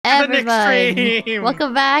the Nick everyone! stream!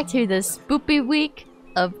 Welcome back to the spoopy week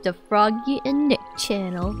of the Froggy and Nick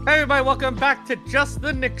channel. Hey everybody, welcome back to Just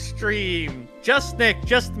the Nick stream. Just Nick,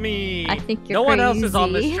 just me. I think you're No one else is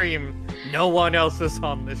on the crazy. stream. No one else is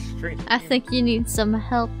on the stream. I think you need some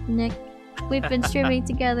help, Nick. We've been streaming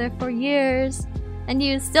together for years, and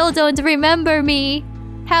you still don't remember me.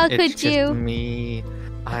 How It's could just you? me.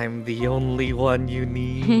 I'm the only one you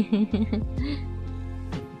need.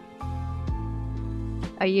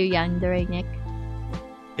 Are you yandere, Nick?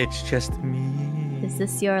 It's just me. Is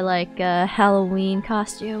this your, like, Halloween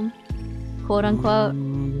costume? Quote unquote?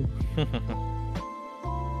 Ooh.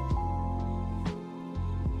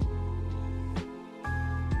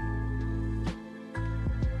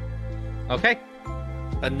 Okay.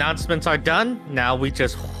 Announcements are done. Now we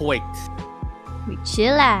just wait. We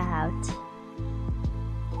chill out.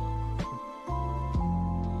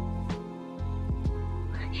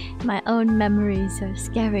 My own memories are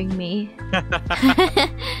scaring me.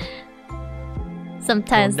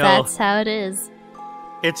 Sometimes Oh, no. that's how it is.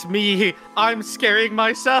 It's me. I'm scaring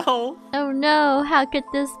myself. Oh no, how could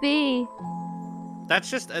this be?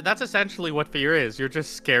 That's essentially what fear is. You're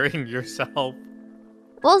just scaring yourself.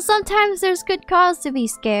 Well, sometimes there's good cause to be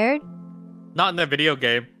scared. Not in a video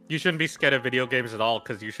game. You shouldn't be scared of video games at all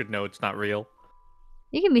because you should know it's not real.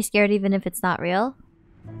 You can be scared even if it's not real.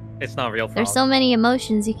 It's not real. There's Frog. so many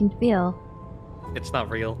emotions you can feel. It's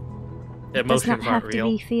not real. It does not Emotions have aren't to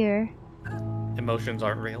real. be fear. Emotions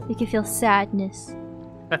aren't real. You can feel sadness.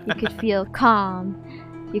 You could feel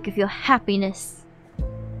calm. You could feel happiness.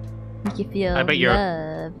 You could feel I bet you're-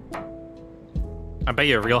 love. I bet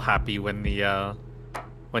you're real happy when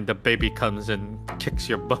the baby comes and kicks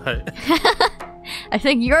your butt. I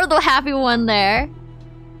think you're the happy one there.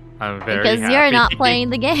 I'm very Because happy. you're not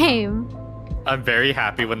playing the game. I'm very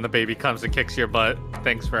happy when the baby comes and kicks your butt.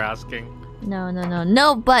 Thanks for asking. No, no, no.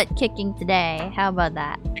 No butt kicking today. How about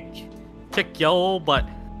that? Kick yo butt.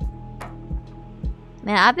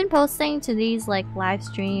 Man, I've been posting to these like live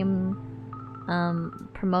stream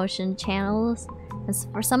promotion channels. And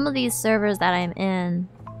for some of these servers that I'm in,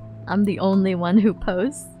 I'm the only one who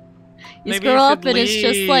posts. You Maybe scroll you up should and it's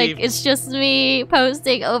just like, leave. it's just me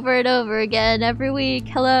posting over and over again every week.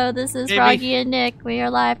 Hello, this is Maybe- Froggy and Nick. We are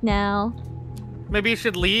live now. Maybe you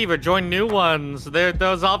should leave or join new ones.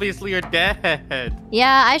 Those obviously are dead.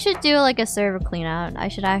 Yeah, I should do like a server clean out. I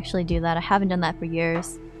should actually do that. I haven't done that for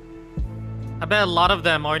years. I bet a lot of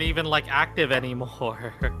them aren't even like active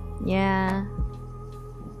anymore. Yeah.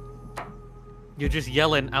 You're just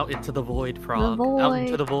yelling out into the void, Frog. The Out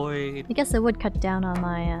into void. the void. I guess it would cut down on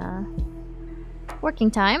my working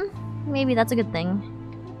time. Maybe that's a good thing.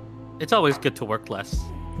 It's always good to work less.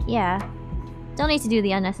 Yeah. Don't need to do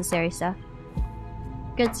the unnecessary stuff.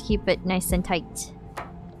 Good to keep it nice and tight.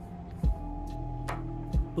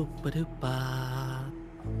 Boopa doopa.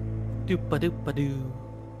 Doopa doopa doo.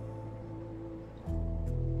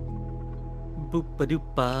 Boopa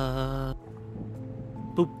doopa.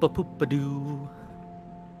 Boopa poopa doo.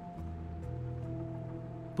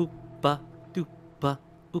 Boopa doopa.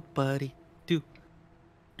 Oopari doo.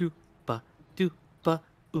 Doopa doopa.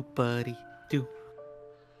 Oopari doo.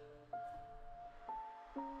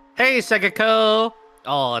 Hey, Segako!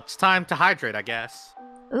 Oh, it's time to hydrate, I guess.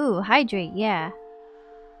 Ooh, hydrate, yeah.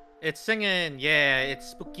 It's singing, yeah, it's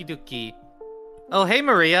spooky dooky. Oh, hey,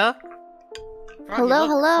 Maria. Froggy, Hello, look,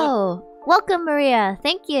 hello. Welcome, Maria.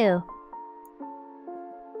 Thank you.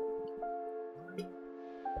 look.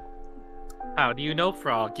 How do you know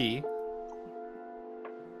Froggy?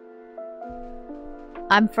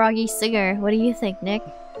 I'm Froggy Singer. What do you think, Nick?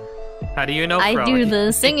 How do you know I Froggy? do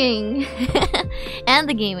the singing and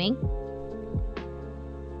the gaming.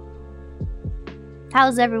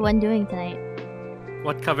 How's everyone doing tonight?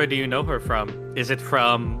 What cover do you know her from? Is it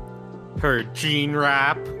from her Gene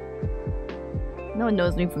rap? No one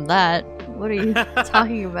knows me from that. What are you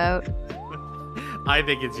talking about? I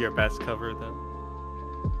think it's your best cover, though.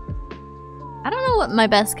 I don't know what my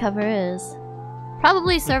best cover is.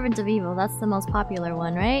 Probably Servant of Evil. That's the most popular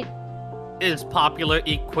one, right? Is popular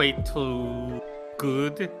equate to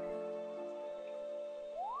good?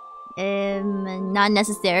 Not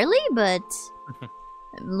necessarily, but a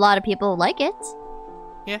lot of people like it.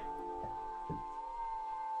 Yeah.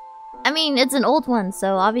 I mean, it's an old one,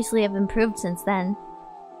 so obviously I've improved since then.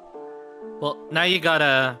 Well, now you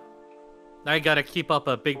gotta keep up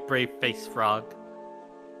a big brave face, Frog.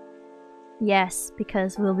 Yes,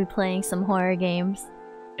 because we'll be playing some horror games.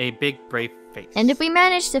 A big brave face. And if we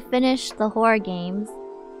manage to finish the horror games,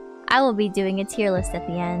 I will be doing a tier list at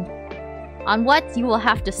the end. On what, you will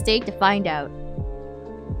have to stay to find out.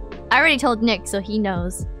 I already told Nick, so he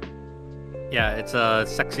knows. Yeah, it's a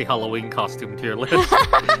sexy Halloween costume tier list.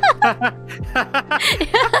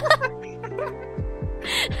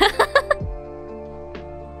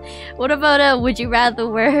 What about would you rather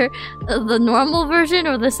wear the normal version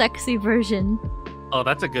or the sexy version? Oh,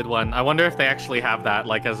 that's a good one. I wonder if they actually have that,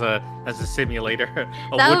 like as a simulator.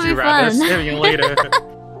 A That would would be you rather fun. simulator.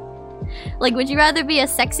 Like, would you rather be a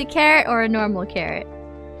sexy carrot or a normal carrot?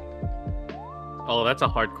 Oh, that's a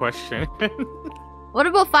hard question. What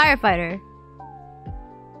about firefighter?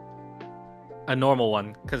 A normal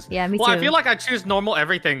one, because Yeah, me well, I too. feel like I choose normal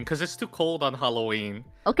everything because it's too cold on Halloween.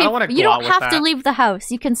 Okay, I don't wanna you go out don't with have to that. leave the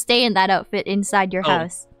house. You can stay in that outfit inside your Oh.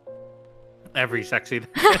 house. Every sexy.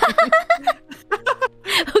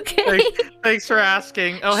 Okay. Thanks for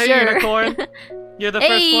asking. Oh, hey, Sure. unicorn. You're the Hey,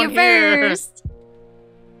 first you're one here. first.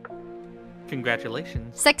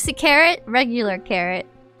 Congratulations. Sexy carrot, regular carrot.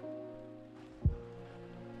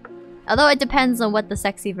 Although it depends on what the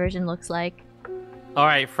sexy version looks like. All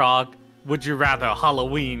right, Frog. Would you rather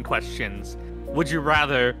Halloween questions? Would you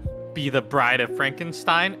rather be the bride of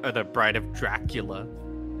Frankenstein or the bride of Dracula?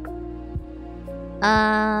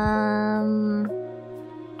 I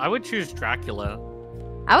would choose Dracula.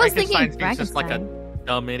 I was thinking Frankenstein seems just like a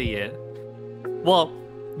dumb idiot. Well,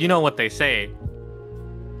 you know what they say.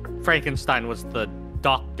 Frankenstein was the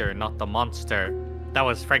doctor, not the monster. That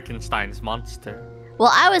was Frankenstein's monster.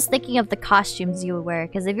 Well, I was thinking of the costumes you would wear,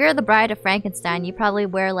 because if you're the bride of Frankenstein, you probably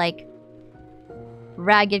wear, like,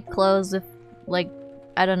 ragged clothes with, like,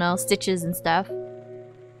 I don't know, stitches and stuff.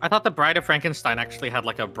 I thought the bride of Frankenstein actually had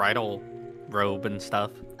like a bridal robe and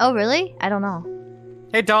stuff. Oh, really? I don't know.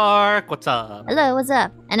 Hey, Dark, what's up? Hello, what's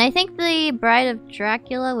up? And I think the bride of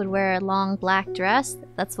Dracula would wear a long black dress.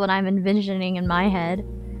 That's what I'm envisioning in my head.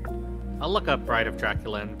 I'll look up Bride of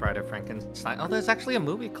Dracula and Bride of Frankenstein. Oh, there's actually a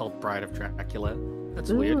movie called Bride of Dracula.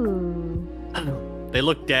 That's weird. Ooh. They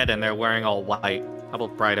look dead and they're wearing all white. How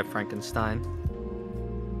about Bride of Frankenstein?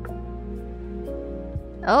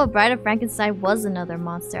 Oh, Bride of Frankenstein was another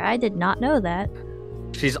monster. I did not know that.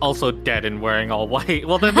 She's also dead and wearing all white.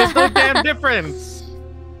 Well, then there's no damn difference.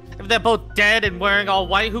 If they're both dead and wearing all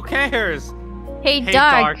white, who cares? Hey, Hey,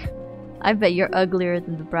 Dark. Dark. I bet you're uglier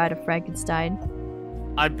than the Bride of Frankenstein.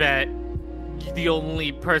 I bet the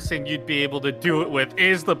only person you'd be able to do it with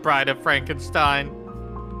is the Bride of Frankenstein.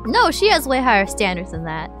 No, she has way higher standards than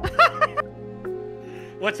that.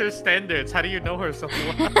 What's her standards? How do you know her so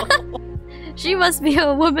well? She must be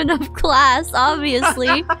a woman of class,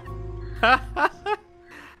 obviously. Alright,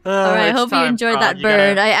 I hope you enjoyed that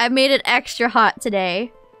bird. I made it extra hot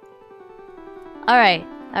today. Alright,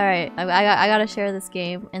 alright. I gotta share this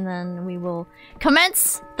game, and then we will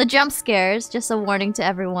commence the jump scares. Just a warning to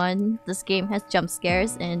everyone. This game has jump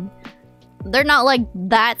scares, and they're not, like,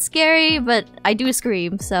 that scary, but I do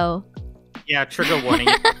scream, so... Yeah, trigger warning.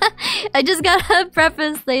 I just gotta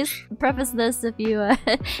preface this if you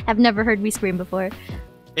have never heard me scream before.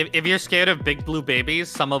 If you're scared of big blue babies,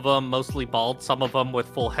 some of them mostly bald, some of them with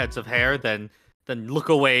full heads of hair, then look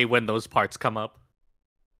away when those parts come up.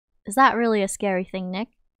 Is that really a scary thing, Nick?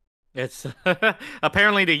 It's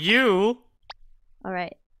apparently to you.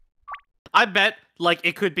 Alright. I bet like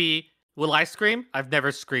it could be. Will I scream? I've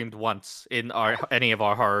never screamed once in any of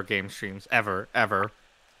our horror game streams ever. Ever?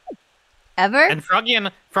 And Froggy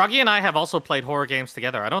and I have also played horror games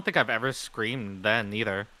together. I don't think I've ever screamed then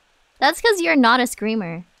either. That's because you're not a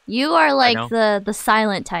screamer. You are like know. the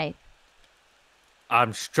silent type.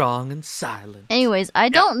 I'm strong and silent. Anyways, I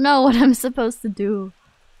don't know what I'm supposed to do.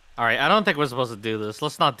 Alright, I don't think we're supposed to do this.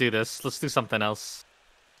 Let's not do this. Let's do something else.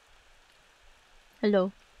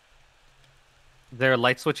 Hello. Is there a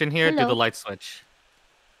light switch in here? Hello. Do the light switch.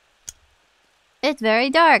 It's very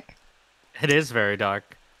dark. It is very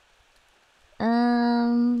dark.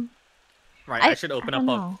 Right, I should open I up don't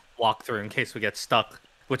a know. walkthrough in case we get stuck.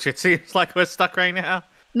 Which it seems like we're stuck right now.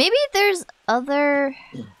 Maybe there's other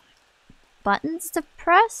buttons to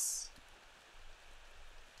press?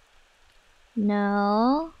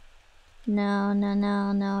 No. No, no,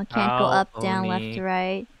 no, no. Can't go up, down, left,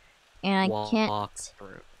 right. And I can't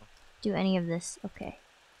Walkthrough. do any of this. Okay.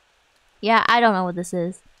 Yeah, I don't know what this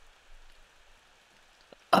is.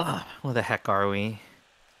 Where the heck are we?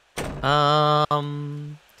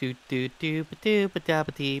 Do do do ba do ba da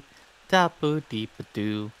ba deep da boo deep ba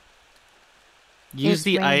do. Use It's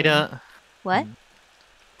the raining. Ida. What?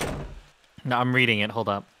 No, I'm reading it. Hold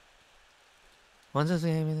up.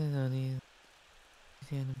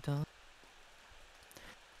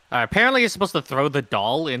 Apparently, you're supposed to throw the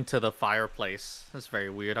doll into the fireplace. That's very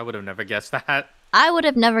weird. I would have never guessed that. I would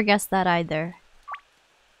have never guessed that either.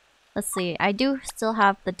 Let's see. I do still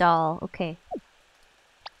have the doll. Okay.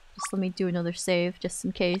 Just let me do another save, just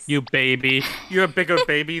in case. You baby. You're a bigger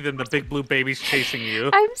baby than the big blue babies chasing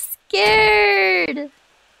you. I'm scared!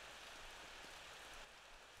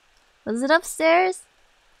 Was it upstairs?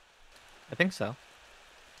 I think so.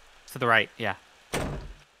 To the right, yeah.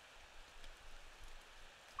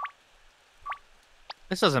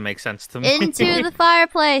 This doesn't make sense to me. Into the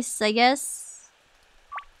fireplace, I guess.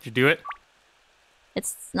 Did you do it?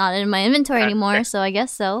 It's not in my inventory anymore, okay. so I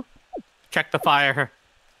guess so. Check the fire.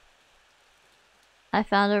 I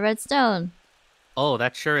found a red stone. Oh,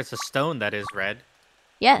 that sure is a stone that is red.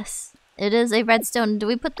 Yes, it is a red stone. Do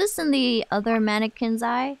we put this in the other mannequin's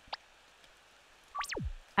eye?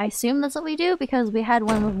 I assume that's what we do, because we had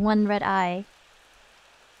one with one red eye.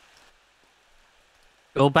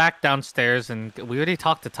 Go back downstairs and we already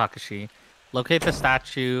talked to Takashi. Locate the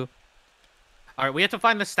statue. Alright, we have to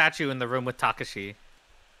find the statue in the room with Takashi.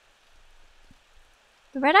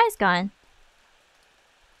 The red eye's gone.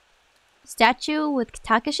 Statue with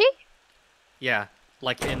Takashi? Yeah,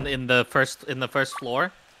 like in the first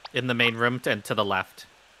floor, in the main room and to the left.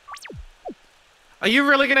 Are you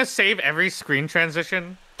really gonna save every screen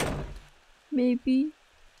transition? Maybe.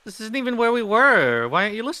 This isn't even where we were. Why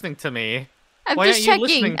aren't you listening to me? I'm Why just aren't you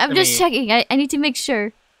checking. listening to I'm just me? checking. I need to make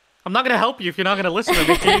sure. I'm not gonna help you if you're not gonna listen to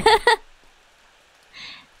me.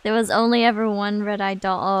 There was only ever one red-eyed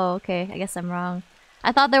doll. Oh, okay. I guess I'm wrong.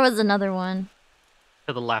 I thought there was another one.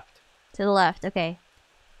 To the left. To the left, okay.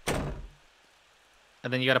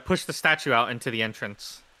 And then you gotta push the statue out into the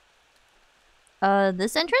entrance.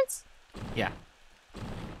 This entrance? Yeah.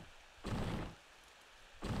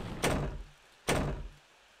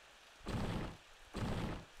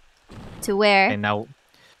 To where? Okay, now...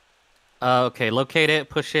 okay, locate it,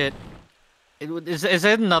 push it. Is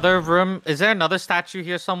there another room? Is there another statue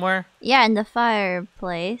here somewhere? Yeah, in the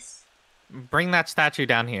fireplace. Bring that statue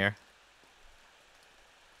down here.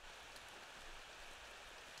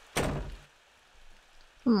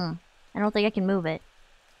 I don't think I can move it.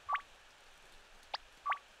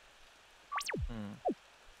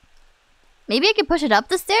 Maybe I could push it up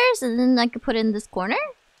the stairs and then I could put it in this corner?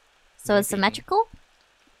 So it's Maybe. symmetrical?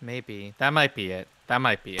 Maybe. That might be it. That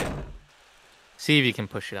might be it. See if you can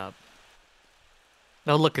push it up.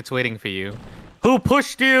 Oh, look, it's waiting for you. Who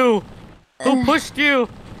pushed you? Who pushed you?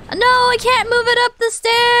 No, I can't move it up the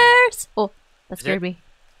stairs! Oh, that scared me.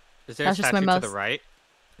 Is there That's a just my statue to mouse. the right?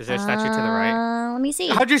 Is there a statue to the right? Let me see.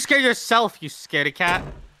 How'd you scare yourself, you scaredy cat?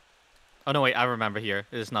 Oh, no, wait, I remember here.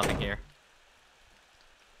 There's nothing here.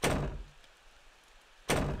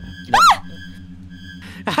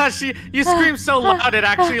 You screamed so loud it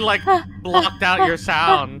actually, like, blocked out your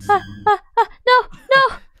sounds. No!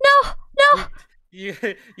 You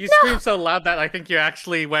screamed so loud that I think you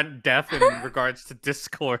actually went deaf in regards to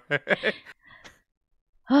Discord.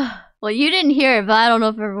 Well, you didn't hear it, but I don't know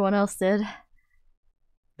if everyone else did.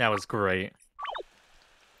 That was great.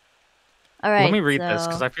 Alright, Let me read this,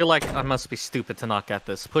 because I feel like I must be stupid to not get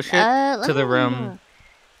this. Push it let to the me room. look.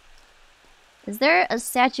 Is there a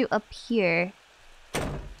statue up here?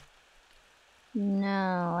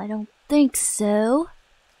 No, I don't think so.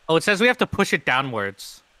 Oh, it says we have to push it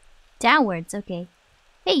downwards. Downwards, okay.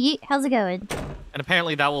 Hey, Yeet, how's it going? And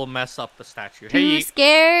apparently that will mess up the statue. Too Hey,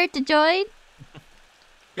 scared to join?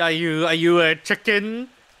 are you a chicken?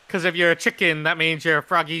 Because if you're a chicken, that means you're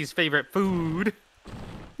Froggy's favorite food.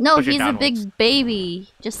 No, Push it he's a downwards. big baby,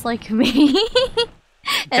 just like me.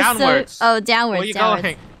 And Downwards. oh, downwards. Where are you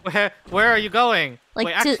downwards. going? Where are you going? Like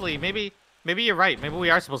Wait, to- actually, maybe you're right. Maybe we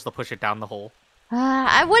are supposed to push it down the hole.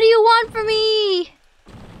 What do you want from me?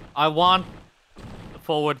 I want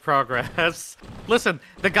forward progress. Listen,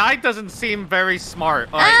 the guy doesn't seem very smart.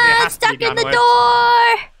 All right, it has Stuck to be in the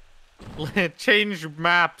downwards. door! Change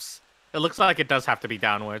maps. It looks like it does have to be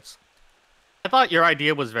downwards. I thought your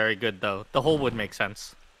idea was very good, though. The hole would make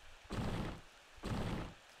sense.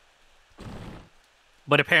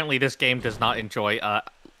 But apparently this game does not enjoy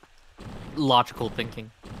logical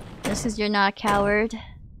thinking. Just because you're not a coward.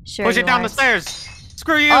 Sure Push you it down are. the stairs!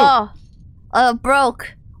 Screw you!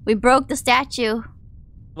 Broke. We broke the statue.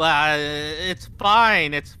 Well, it's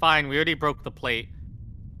fine. It's fine. We already broke the plate.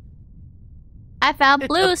 I found It's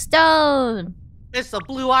blue stone. It's a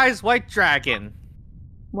blue eyes white dragon.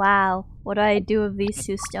 Wow. What do I do with these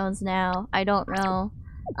two stones now? I don't know.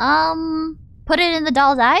 Put it in the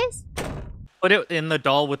doll's eyes? Put it in the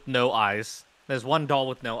doll with no eyes. There's one doll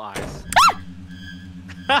with no eyes.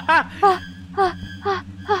 I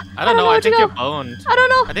don't know. I think you're boned. I don't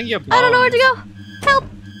know. I think you're boned. I don't know where to go. Help!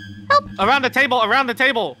 Help! Around the table! Around the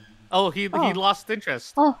table! Oh, he lost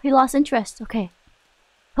interest. Oh, he lost interest. Okay.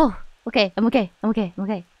 Oh, okay. I'm okay. I'm okay. I'm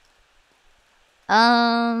okay.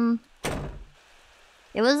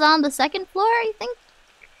 It was on the second floor, I think?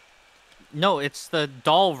 No, it's the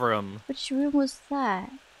doll room. Which room was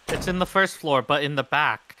that? It's in the first floor, but in the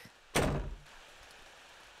back.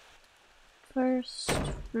 First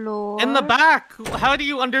floor. In the back! How do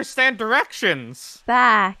you understand directions?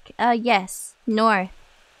 Back. Yes. North.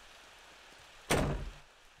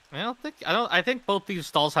 I think both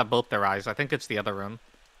these dolls have both their eyes. I think it's the other room.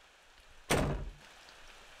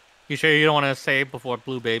 You sure you don't want to say before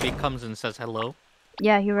Blue Baby comes and says hello?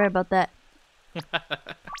 Yeah, you're right about that.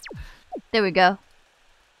 There we go.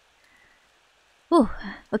 Whew.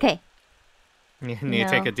 Okay. You need to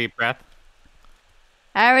take a deep breath.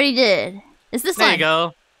 I already did. It's this one. There you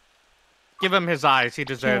go. Give him his eyes. He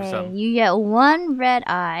deserves them. You get one red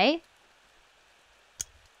eye.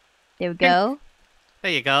 There we go.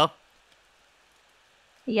 There you go.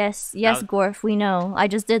 Yes, Gorf, we know. I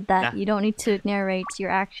just did that. You don't need to narrate your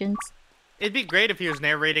actions. It'd be great if he was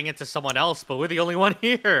narrating it to someone else, but we're the only one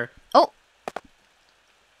here. Oh!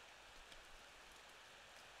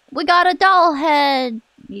 We got a doll head!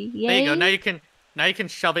 Yay. There you go. Now you can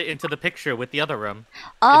shove it into the picture with the other room.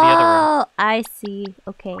 Oh, I see.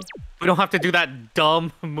 Okay. We don't have to do that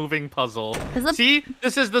dumb moving puzzle. See?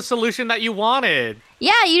 This is the solution that you wanted.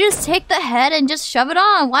 Yeah, you just take the head and just shove it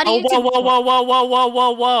on. Why do you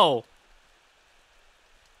whoa.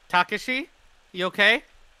 Takashi? You okay?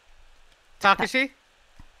 Takashi?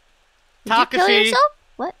 Did you kill yourself?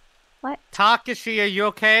 What? Takashi, are you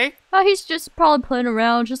okay? Oh, he's just probably playing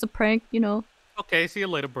around. Just a prank, you know. Okay, see you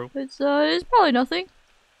later, bro. It's probably nothing.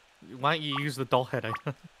 Why don't you use the doll head?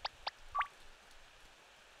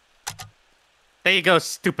 There you go,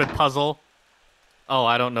 stupid puzzle. Oh,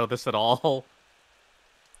 I don't know this at all.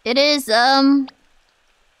 It is,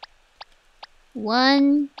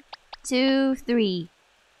 1, 2, 3.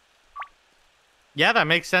 Yeah, that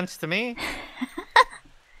makes sense to me.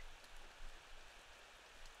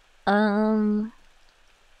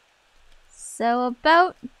 So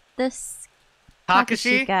about this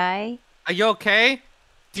Takashi guy. Are you okay?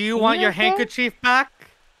 Do you want your handkerchief back?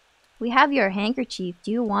 We have your handkerchief.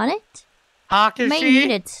 Do you want it? Takashi? You may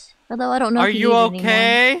need it. Although I don't know if you need it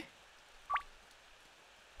okay? anymore.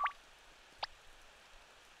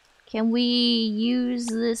 Can we use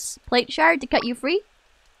this plate shard to cut you free?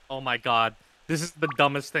 Oh my god. This is the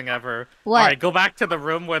dumbest thing ever. What? Alright, go back to the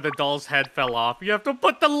room where the doll's head fell off. You have to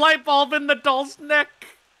put the light bulb in the doll's neck.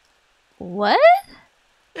 What?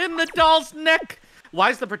 In the doll's neck. Why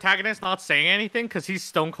is the protagonist not saying anything? Because he's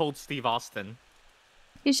Stone Cold Steve Austin.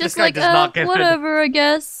 He's just like, whatever, I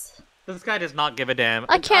guess. This guy does not give a damn.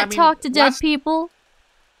 I can't talk to dead people.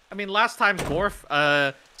 I mean, last time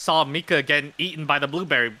Gorf saw Mika getting eaten by the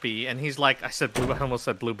blueberry bee, and he's like, I almost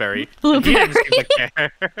said blueberry. Blueberry. He didn't seem to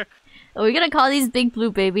care. Are we gonna call these big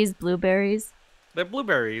blue babies blueberries? They're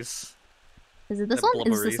blueberries. Is it this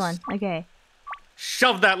one? Is this one? Okay.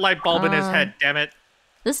 Shove that light bulb in his head, damn it.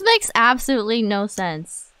 This makes absolutely no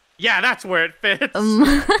sense. Yeah, that's where it fits.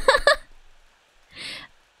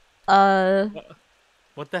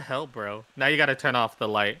 What the hell, bro? Now you gotta turn off the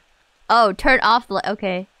light. Oh, turn off the light.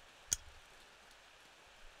 Okay.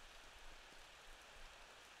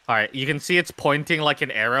 Alright, you can see it's pointing like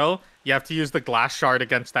an arrow. You have to use the glass shard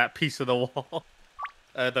against that piece of the wall.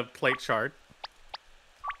 The plate shard.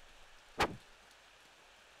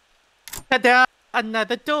 Ta-da!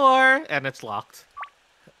 Another door! And it's locked.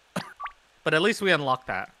 But at least we unlocked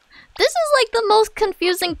that. This is like the most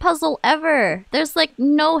confusing puzzle ever. There's like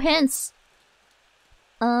no hints.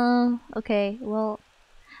 Okay, well,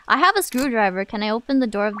 I have a screwdriver. Can I open the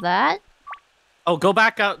door of that? Oh, go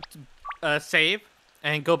back up, save,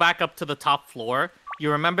 and go back up to the top floor.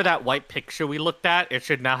 You remember that white picture we looked at? It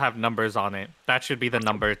should now have numbers on it. That should be the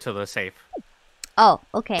number to the safe. Oh,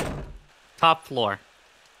 okay. Top floor.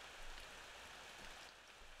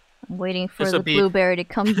 I'm waiting for the blueberry to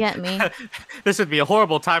come get me. This would be a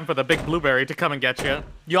horrible time for the big blueberry to come and get you.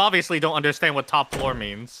 You obviously don't understand what top floor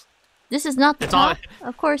means. This is not the top.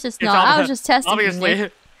 Of course it's not. I was just testing you.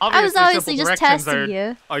 I was obviously just testing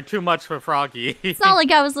you. Are too much for Froggy. It's not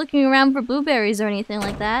like I was looking around for blueberries or anything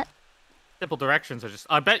like that. Simple directions are just.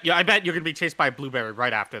 I bet you're gonna be chased by a blueberry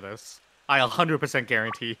right after this. I 100%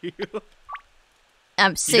 guarantee you.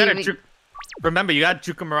 I'm saving. Remember, you gotta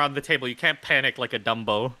juke him around the table. You can't panic like a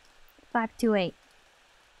Dumbo. 528.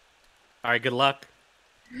 All right, good luck.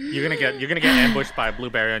 You're gonna get ambushed by a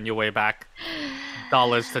blueberry on your way back.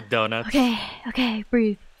 Dollars to donuts. Okay,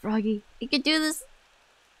 breathe, Froggy. You can do this.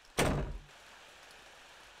 I'm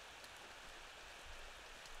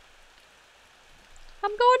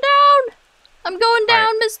going down,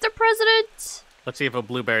 right. Mr. President. Let's see if a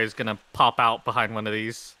blueberry is gonna pop out behind one of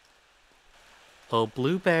these. Oh,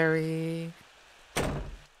 blueberry.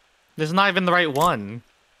 There's not even the right one.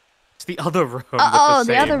 It's the other room. Oh,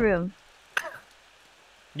 the other room.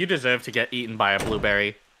 You deserve to get eaten by a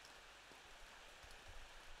blueberry.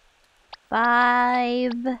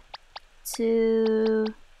 5, 2,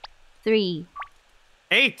 3.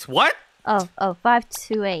 8. What? Oh, 5,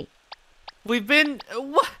 2, 8. We've been.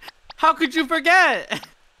 What? How could you forget?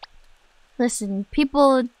 Listen,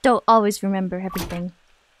 people don't always remember everything.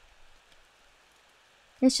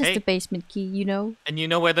 It's just Hey. a basement key, you know? And you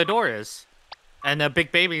know where the door is. And a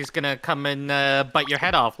big baby's gonna come and bite your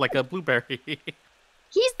head off like a blueberry.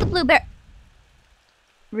 He's the blueberry.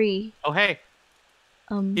 Oh, hey.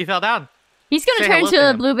 He fell down. He's gonna Say turn hello into to a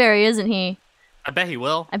him. blueberry, isn't he? I bet he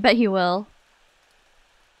will. I bet he will.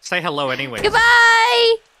 Say hello anyway.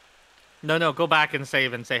 Goodbye! No, go back and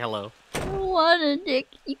save and say hello. I don't wanna, Nick.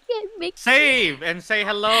 You can't make Save and say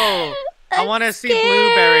hello. I I'm want to see scared.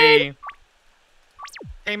 Blueberry.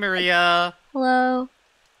 Hey, Maria. Hello.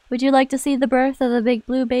 Would you like to see the birth of the big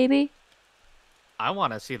blue baby? I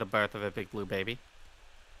want to see the birth of a big blue baby.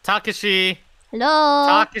 Takashi. Hello?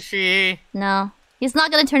 Takashi. No. He's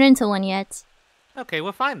not gonna turn into one yet. Okay,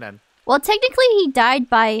 we're fine then. Well, technically he died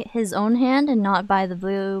by his own hand and not by the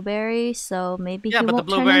blueberry, so maybe Yeah, he but the won't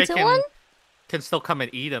turn blueberry into one? can still come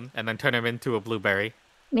and eat him and then turn him into a blueberry.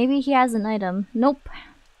 Maybe he has an item. Nope.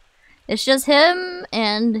 It's just him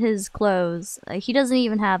and his clothes. He doesn't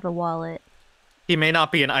even have a wallet. He may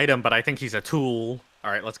not be an item, but I think he's a tool.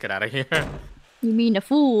 All right, let's get out of here. You mean a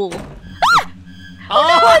fool?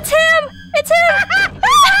 Oh! No, it's him! It's him! No!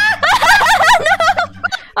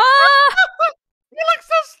 Ah! He looks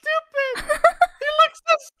so stupid! He looks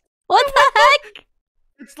so What the heck?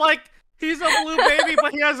 It's like he's a blue baby,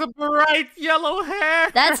 but he has a bright yellow hair.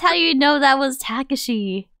 That's how you know that was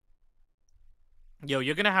Takashi. Yo,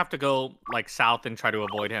 you're gonna have to go like south and try to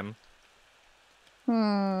avoid him.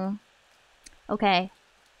 Okay.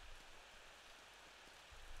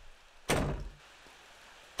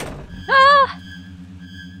 Ah!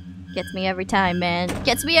 Gets me every time, man.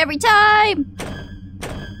 Gets me every time!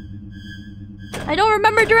 I don't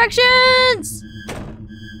remember directions!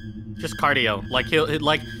 Just cardio. Like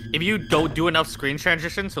like if you don't do enough screen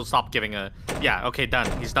transitions, he'll stop giving a. Yeah. Okay. Done.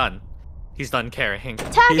 He's done. He's done caring.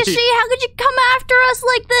 Takashi, how could you come after us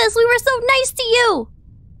like this? We were so nice to you!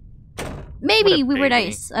 Maybe What a we were baby.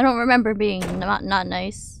 nice. I don't remember being not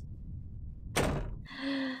nice.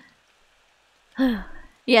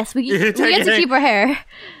 Yes, we get to taking- keep our hair.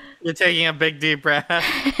 You're taking a big deep breath.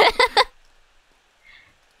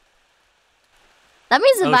 That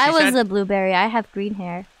means if Oh, I she was said- a blueberry, I have green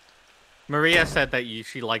hair. Maria said that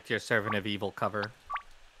she liked your Servant of Evil cover.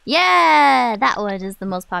 Yeah, that one is the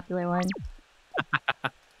most popular one.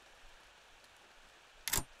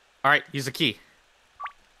 All right, use the key.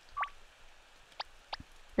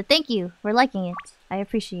 But thank you for liking it. I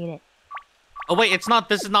appreciate it. Oh wait, it's not.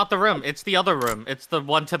 This is not the room. It's the other room. It's the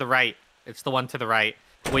one to the right. It's the one to the right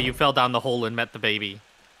where you fell down the hole and met the baby.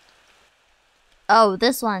 Oh,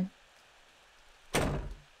 this one.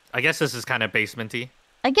 I guess this is kind of basementy.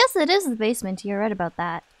 I guess it is the basement. You're right about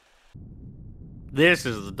that. This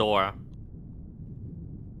is the door.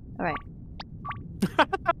 Alright.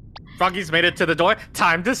 Froggy's made it to the door.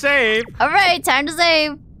 Time to save. Alright, time to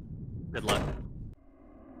save! Good luck.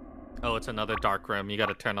 Oh, it's another dark room. You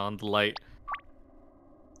gotta turn on the light.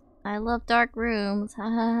 I love dark rooms. Ha ha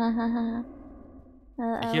ha ha ha.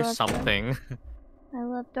 I Here's love something. I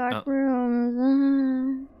love dark Oh.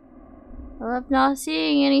 rooms. I love not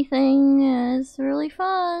seeing anything. It's really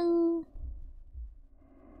fun.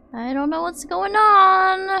 I don't know what's going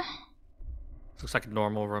on. Looks like a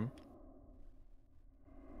normal room.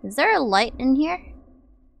 Is there a light in here?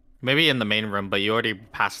 Maybe in the main room, but you already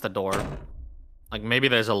passed the door. Like, maybe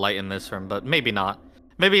there's a light in this room, but maybe not.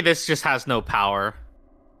 Maybe this just has no power.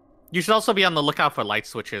 You should also be on the lookout for light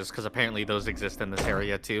switches, because apparently those exist in this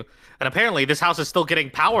area too. And apparently this house is still getting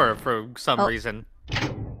power for some Oh. reason.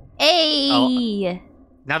 Hey!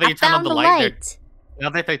 Now that I you turn on found the the light, light. now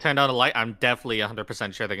that they turned on the light, I'm definitely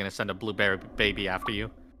 100% sure they're going to send a blueberry baby after you.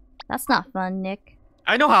 That's not fun, Nick.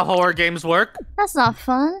 I know how horror games work. That's not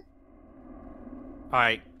fun.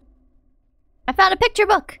 Alright, I found a picture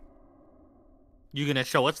book. you going to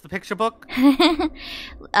show us the picture book? Can to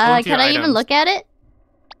I your even items. look at it?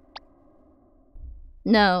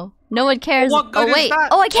 No. No one cares. What good Oh is wait. that?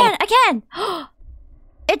 Oh, I can! I can!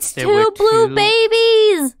 It's There two were blue two-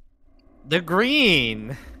 babies! They're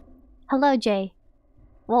green. Hello, Jay.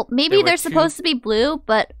 Well, maybe There were they're two- supposed to be blue,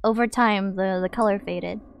 but over time the color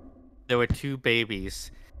faded. There were two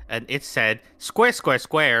babies, and it said square, square,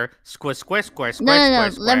 square, square, square, square, square, No, no, square, no.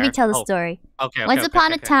 square. Let me tell the Oh, story. Okay, okay, Once okay,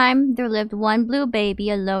 upon okay, a time, there lived one blue baby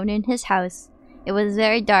alone in his house. It was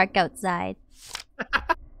very dark outside.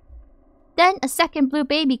 Then a second blue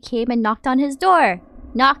baby came and knocked on his door.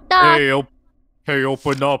 Knock, knock. Hey,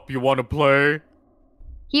 open up. You want to play?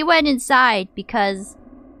 He went inside because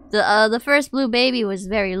the first blue baby was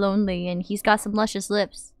very lonely and he's got some luscious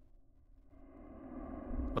lips.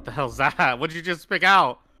 What the hell's that? What did you just pick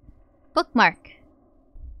out? Bookmark.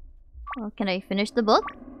 Well, can I finish the book?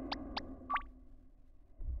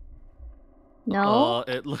 No.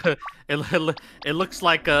 It looks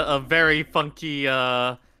like a very funky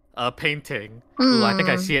painting. Ooh, I think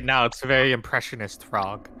I see it now. It's a very impressionist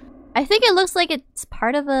frog. I think it looks like it's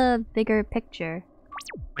part of a bigger picture.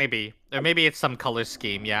 Maybe. Or maybe it's some color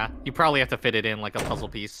scheme, yeah. You probably have to fit it in like a puzzle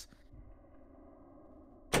piece.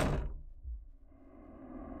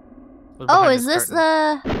 Oh, is this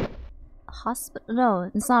the hospital?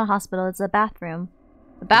 No, it's not a hospital. It's a bathroom.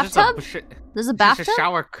 A bathtub? There's a bathtub?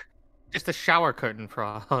 Just a shower curtain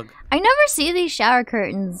frog. I never see these shower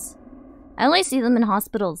curtains. I only see them in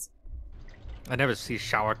hospitals. I never see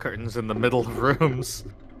shower curtains in the middle of rooms.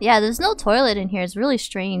 Yeah, there's no toilet in here. It's really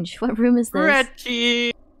strange. What room is this? Red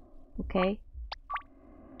key! Okay.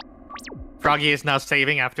 Froggy is now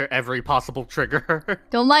saving after every possible trigger.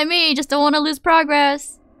 Don't mind me, just don't want to lose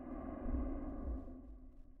progress.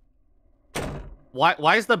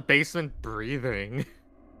 Why is the basement breathing?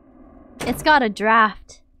 It's got a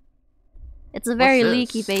draft. It's a very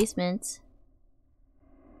leaky basement.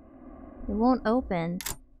 It won't open.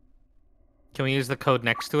 Can we use the code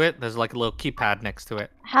next to it? There's like a little keypad next to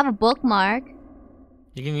it. I have a bookmark.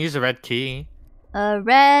 You can use a red key.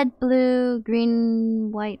 Red, blue,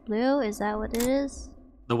 green, white, blue. Is that what it is?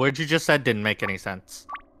 The word you just said didn't make any sense.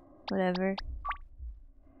 Whatever.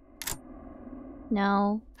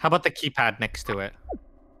 No. How about the keypad next to it?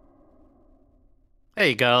 There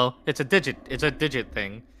you go. It's a digit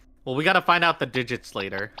thing. Well, we gotta find out the digits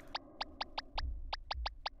later.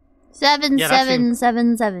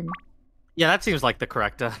 7777. Yeah, that seems like the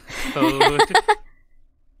correct code.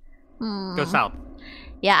 Go south.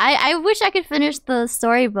 Yeah, I wish I could finish the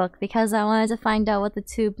storybook because I wanted to find out what the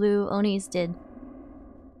two blue Onis did.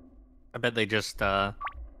 I bet they just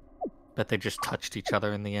touched each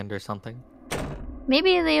other in the end or something.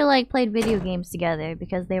 Maybe they like played video games together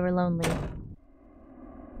because they were lonely.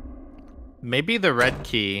 Maybe the red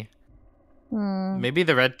key. Maybe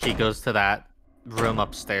the red key goes to that room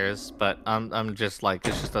upstairs, but I'm just like,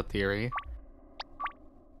 it's just a theory.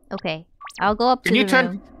 Okay, I'll go up to the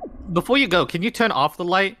room. Before you go, can you turn off the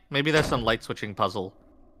light? Maybe there's some light switching puzzle.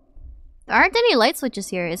 There aren't any light switches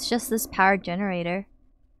here. It's just this power generator.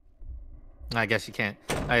 I guess you can't.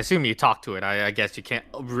 I assume you talk to it. I guess you can't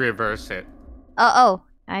reverse it. Oh,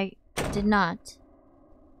 I did not.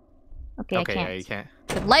 Okay, I can't. Yeah, you can't.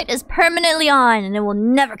 The light is permanently on and it will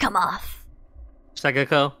never come off.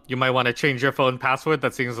 Segako, you might want to change your phone password.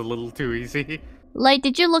 That seems a little too easy. Light,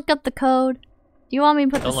 did you look up the code? Do you want me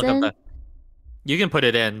to put this in? You can put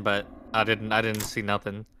it in, but I didn't see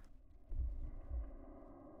nothing.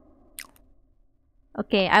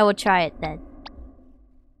 Okay, I will try it then.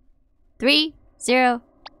 3, 0,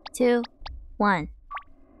 2, 1.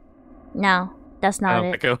 No, that's not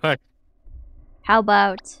it. Okay. How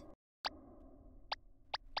about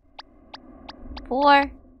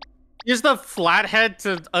 4? Use the flathead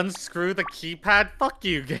to unscrew the keypad? Fuck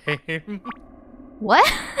you, game.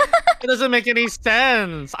 What? It doesn't make any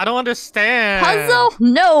sense. I don't understand. Puzzle?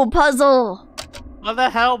 No puzzle. What the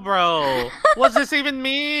hell, bro? What does this even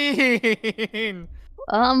mean?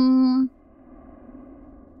 And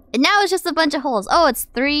now it's just a bunch of holes. Oh, it's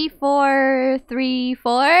 3, 4, 3,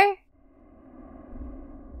 4.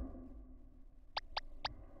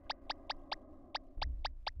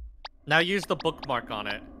 Now use the bookmark on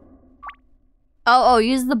it. Oh,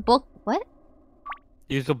 use the book. What?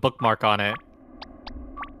 Use the bookmark on it.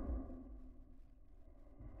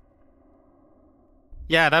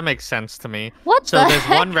 Yeah, that makes sense to me. What so the there's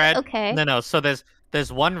heck? one red. Okay. No. So there's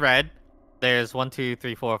one red. There's 1, 2,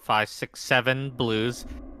 3, 4, 5, 6, 7 blues,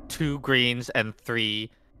 2 greens, and 3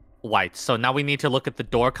 whites. So now we need to look at the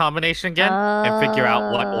door combination again and figure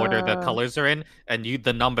out what order the colors are in, and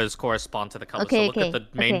the numbers correspond to the colors. Okay, so look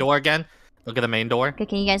at the main door again. Look at the main door. Okay,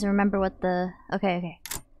 can you guys remember what the... Okay.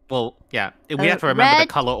 Well, yeah. We have to remember the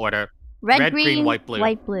color order. Red, green, white, blue.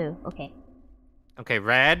 White, blue. Okay. Okay,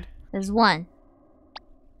 red. There's 1.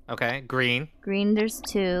 Okay, green. Green, there's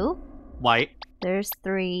 2. White. There's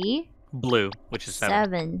 3. Blue, which is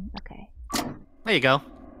 7. Okay. There you go.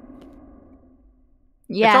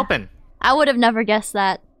 Yeah. It's open. I would have never guessed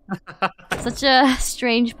that. Such a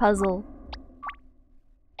strange puzzle.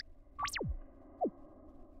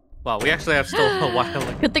 Wow, we actually have still a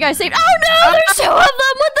while. Good thing I saved. Oh no! There's 2 of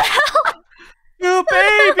them! What the hell?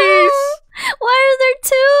 two babies! Why are there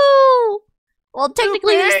two? Well,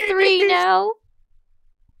 technically there's babies! three now.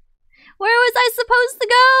 Where was I supposed to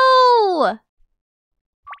go?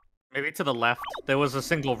 Maybe to the left. There was a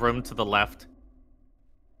single room to the left.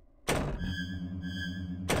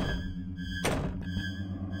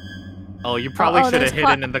 Oh, you probably should have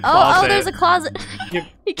hidden in the closet. Oh, there's a closet. You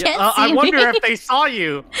can't see I wonder me. if they saw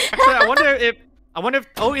you. Actually, I wonder if.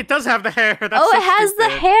 Oh, it does have the hair. That's Oh, so it has the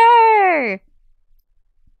stupid. hair.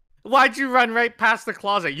 Why'd you run right past the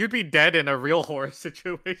closet? You'd be dead in a real horror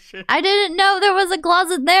situation. I didn't know there was a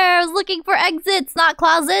closet there. I was looking for exits, not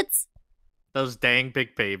closets. Those dang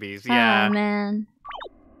big babies. Yeah. Oh, man.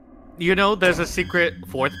 You know, there's a secret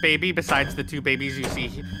fourth baby besides the two babies you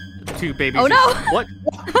see. Two babies. Oh, no. What?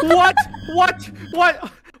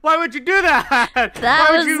 What? Why would you do that? That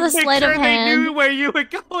Why was would you the make sleight of sure they hand. knew where you were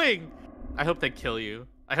going? I hope they kill you.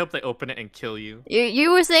 I hope they open it and kill you.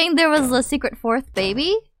 You were saying there was a secret fourth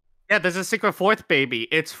baby? Yeah, there's a secret fourth baby.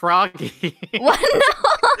 It's Froggy. What? No.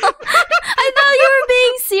 I thought you were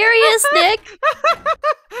being serious, Nick.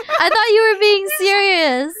 I thought you were being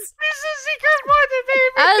serious. There's a secret fourth baby.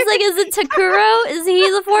 I was like, is it Takuro? Is he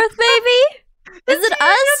the fourth baby? Is it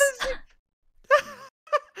us?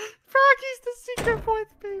 Froggy's the secret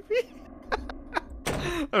fourth baby.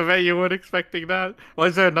 I bet you weren't expecting that.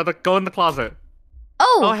 Was there another? Go in the closet.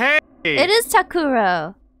 Oh, Oh, hey. it is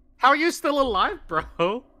Takuro. How are you still alive,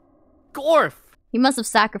 bro? Gorf. He must have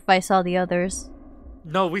sacrificed all the others.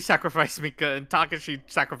 No, we sacrificed Mika, and Takashi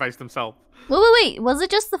sacrificed himself. Wait. Was it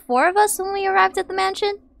just the four of us when we arrived at the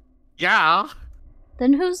mansion? Yeah.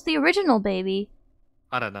 Then who's the original baby?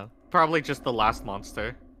 I don't know. Probably just the last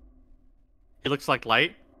monster. He looks like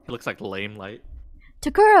Light. He looks like lame Light.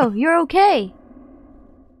 Takuro, you're okay.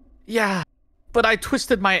 Yeah, but I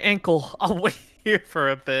twisted my ankle. I'll wait here for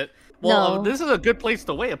a bit. Well, No. this is a good place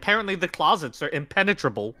to wait. Apparently the closets are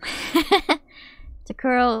impenetrable.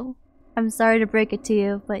 Takuro, I'm sorry to break it to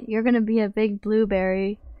you, but you're gonna be a big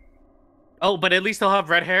blueberry. Oh, but at least he'll have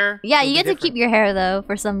red hair. Yeah, It'll you be get to different. keep your hair though,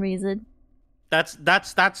 for some reason. That's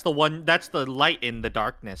the one. That's the light in the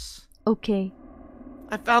darkness. Okay.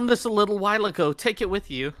 I found this a little while ago. Take it with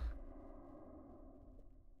you.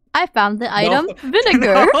 I found the item,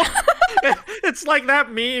 vinegar. No. It's like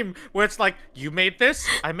that meme where it's like, you made this,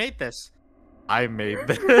 I made this. I made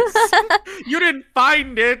this. You didn't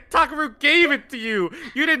find it. Takaru gave it to you.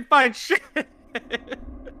 You didn't find shit.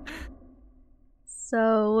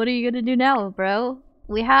 So, what are you gonna do now, bro?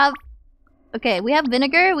 We have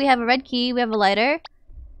vinegar, we have a red key, we have a lighter,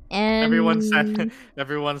 and... Everyone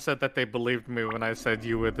said that they believed me when I said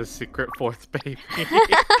you were the secret fourth baby.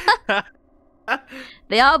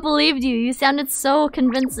 They all believed you. You sounded so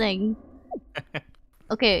convincing.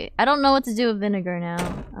 Okay, I don't know what to do with vinegar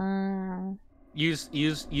now. Use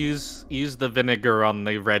the vinegar on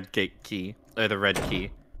the red gate key, or the red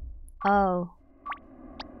key. Oh.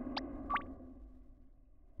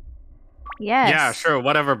 Yes. Yeah, sure,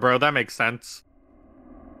 whatever, bro. That makes sense.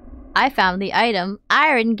 I found the item,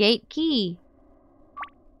 Iron Gate Key.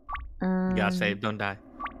 You gotta save, don't die.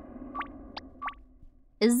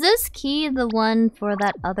 Is this key the one for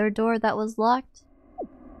that other door that was locked?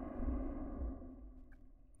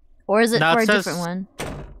 Or is it No, for it a says- different one?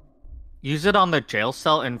 Use it on the jail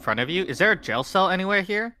cell in front of you. Is there a jail cell anywhere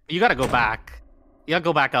here? You gotta go back. You gotta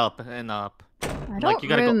go back up and up. I Like, don't you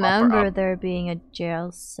gotta go up or remember up. there being a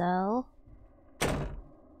jail cell.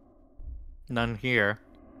 None here.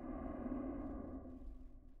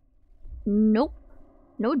 Nope.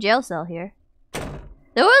 No jail cell here.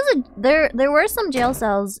 There were some jail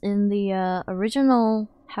cells in the original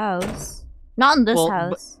house. Not in this Well,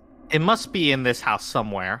 house. It must be in this house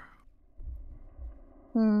somewhere.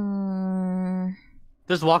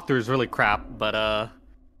 This walkthrough is really crap, but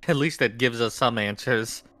at least it gives us some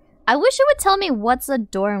answers. I wish it would tell me what's a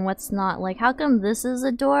door and what's not. Like, how come this is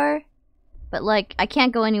a door? But, like, I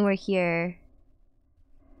can't go anywhere here.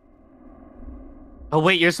 Oh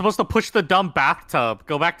wait, you're supposed to push the dumb bathtub.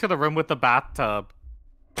 Go back to the room with the bathtub.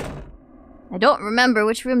 I don't remember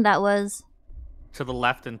which room that was. To the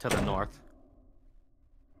left and to the north.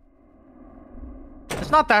 It's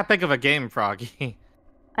not that big of a game, Froggy.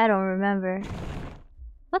 I don't remember.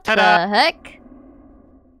 What Ta-da! the heck?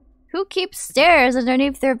 Who keeps stairs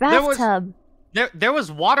underneath their bathtub? There was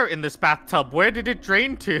water in this bathtub. Where did it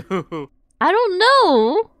drain to? I don't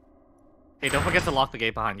know. Hey, don't forget to lock the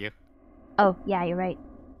gate behind you. Oh, yeah, you're right.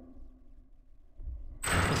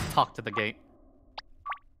 Let's talk to the gate.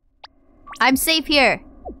 I'm safe here.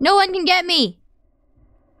 No one can get me.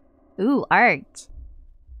 Ooh, art.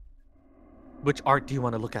 Which art do you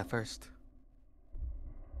want to look at first?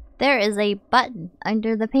 There is a button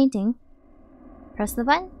under the painting. Press the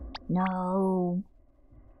button? No.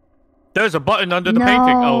 There's a button under the No.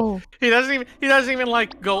 painting. Oh, he doesn't even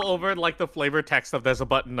like go over like the flavor text of there's a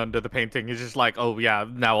button under the painting. He's just like, oh yeah,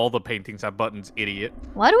 now all the paintings have buttons, idiot.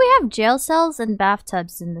 Why do we have jail cells and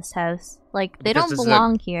bathtubs in this house? Like, they Because don't this is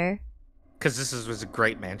belong here. Because was a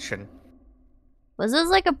great mansion. Was this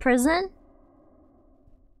like a prison?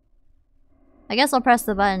 I guess I'll press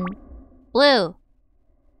the button. Blue.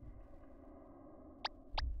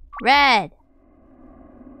 Red.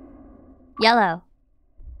 Yellow.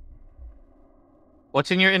 What's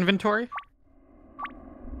in your inventory?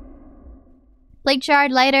 Plate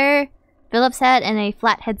shard, lighter, Phillips head, and a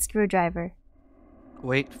flathead screwdriver.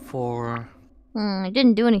 Wait for... It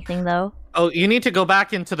didn't do anything though. Oh, you need to go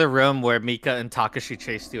back into the room where Mika and Takashi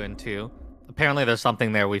chased you into. Apparently there's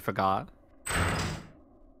something there we forgot.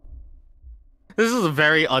 This is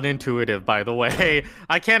very unintuitive, by the way.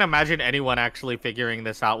 I can't imagine anyone actually figuring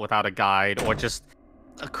this out without a guide or just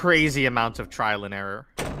a crazy amount of trial and error.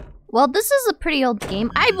 Well, this is a pretty old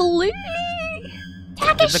game, I believe.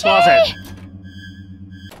 Takashi! In the closet.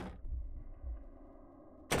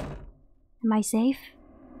 Am I safe?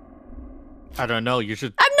 I don't know. You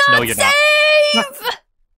should. I'm not no, you're safe! Not.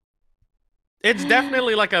 It's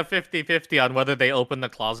definitely like a 50-50 on whether they open the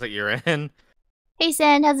closet you're in. Hey,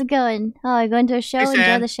 Sand, how's it going? Oh, I'm going to a show? Hey, Enjoy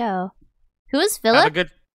Sand. the show. Who is Have a Philip?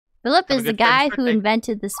 good. Philip have a is the good friend's guy who birthday.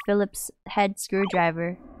 invented this Phillips head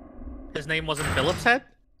screwdriver. His name wasn't Phillips Head.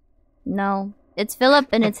 No, it's Philip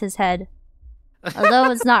and it's his head.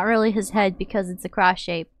 Although it's not really his head because it's a cross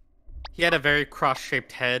shape. He had a very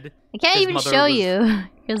cross-shaped head. I can't His even mother show was- you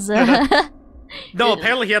because No,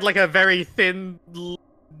 apparently he had like a very thin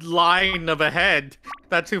line of a head.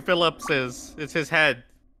 That's who Phillips is. It's his head.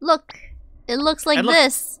 look, it looks like And look-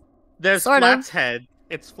 this. There's Sort of. Flat's head.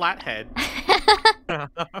 It's Flathead.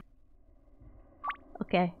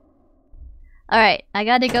 Okay. All right, I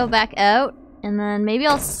got to go back out, and then maybe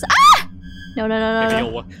I'll. Ah! No, no, no, no, Maybe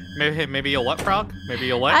no. you'll maybe you'll what, Frog? Maybe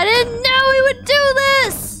you'll what? I didn't know he would do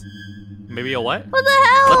this. Maybe you'll what? What the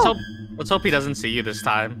hell? Let's hope he doesn't see you this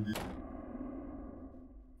time.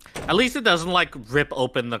 At least it doesn't like rip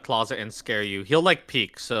open the closet and scare you. He'll like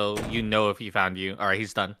peek, so you know if he found you. All right,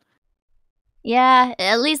 he's done. Yeah,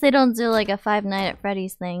 at least they don't do like a Five Nights at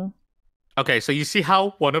Freddy's thing. Okay, so you see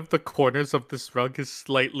how one of the corners of this rug is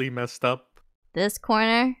slightly messed up? This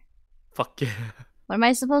corner. Fuck yeah. What am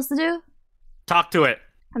I supposed to do? Talk to it.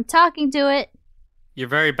 I'm talking to it. You're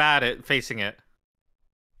very bad at facing it.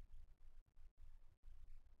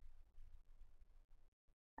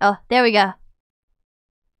 Oh, there we go.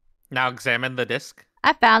 Now examine the disc.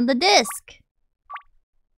 I found the disc.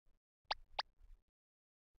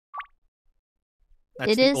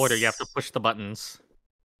 That's It the is- order. You have to push the buttons.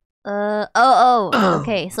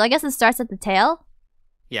 Okay. So I guess it starts at the tail.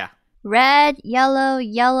 Yeah. Red, yellow,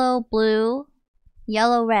 yellow, blue,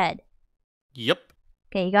 yellow, red. Yep.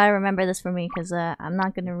 Okay, you gotta remember this for me, because I'm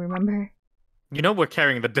not gonna remember. You know we're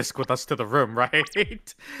carrying the disc with us to the room, right? We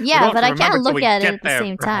Yeah, don't but have I to remember can't till look we at it get at the there,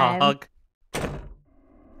 same time. Frog.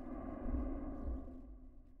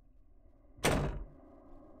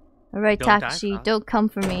 Alright, Don't die, Takashi, frog. don't come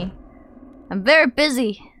for me. I'm very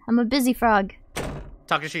busy. I'm a busy frog.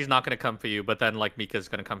 Takashi's not gonna come for you, but then like Mika's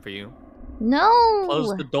gonna come for you. No!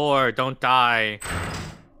 Close the door. Don't die.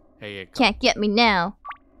 There you go. Can't get me now.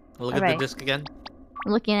 Look at Alright. the disc again.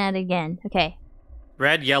 I'm looking at it again. Okay.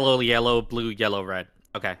 Red, yellow, yellow, blue, yellow, red.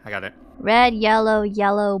 Okay, I got it. Red, yellow,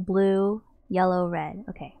 yellow, blue, yellow, red.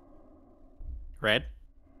 Okay. Red.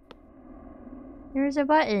 Here's a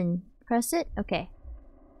button. Press it. Okay.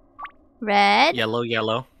 Red, Yellow,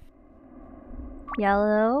 yellow.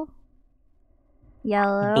 yellow,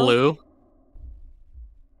 yellow, Blue.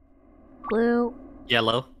 blue,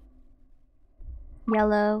 Yellow.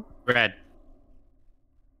 yellow, Red.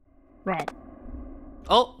 red.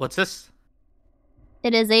 Oh, what's this?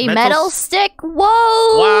 It is a Metal metal s- stick. Whoa!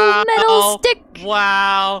 Wow. Metal stick.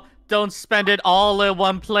 Wow. Don't spend it all in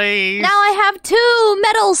one place. Now I have 2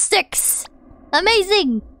 metal sticks.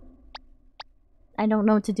 Amazing. I don't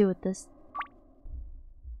know what to do with this.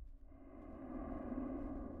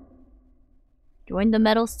 Join the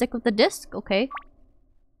metal stick with the disc. Okay.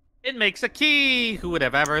 It makes a key. Who would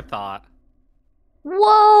have ever thought?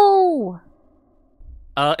 Whoa!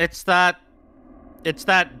 It's that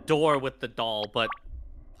door with the doll, but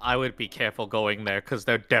I would be careful going there because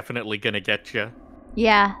they're definitely gonna get you.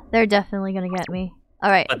 Yeah, they're definitely gonna get me.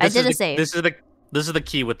 Alright, But I this did a is save. This is the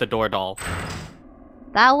key with the door doll.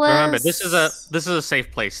 That was... Remember, this is a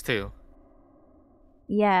safe place too.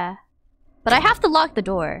 Yeah. But I have to lock the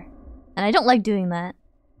door. And I don't like doing that.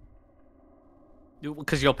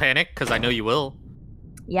 Because you'll panic. Because I know you will.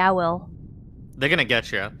 Yeah, I will. They're gonna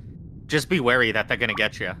get you. Just be wary that they're gonna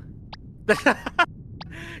get you.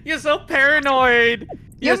 You're so paranoid.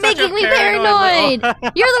 You're such a making me paranoid.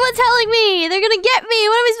 little- You're the one telling me they're gonna get me.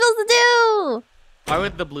 What am I supposed to do? Why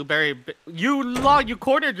would the blueberry? You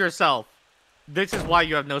cornered yourself. This is why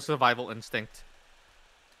you have no survival instinct.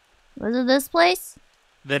 Was it this place?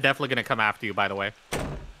 They're definitely gonna come after you. By the way.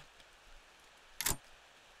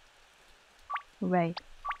 Right.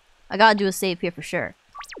 I gotta do a save here for sure.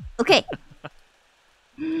 Okay.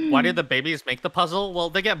 Why did the babies make the puzzle? Well,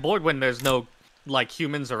 they get bored when there's no like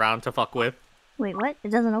humans around to fuck with. Wait, what? It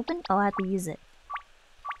doesn't open? Oh, I have to use it.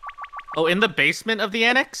 Oh, in the basement of the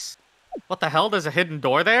annex? What the hell? There's a hidden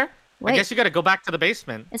door there? Wait. I guess you gotta go back to the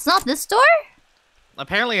basement. It's not this door?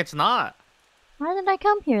 Apparently it's not. Why did I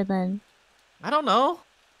come here then? I don't know.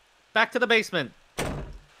 Back to the basement.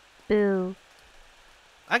 Boo.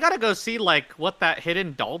 I gotta go see, like, what that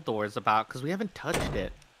hidden doll door is about, because we haven't touched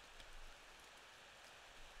it.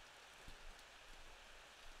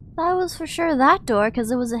 That was for sure that door, because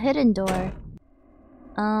it was a hidden door.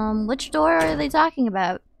 Which door are they talking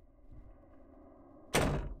about?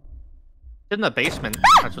 In the basement.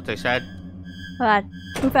 That's what they said. Come on.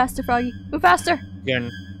 Move faster, Froggy. Move faster!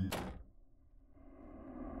 Again.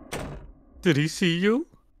 Did he see you?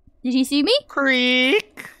 Did he see me?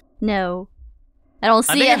 Creak! No. I don't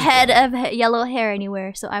see think a it's- head of yellow hair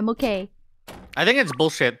anywhere, so I'm okay. I think it's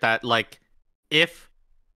bullshit that, like, if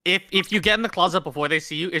you get in the closet before they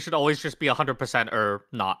see you, it should always just be 100% or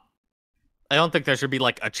not. I don't think there should be,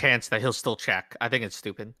 like, a chance that he'll still check. I think it's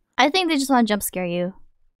stupid. I think they just want to jump scare you.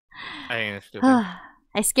 I think it's stupid.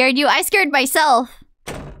 I scared you. I scared myself.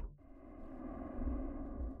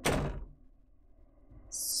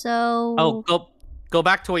 So... Oh, go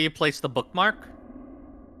back to where you placed the bookmark.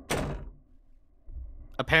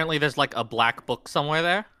 Apparently there's, like, a black book somewhere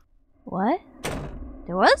there. What?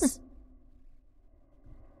 There was?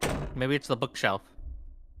 Maybe it's the bookshelf.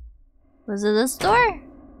 Was it this door?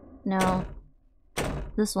 No.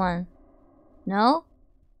 This one. No?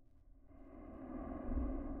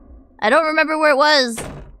 I don't remember where it was.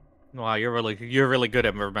 Wow, you're really good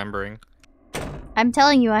at remembering. I'm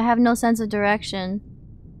telling you, I have no sense of direction.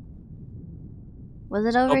 Was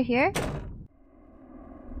it over here?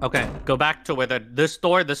 Okay, go back to where this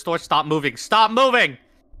door, stop moving. Stop moving!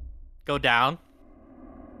 Go down.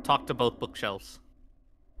 Talk to both bookshelves.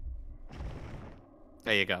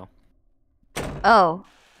 There you go. Oh.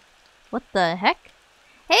 What the heck?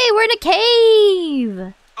 Hey, we're in a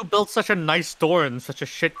cave! Who built such a nice door in such a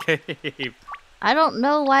shit cave? I don't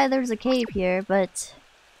know why there's a cave here, but...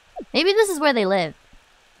 maybe this is where they live.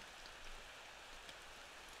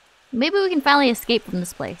 Maybe we can finally escape from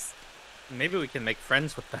this place. Maybe we can make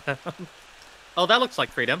friends with them. Oh, that looks like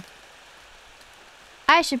freedom.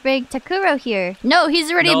 I should bring Takuro here. No, he's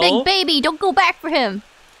already a No. big baby! Don't go back for him!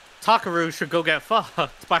 Takaru should go get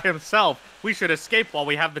fucked by himself. We should escape while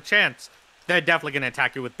we have the chance. They're definitely gonna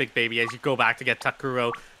attack you with Big Baby as you go back to get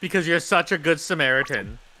Takuro because you're such a good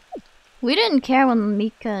Samaritan. We didn't care when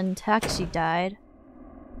Mika and Taxi died.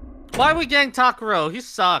 Why are we getting Takuro? He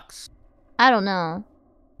sucks. I don't know.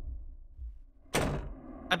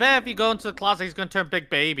 I bet if you go into the closet, he's gonna turn Big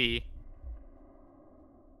Baby.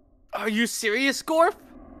 Are you serious, Gorf?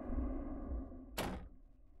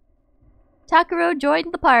 Takuro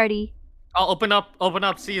joined the party. Oh, open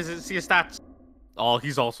up, see his stats. Oh,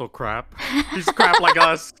 he's also crap. He's crap like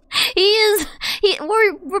us.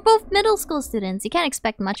 We're both middle school students. You can't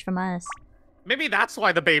expect much from us. Maybe that's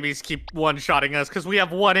why the babies keep one-shotting us, because we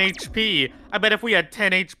have 1 HP. I bet if we had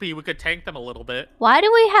 10 HP, we could tank them a little bit. Why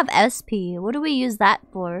do we have SP? What do we use that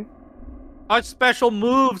for? Our special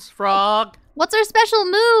moves, Frog. What's our special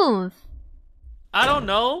move? I don't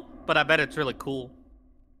know, but I bet it's really cool.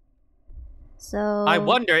 So... I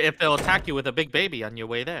wonder if they'll attack you with a Big Baby on your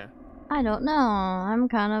way there. I don't know. I'm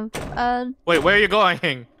kind of, Wait, where are you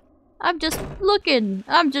going? I'm just looking.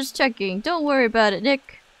 I'm just checking. Don't worry about it,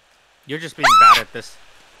 Nick. You're just being bad at this.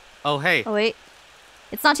 Oh, hey. Oh, wait.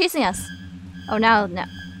 It's not chasing us. Oh, now.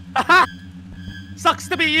 Sucks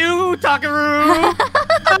to be you, Takaru!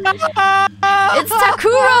 It's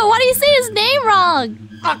Takuro! Why do you say his name wrong?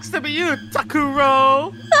 Sucks to be you,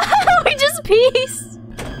 Takuro! We just peace!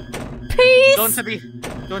 Peace! Go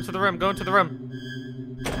into the room.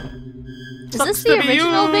 Is Sucks this the to be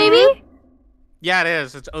original you. baby? Yeah, it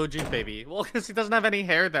is. It's OG baby. Well, because he doesn't have any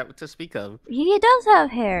hair to speak of. He does have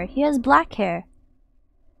hair. He has black hair.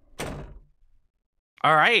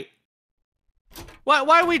 All right.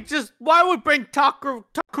 Why we bring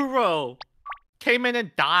Takuro? Came in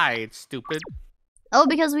and died, stupid. Oh,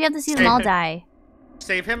 because we have to see them all die.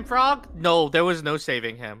 Save him, Frog? No, there was no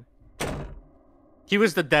saving him. He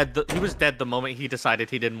was dead the moment he decided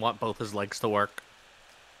he didn't want both his legs to work.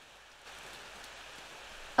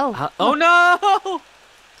 Oh. Oh no!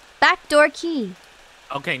 Backdoor key.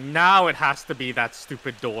 Okay, now it has to be that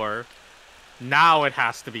stupid door. Now it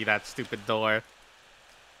has to be that stupid door.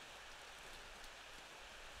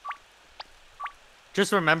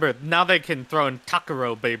 Just remember, now they can throw in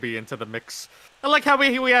Takuro baby into the mix. I like how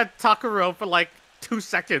we had Takuro for like 2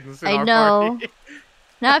 seconds in our party.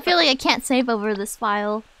 Now I feel like I can't save over this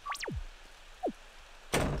file.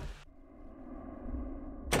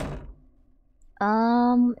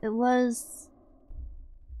 It was...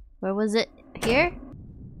 Where was it? Here?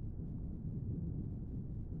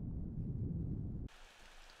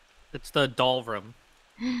 It's the doll room.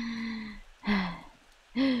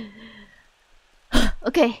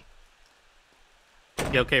 Okay.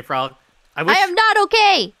 You okay, Frog? I am not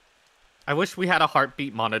okay! I wish we had a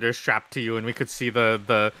heartbeat monitor strapped to you and we could see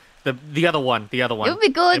the other one. The other one. It would be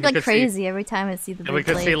going like crazy every time I see the and we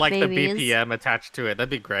could see like babies. the BPM attached to it. That'd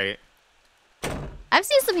be great. I've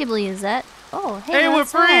seen some people use that. Oh, hey, we're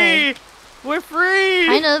free! Right. We're free!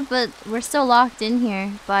 Kind of, but we're still locked in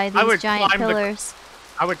here by these giant pillars.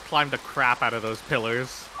 I would climb the crap out of those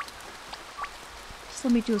pillars. Just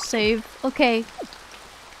let me do a save. Okay.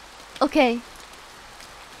 Okay.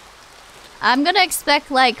 I'm gonna expect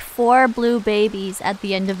like 4 blue babies at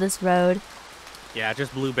the end of this road. Yeah,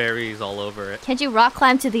 just blueberries all over it. Can't you rock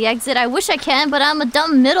climb to the exit? I wish I can, but I'm a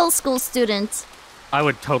dumb middle school student. I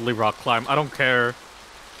would totally rock climb. I don't care.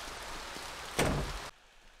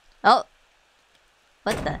 Oh.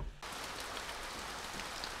 What the?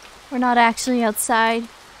 We're not actually outside.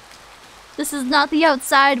 This is not the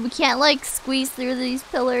outside. We can't like squeeze through these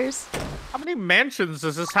pillars. How many mansions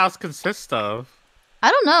does this house consist of?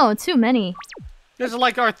 I don't know. Too many. This is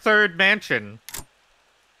like our 3rd mansion.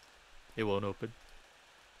 It won't open.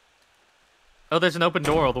 Oh, there's an open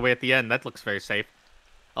door all the way at the end. That looks very safe.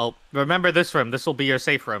 Oh, remember this room. This will be your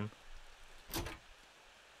safe room.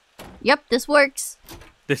 Yep, this works.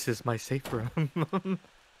 This is my safe room.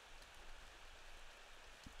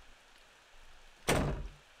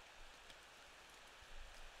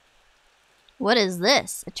 What is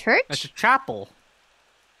this? A church? It's a chapel.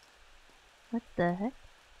 What the heck?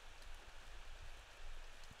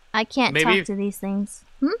 I can't talk to these things.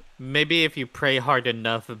 Maybe if you pray hard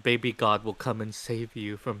enough, a baby god will come and save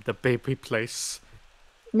you from the baby place.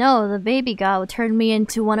 No, the baby god will turn me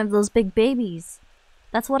into one of those big babies.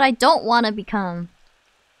 That's what I don't want to become.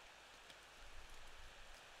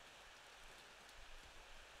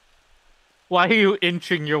 Why are you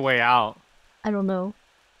inching your way out? I don't know.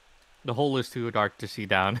 The hole is too dark to see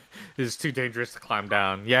down. It is too dangerous to climb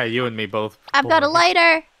down. Yeah, you and me both. I've got a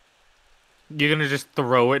lighter! You're gonna just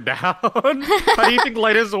throw it down? How do you think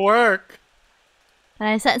lighters work? Can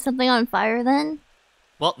I set something on fire then?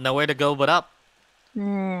 Well, nowhere to go but up.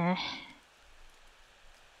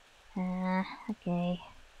 Okay.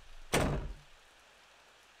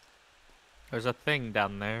 There's a thing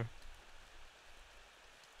down there.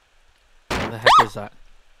 What the heck is that?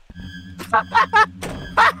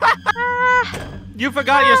 You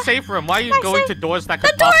forgot your safe room. Why are you going to doors that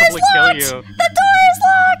could possibly kill you? The door is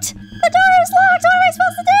locked! The door is locked! What am I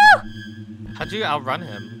supposed to do? How'd you outrun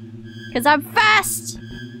him? Because I'm fast!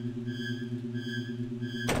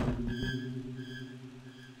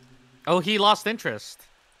 Oh, he lost interest.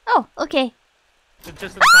 Oh, okay.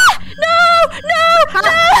 Just in time. No! No!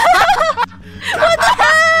 No! What the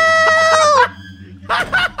hell? Why are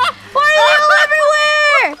they all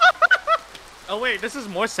everywhere? Oh wait, this is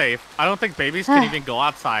more safe. I don't think babies can even go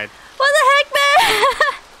outside. What the heck, man?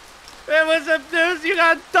 There was a news. You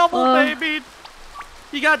got double babied.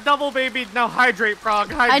 You got double babied. Now hydrate, Frog.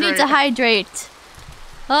 Hydrate. I need to hydrate.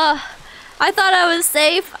 I thought I was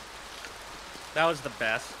safe. That was the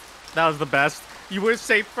best. That was the best. You were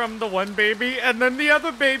safe from the one baby, and then the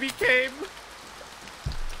other baby came.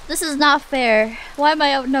 This is not fair. Why am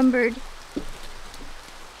I outnumbered?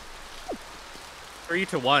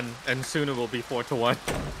 3-1, and soon it will be 4-1.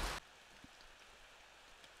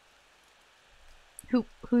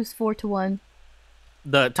 Who's 4-1?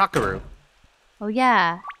 The Takuru. Oh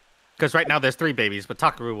yeah. Because right now there's 3 babies, but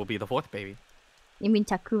Takuru will be the 4th baby. You mean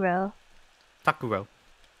Takuro? Takuro.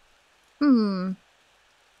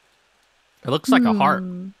 It looks like a heart.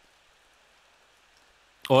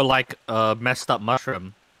 Or like a messed up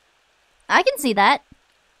mushroom. I can see that.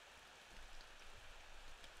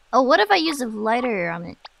 Oh, what if I use a lighter on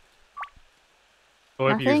it?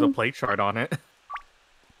 Or if you use a plate chart on it.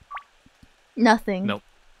 Nothing. Nope.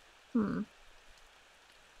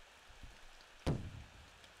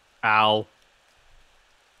 Ow.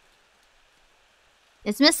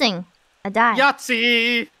 It's missing. A die.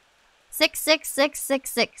 Yahtzee!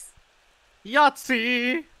 66666.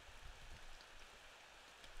 Yahtzee!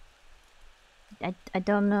 I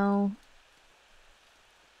don't know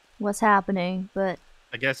what's happening, but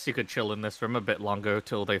I guess you could chill in this room a bit longer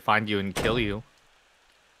till they find you and kill you.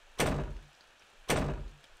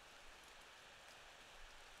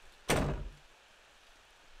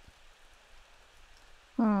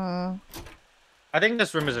 I think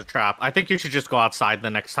this room is a trap. I think you should just go outside the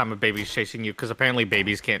next time a baby's chasing you, because apparently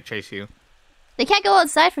babies can't chase you. They can't go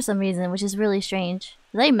outside for some reason, which is really strange.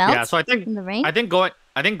 Do they melt? Yeah, so I think in the rain. I think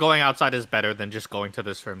going outside is better than just going to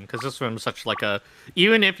this room, because this room is such like a.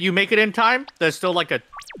 Even if you make it in time, there's still like a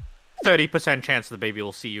 30% chance the baby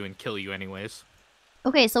will see you and kill you anyways.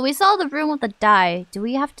 Okay, so we saw the room with the die. Do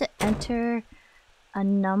we have to enter a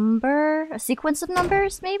number, a sequence of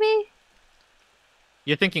numbers, maybe?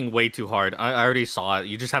 You're thinking way too hard. I already saw it.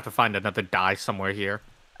 You just have to find another die somewhere here.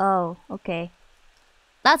 Oh, okay.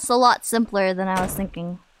 That's a lot simpler than I was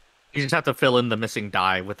thinking. You just have to fill in the missing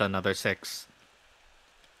die with another 6.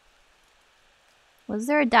 Was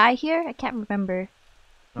there a die here? I can't remember.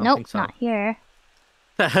 I don't Nope, think so. not here.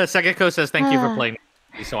 Sekiko says thank you for playing,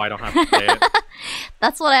 so I don't have to play it.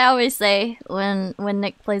 That's what I always say when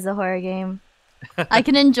Nick plays a horror game. I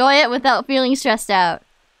can enjoy it without feeling stressed out.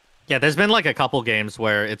 Yeah, there's been like a couple games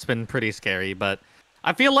where it's been pretty scary, but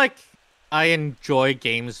I feel like I enjoy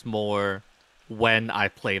games more when I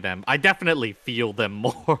play them. I definitely feel them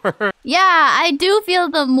more. Yeah, I do feel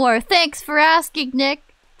them more. Thanks for asking, Nick.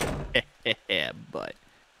 But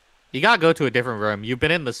you gotta go to a different room. You've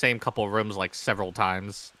been in the same couple rooms like several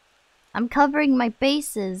times. I'm covering my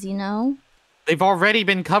bases, you know? They've already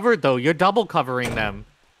been covered though. You're double covering them.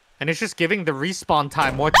 And it's just giving the respawn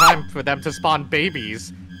time more time for them to spawn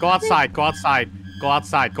babies. Go outside, go outside, go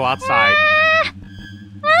outside, go outside.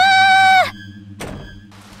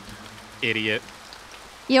 Idiot.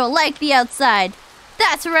 You don't like the outside.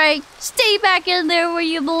 That's right. Stay back in there where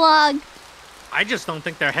you belong. I just don't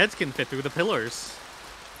think their heads can fit through the pillars.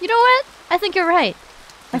 You know what? I think you're right.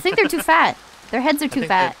 I think they're too fat. Their heads are too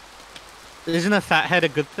fat. Isn't a fat head a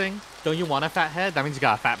good thing? Don't you want a fat head? That means you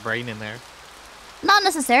got a fat brain in there. Not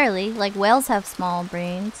necessarily. Like, whales have small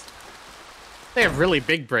brains. They have really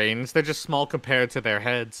big brains. They're just small compared to their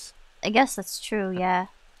heads. I guess that's true, yeah.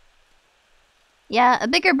 Yeah, a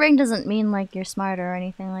bigger brain doesn't mean, like, you're smarter or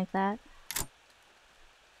anything like that.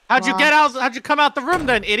 How'd you get out? How'd you come out the room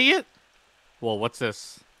then, idiot? Well, what's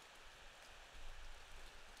this?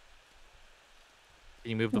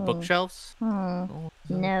 Can you move the bookshelves?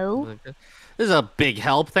 No. This is a big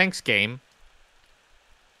help. Thanks, game.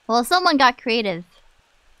 Well, someone got creative.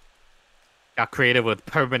 Got creative with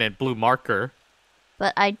permanent blue marker.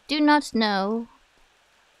 But I do not know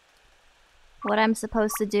what I'm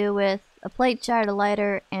supposed to do with a plate shard, a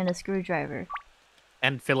lighter, and a screwdriver.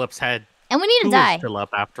 And Philip's head. And we need to Who die. is Philip,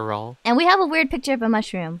 after all? And we have a weird picture of a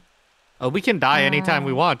mushroom. Oh, we can die anytime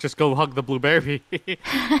we want. Just go hug the blueberry.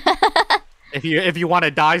 if you want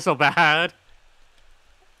to die so bad.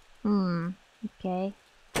 Okay.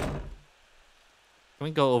 Can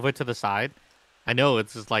we go over to the side? I know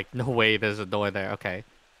it's just like, no way there's a door there. Okay.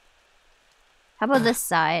 How about this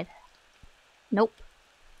side? Nope.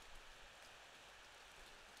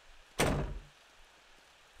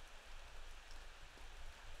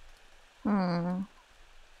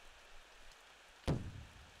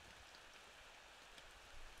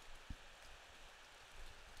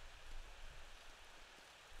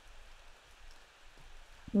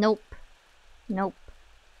 Nope. Nope.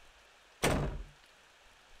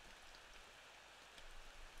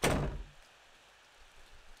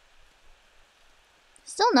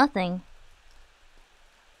 Still nothing.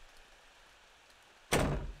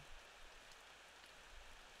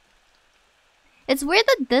 It's weird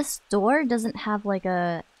that this door doesn't have like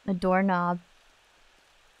a doorknob.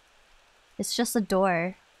 It's just a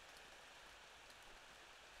door.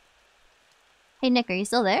 Hey Nick, are you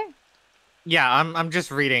still there? Yeah, I'm just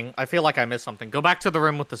reading. I feel like I missed something. Go back to the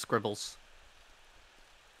room with the scribbles.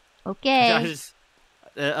 Okay.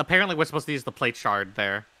 Apparently we're supposed to use the plate shard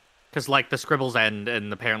there. Because, like, the scribbles end,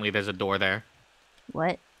 and apparently there's a door there.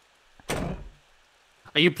 What? Okay.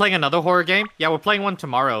 Are you playing another horror game? Yeah, we're playing one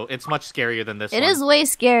tomorrow. It's much scarier than this one. It is way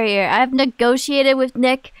scarier. I've negotiated with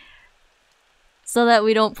Nick so that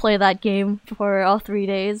we don't play that game for all 3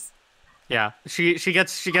 days. Yeah, she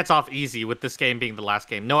gets off easy with this game being the last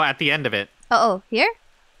game. No, at the end of it. Oh, here?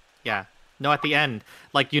 Yeah. No, at the end.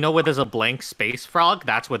 Like, you know where there's a blank space frog?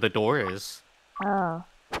 That's where the door is. Oh.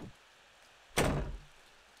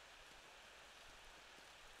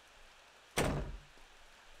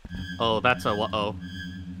 Oh, that's a uh-oh.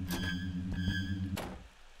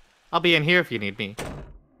 I'll be in here if you need me.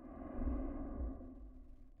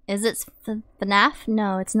 Is it FNAF?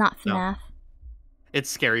 No, it's not No. FNAF.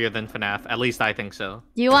 It's scarier than FNAF. At least I think so.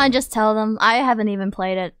 Do you want to just tell them? I haven't even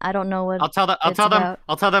played it. I don't know what I'll tell them. it's about.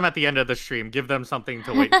 I'll tell them at the end of the stream. Give them something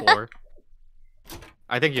to wait for.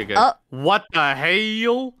 I think you're good. Oh. What the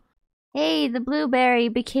hell? Hey, the blueberry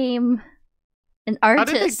became an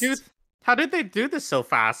artist. How did they do this so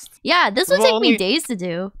fast? Yeah, this would Well, take me only- days to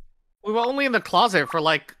do. We were only in the closet for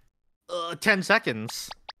like 10 seconds.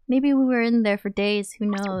 Maybe we were in there for days. Who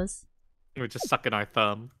knows? We were just sucking our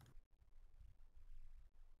thumb.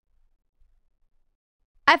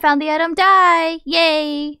 I found the item. Die!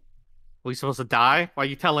 Yay! We supposed to die? Why are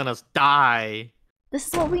you telling us die? This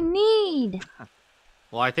is what we need.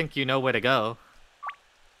 Well, I think you know where to go.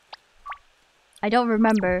 I don't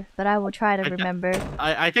remember, but I will try to I- remember.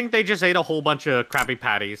 I think they just ate a whole bunch of Krabby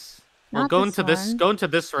Patties. Well, Not go this into one. go into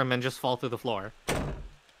this room and just fall through the floor.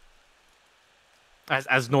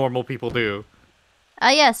 As normal people do.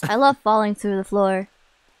 Ah, yes, I love falling through the floor.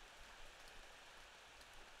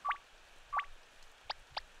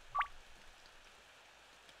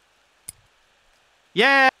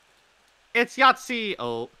 Yeah! It's Yahtzee!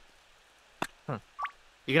 Oh. Huh.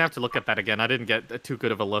 You're gonna have to look at that again. I didn't get too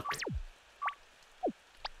good of a look.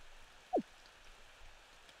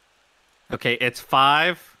 Okay, it's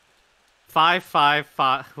 5. 5, 5,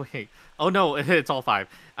 5. Wait. Oh no, it's all 5.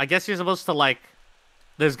 I guess you're supposed to, like...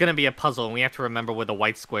 There's gonna be a puzzle, and we have to remember where the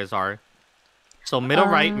white squares are. So middle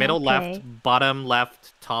right, middle okay. left, bottom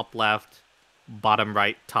left, top left, bottom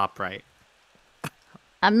right, top right.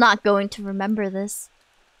 I'm not going to remember this.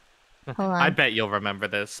 Hold on. I bet you'll remember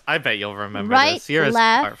this. I bet you'll remember Right, this. You're a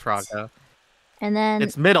left. smart Froggo. And then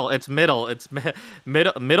It's middle. It's middle. It's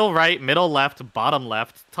middle right, middle left, bottom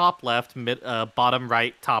left, top left, bottom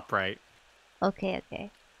right, top right. okay.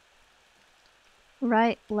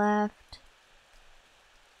 Right, left,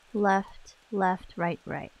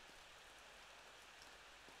 right.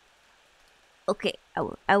 Okay,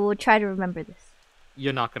 I will try to remember this.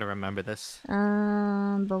 You're not gonna remember this.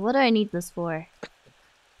 But what do I need this for?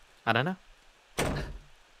 I don't know.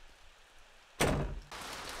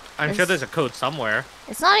 I'm sure there's a code somewhere.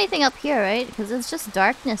 It's not anything up here, right? Because it's just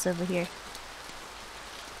darkness over here.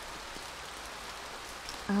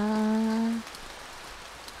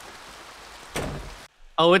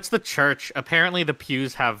 Oh, it's the church. Apparently the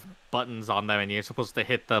pews have buttons on them and you're supposed to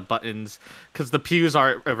hit the buttons because the pews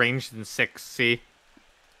are arranged in 6, see?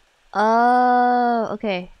 Oh,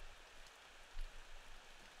 okay.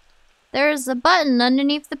 There's a button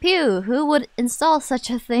underneath the pew. Who would install such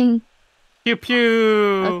a thing? Pew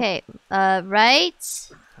pew! Okay, right.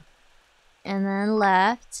 And then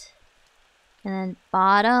left. And then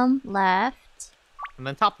bottom left. And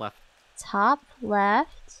then top left. Top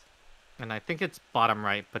left. And I think it's bottom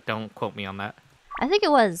right, but don't quote me on that. I think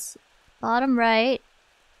it was bottom right.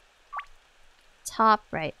 Top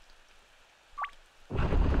right.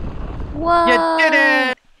 Whoa! You did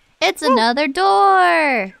it! It's another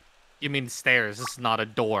door! You mean stairs. This is not a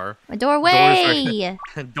door. A doorway!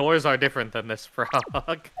 Doors are different than this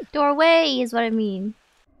frog. Doorway is what I mean.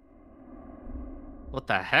 What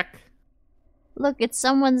the heck? Look, it's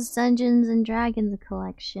someone's Dungeons and Dragons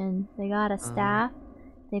collection. They got a staff,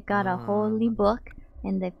 they've got a holy book,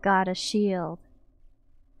 and they've got a shield.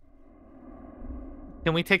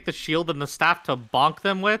 Can we take the shield and the staff to bonk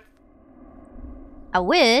them with? I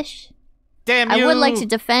wish. Damn I you! would like to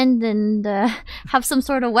defend and have some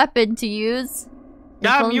sort of weapon to use. If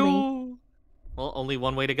Damn only. you! Well, only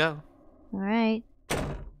one way to go. Alright.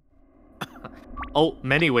 Oh,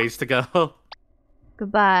 many ways to go.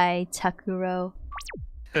 Goodbye, Takuro.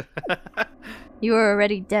 You are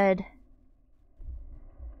already dead.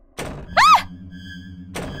 Go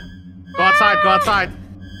outside, go outside!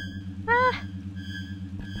 Ah.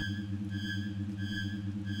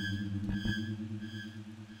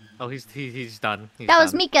 Oh, he's done. He's That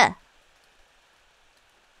was done. Mika!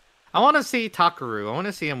 I want to see Takaru. I want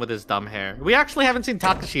to see him with his dumb hair. We actually haven't seen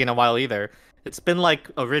Takashi in a while either. It's been like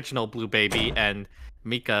original Blue Baby and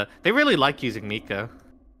Mika. They really like using Mika.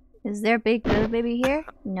 Is there a big blue baby here?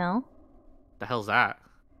 No. The hell's that?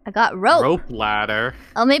 I got rope! Rope ladder.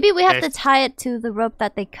 Oh, maybe we have to Yes. tie it to the rope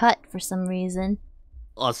that they cut for some reason.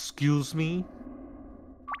 Excuse me?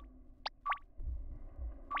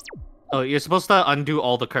 Oh, you're supposed to undo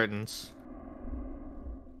all the curtains.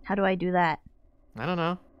 How do I do that? I don't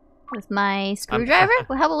know. With my screwdriver?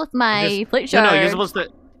 Well, how about with my Just- plate No, shard? no,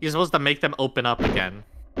 you're supposed to make them open up again.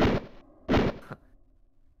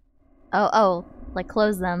 Oh, like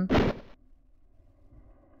close them.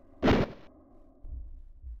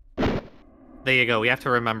 There you go. We have to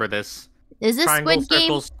remember this. Is this Triangle, Squid Game?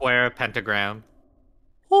 circle, square, pentagram.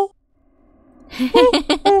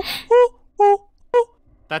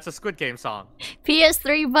 That's a Squid Game song.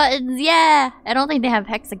 PS3 buttons, yeah! I don't think they have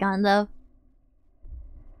hexagon though.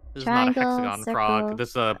 This Triangle, is not a hexagon circle. frog. This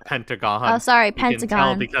is a pentagon. Oh, sorry, You can tell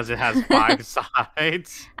pentagon. because it has 5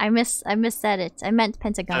 sides. I missaid it. I meant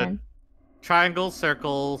pentagon. Triangle,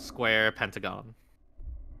 circle, square, pentagon.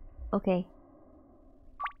 Okay.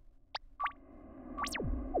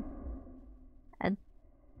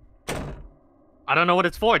 I don't know what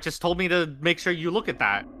it's for. It just told me to make sure you look at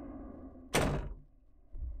that.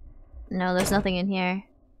 No, there's nothing in here.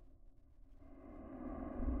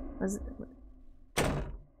 Was it...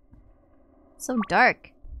 So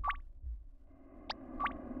dark.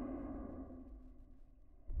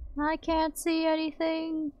 I can't see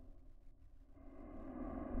anything.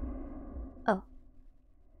 Oh.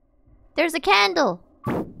 There's a candle!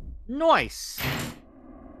 Nice.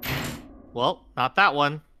 Well, not that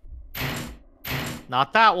one.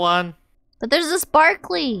 Not that one. But there's a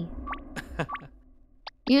sparkly!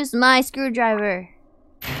 Use my screwdriver.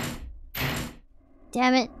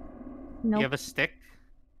 Damn it. Nope. You have a stick?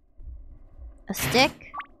 A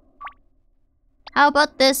stick? How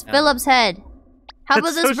about this Yeah. Phillips head? How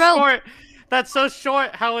about That's this so rope? short. That's so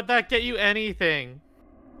short. How would that get you anything?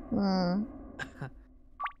 Hmm.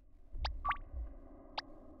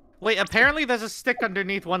 Wait, apparently there's a stick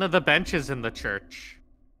underneath one of the benches in the church.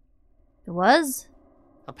 It was?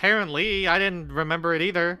 Apparently, I didn't remember it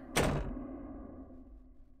either.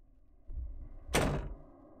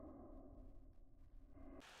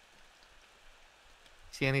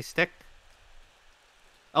 See any stick?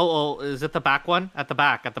 Oh, is it the back one? At the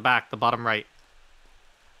back, the bottom right.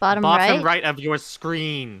 Bottom Bottom right? right of your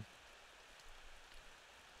screen.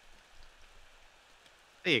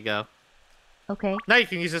 There you go. Okay. Now you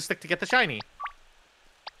can use this stick to get the shiny.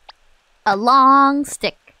 A long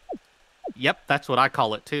stick. Yep, that's what I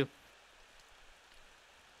call it too.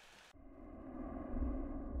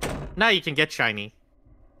 Now you can get shiny.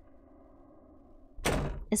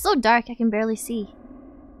 It's so dark I can barely see.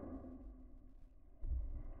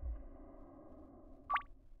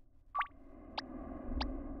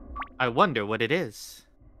 I wonder what it is.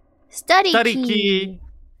 Study Study key. key.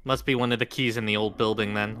 Must be one of the keys in the old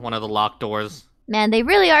building then. One of the locked doors. Man, they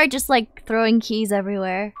really are just like throwing keys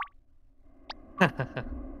everywhere. They're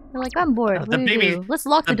like, I'm bored. The What do you babies- do? Let's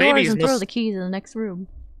lock the the doors babies and throw must- the keys in the next room.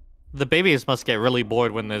 The babies must get really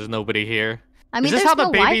bored when there's nobody here. I mean, is this there's how the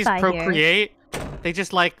no babies Wi-Fi here. procreate? They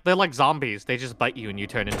just like, they're like zombies. They just bite you and you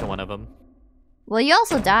turn into one of them. Well, you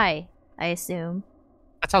also die, I assume.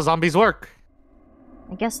 That's how zombies work.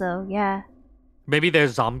 I guess so, yeah. Maybe they're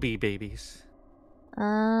zombie babies.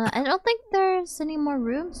 I don't think there's any more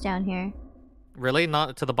rooms down here. Really?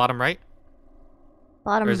 Not to the bottom right?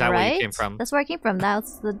 Bottom Or is that right? where you came from? That's where I came from.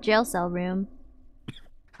 That's the jail cell room.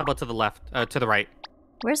 How about to the left? To the right.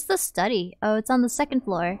 Where's the study? Oh, it's on the second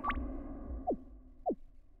floor.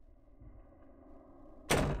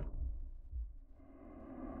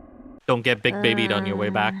 Don't get big babied on your way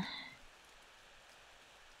back.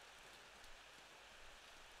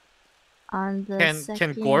 On the Can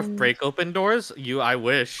second... Gorf break open doors? I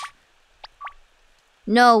wish.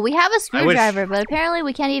 No, we have a I wish- screwdriver, but apparently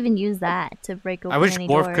we can't even use that to break open I wish any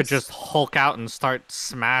Gorf doors. could just hulk out and start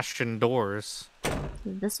smashing doors.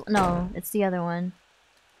 This one? No, it's the other one.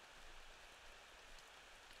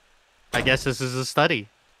 I guess this is a study.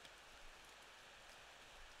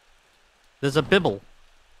 There's a bibble.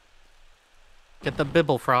 Get the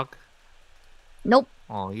bibble, frog. Nope.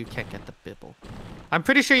 Oh, you can't get the bibble. I'm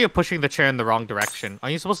pretty sure you're pushing the chair in the wrong direction. Are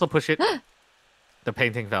you supposed to push it? The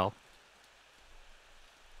painting fell.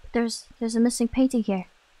 There's a missing painting here.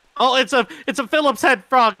 Oh, it's a Phillips head,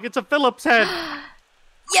 frog. It's a Phillips head.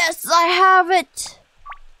 Yes, I have it.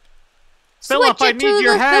 Philip, Switch I it need to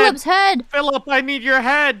your the head. Phillips head. Philip, I need your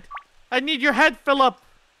head. I need your head, Philip.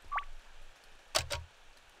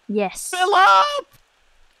 Yes. Philip.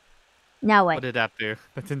 Now What what? did that do?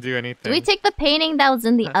 That didn't do anything. Do we take the painting that was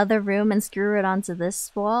in the other room and screw it onto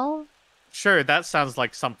this wall? Sure, that sounds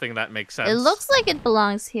like something that makes sense. It looks like it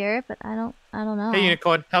belongs here, but I don't know. Hey,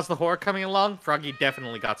 Unicorn, how's the horror coming along? Froggy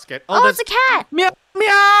definitely got scared. Oh, there's it's a cat! meow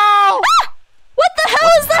meow. What the hell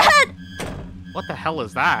is that? What the hell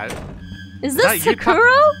is that? Is that this you,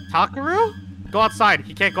 Sakura? Takaru? Go outside.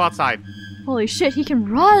 He can't go outside. Holy shit, he can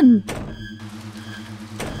run!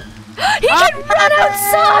 He can run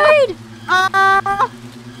outside! Ah!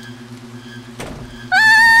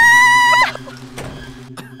 Ah!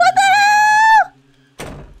 What the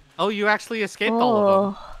hell? Oh, you actually escaped all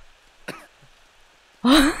of them.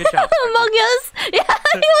 Oh. Good job. Among Us! Yeah,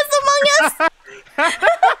 he was Among Us!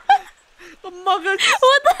 Among Us!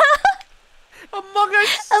 What the hell? Among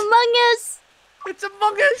Us! Among Us! It's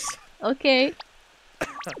Among Us! Okay.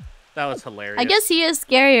 That was hilarious. I guess he is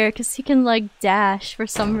scarier because he can like dash for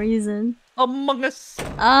some reason. Among Us!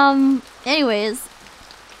 Anyways.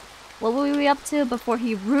 What were we up to before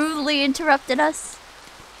he rudely interrupted us?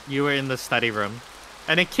 You were in the study room.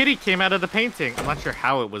 And a kitty came out of the painting. I'm not sure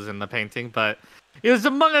how it was in the painting, but it was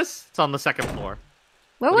Among Us! It's on the second floor.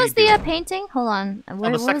 Where What are was you the doing? painting? Hold on.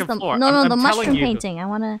 On the second floor. No, I'm the telling mushroom you. painting. I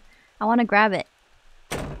wanna grab it.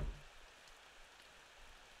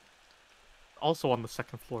 Also on the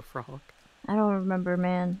second floor, Frog. I don't remember,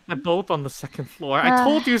 man. They're both on the second floor. I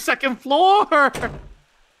told you second floor!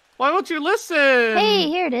 Why won't you listen? Hey,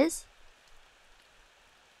 here it is.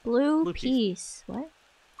 Blue Blue piece. piece. What?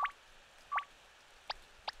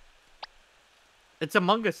 It's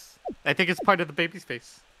Among Us. I think it's part of the baby's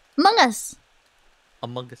face. Among Us!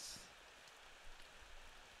 Among Us.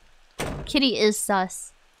 Kitty is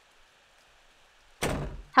sus.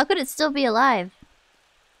 How could it still be alive?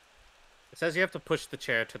 It says you have to push the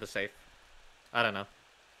chair to the safe. I don't know.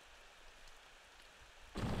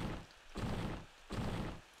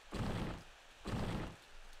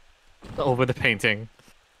 Over the painting.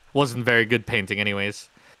 Wasn't very good painting anyways.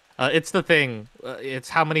 It's the thing. It's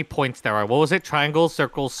how many points there are. What was it? Triangle,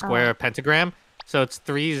 circle, square, pentagram? So it's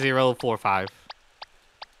 3045.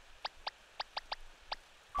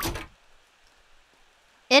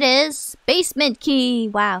 It is basement key.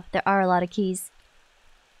 Wow, there are a lot of keys.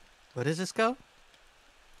 Where does this go?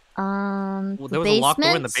 The Well, there was a locked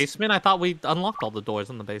door in the basement? basement? I thought we unlocked all the doors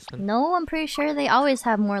in the basement. No, I'm pretty sure they always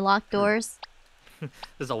have more locked doors.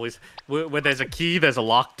 There's always... Where there's a key, there's a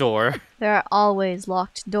locked door. There are always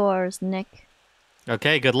locked doors, Nick.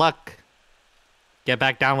 Okay, good luck. Get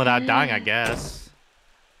back down without dying, I guess.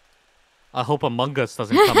 I hope Among Us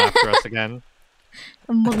doesn't come after us again.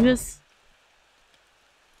 Among Us.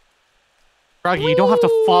 Froggy, you don't have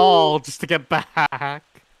to fall just to get back.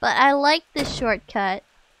 But I like this shortcut.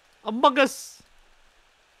 Among Us!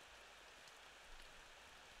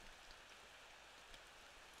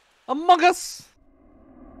 Among Us!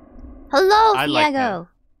 Hello, I like Diego.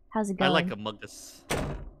 How's it I going? like Among Us.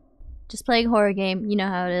 Just playing horror game. You know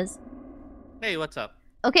how it is. Hey, what's up?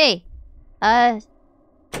 Okay. Was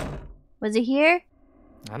it here?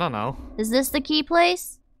 I don't know. Is this the key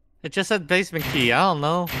place? It just said basement key. I don't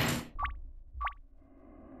know.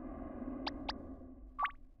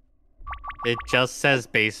 It just says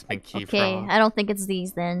basement key. Okay, Frog. I don't think it's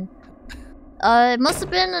these then. It must have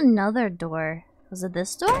been another door. Was it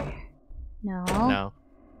this door? No. No.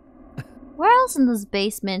 Where else in this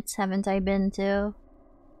basement haven't I been to?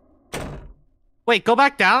 Wait, go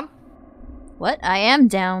back down. What? I am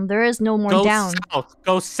down. There is no more Go down. south.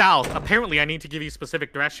 Go south. Apparently, I need to give you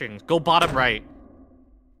specific directions. Go bottom right.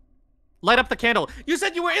 Light up the candle. You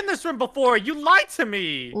said you were in this room before. You lied to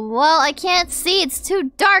me. Well, I can't see. It's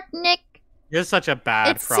too dark, Nick. You're such a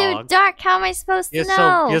bad It's frog. too dark. How am I supposed to You're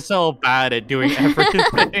know? you're so bad at doing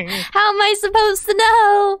everything. How am I supposed to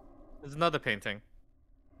know? There's another painting.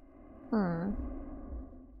 Hmm.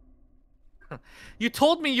 You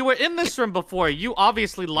told me you were in this room before. You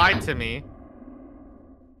obviously lied to me.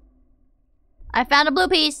 I found a blue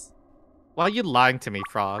piece. Why are you lying to me,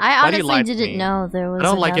 Frog? I Why do you lie honestly to didn't me? know there was I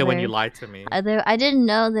don't like it when another- you lie to me. I didn't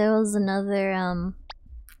know there was another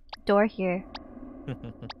door here.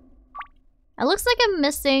 It looks like I'm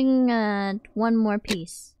missing one more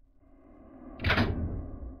piece.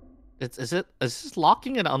 Is this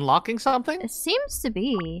locking and unlocking something? It seems to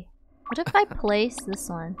be. What if I place this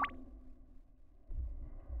one?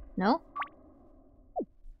 No?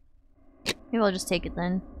 Maybe I'll just take it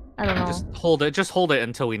then. I don't know. Just hold it. Just hold it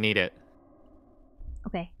until we need it.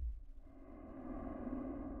 Okay.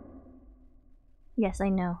 Yes, I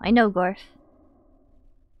know. I know, Gorf.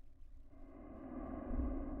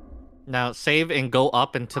 Now save and go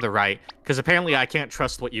up and to the right, because apparently I can't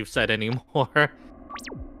trust what you've said anymore.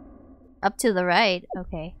 Up to the right.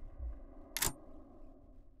 Okay.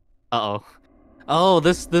 Uh-oh. Oh,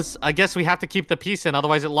 this I guess we have to keep the piece in,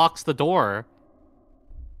 otherwise it locks the door.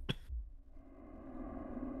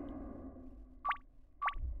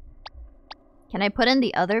 Can I put in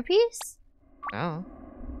the other piece? Oh.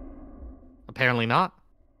 Apparently not.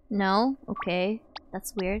 No? Okay.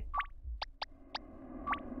 That's weird.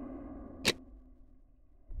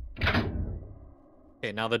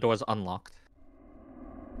 Okay, now the door's unlocked.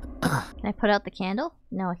 Can I put out the candle?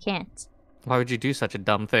 No, I can't. Why would you do such a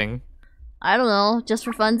dumb thing? I don't know. Just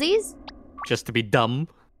for funsies? Just to be dumb?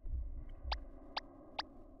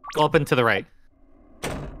 Go up and to the right.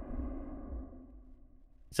 Is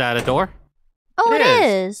that a door? Oh, It it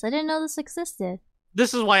is. I didn't know this existed.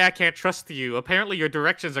 This is why I can't trust you. Apparently your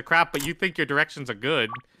directions are crap, but you think your directions are good.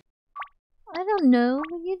 I don't know.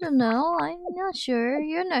 You don't know. I'm not sure.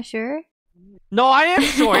 You're not sure. No, I am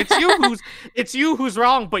sure. It's you who's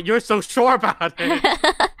wrong, but you're so sure about it.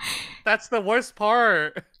 That's the worst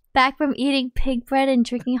part. Back from eating pig bread and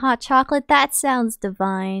drinking hot chocolate? That sounds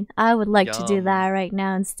divine. I would like to do Yum. that right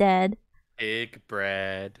now instead. Pig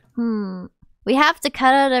bread. We have to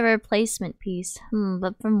cut out a replacement piece.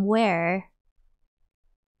 But from where?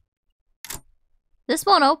 This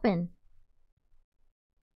won't open.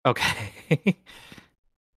 Okay.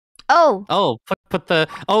 Oh! Oh, put the...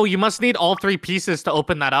 Oh, you must need all 3 pieces to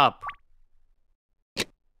open that up.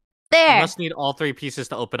 There! You must need all 3 pieces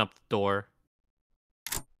to open up the door.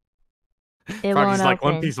 It Froggy's won't like,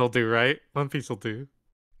 open. 1 piece will do, right? 1 piece will do.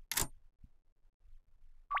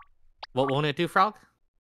 What won't it do, Frog?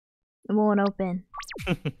 It won't open.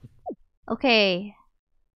 Okay.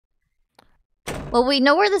 Well, we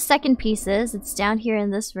know where the second piece is. It's down here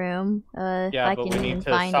in this room. If I but can we even need to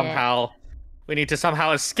find somehow... We need to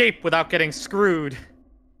somehow escape without getting screwed.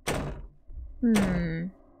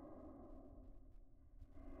 Let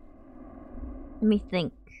me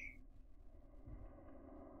think.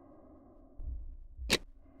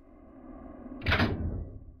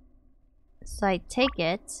 So I take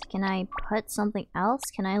it. Can I put something else?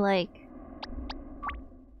 Can I, like,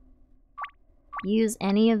 use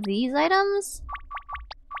any of these items?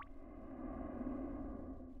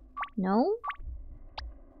 No?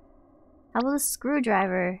 How about a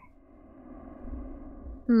screwdriver?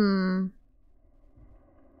 Do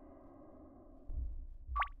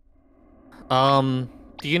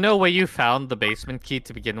you know where you found the basement key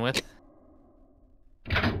to begin with?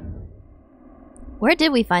 Where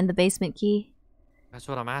did we find the basement key? That's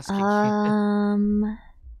what I'm asking.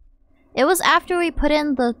 It was after we put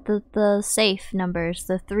in the safe numbers,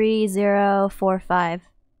 the 3045.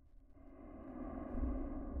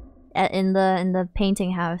 In the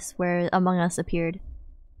painting house where Among Us appeared.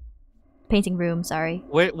 Painting room, sorry.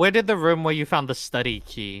 Where did the room where you found the study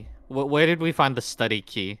key? Where did we find the study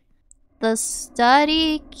key? The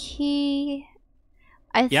study key...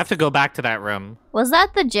 You have to go back to that room. Was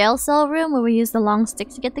that the jail cell room where we used the long stick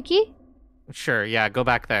to get the key? Sure, yeah, go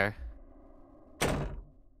back there.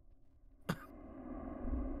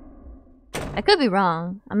 I could be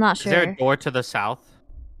wrong. I'm not sure. Is there a door to the south?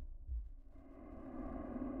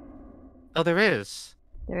 Oh, there is.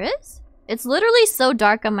 There is? It's literally so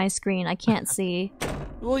dark on my screen, I can't see.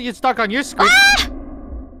 Well, it's dark on your screen. Ah!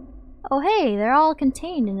 Oh hey, they're all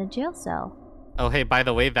contained in a jail cell. Oh hey, by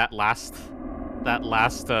the way, that last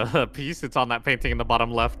piece, it's on that painting in the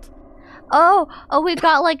bottom left. Oh, we've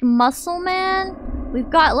got like Muscle Man. We've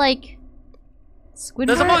got like Squidward.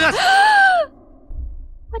 There's Among Us!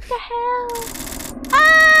 What the hell?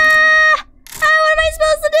 Ah! What am I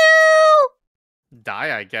supposed to do?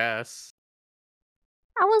 Die, I guess.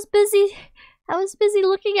 I was busy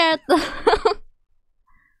looking at them.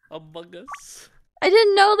 Among Us. I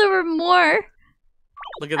didn't know there were more.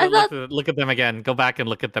 Look at them, look at them again. Go back and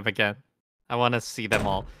look at them again. I want to see them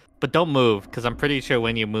all. But don't move, because I'm pretty sure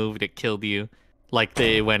when you moved, it killed you. Like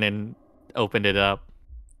they went and opened it up.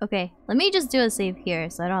 Okay, let me just do a save here,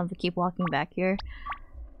 so I don't have to keep walking back here.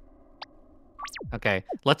 Okay,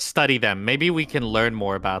 let's study them. Maybe we can learn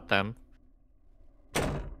more about them.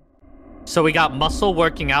 So we got Muscle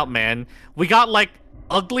Working Out Man. We got, like,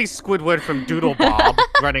 ugly Squidward from Doodle Bob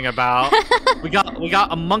running about. We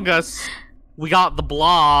got Among Us. We got the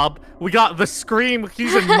Blob. We got the Scream.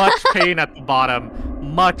 He's in much pain at the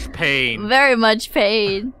bottom. Much pain. Very much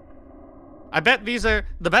pain. I bet these are...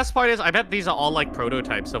 The best part is, I bet these are all, like,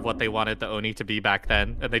 prototypes of what they wanted the Oni to be back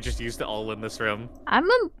then. And they just used it all in this room. I'm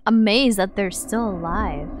amazed that they're still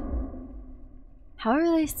alive. How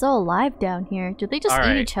are they still alive down here? Do they just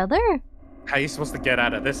eat each other? How are you supposed to get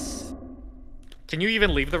out of this? Can you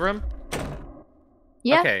even leave the room?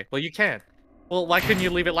 Yeah. Okay, well you can. Well, why couldn't you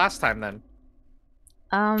leave it last time then?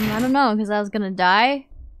 I don't know, because I was gonna die.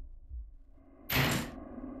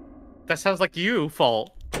 That sounds like you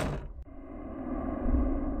fault.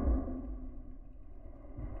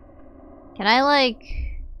 Can I, like,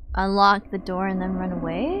 unlock the door and then run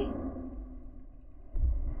away?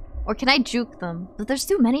 Or can I juke them? But there's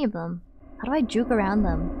too many of them. How do I juke around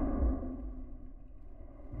them?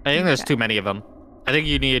 I think there's too many of them. I think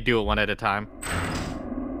you need to do it one at a time.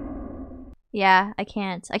 Yeah, I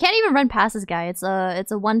can't. I can't even run past this guy. It's a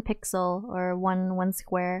 1 pixel or one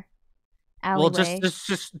square alleyway. Well,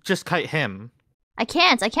 just kite him. I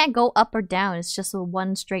can't go up or down. It's just a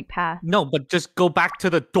 1 straight path. No, but just go back to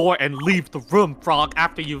the door and leave the room, Frog,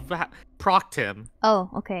 after you've procced him. Oh,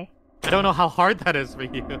 okay. I don't know how hard that is for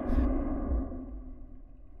you.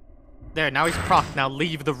 There, now he's proc. Now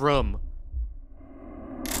leave the room.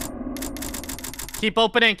 Keep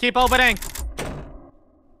opening, keep opening!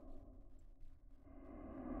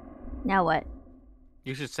 Now what?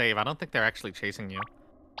 You should save. I don't think they're actually chasing you.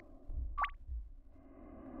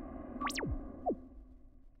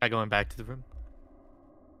 Try going back to the room.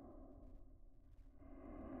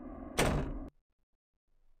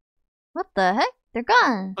 What the heck? They're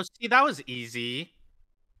gone. Oh, see, that was easy.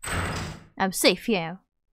 I'm safe, yeah.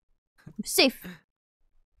 I'm safe.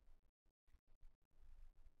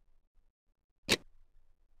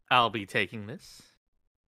 I'll be taking this.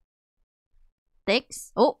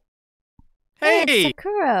 Thanks. Oh. Hey! It's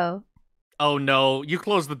Takuro. Oh no, you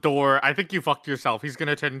closed the door. I think you fucked yourself. He's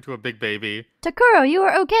gonna turn into a big baby. Takuro, you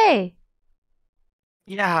are okay.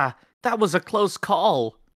 Yeah, that was a close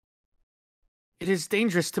call. It is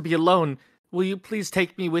dangerous to be alone. Will you please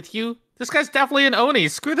take me with you? This guy's definitely an Oni.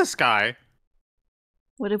 Screw this guy.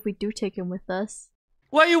 What if we do take him with us?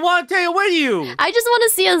 What you want to take it with you? I just want to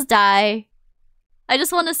see us die. I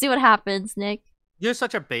just want to see what happens, Nick. You're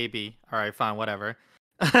such a baby. Alright, fine, whatever.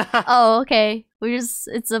 Oh, okay.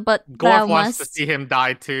 It's a but that Gorf wants to must. see him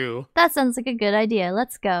die too. That sounds like a good idea.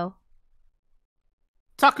 Let's go.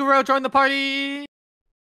 Takuro, join the party!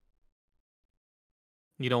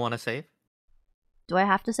 You don't want to save? Do I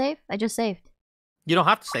have to save? I just saved. You don't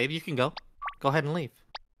have to save. You can go. Go ahead and leave.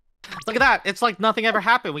 Look at that. It's like nothing ever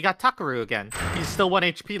happened. We got Takuro again. He's still 1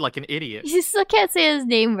 HP like an idiot. You still can't say his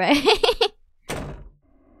name right.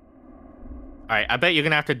 Alright, I bet you're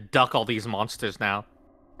gonna have to duck all these monsters now.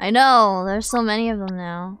 I know. There's so many of them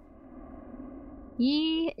now.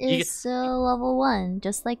 He is still level 1,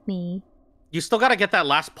 just like me. You still gotta get that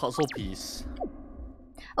last puzzle piece.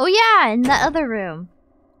 Oh yeah, in that other room.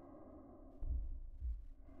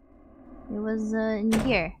 It was in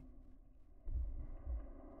here.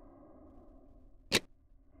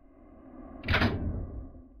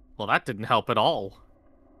 Well, that didn't help at all.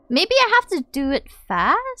 Maybe I have to do it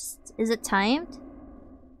fast? Is it timed?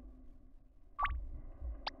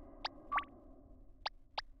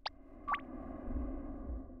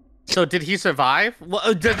 So did he survive?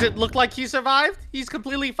 Well, does it look like he survived? He's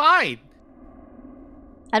completely fine.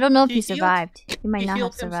 I don't know if he He healed- survived. He might He not have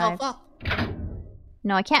healed himself survived. up.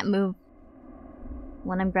 No, I can't move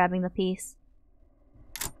when I'm grabbing the piece.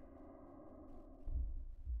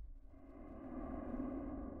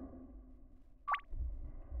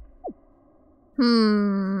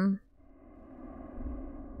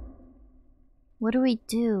 What do we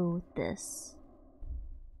do with this?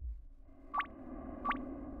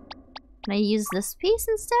 Can I use this piece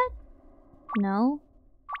instead? No.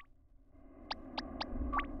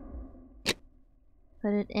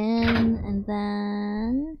 Put it in and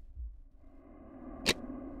then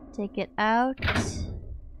take it out.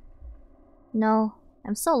 No,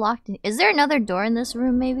 I'm still locked in. Is there another door in this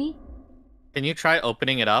room maybe? Can you try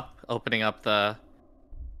opening it up? Opening up the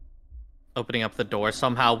door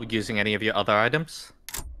somehow using any of your other items?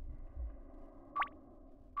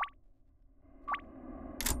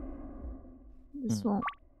 This won't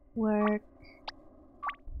work.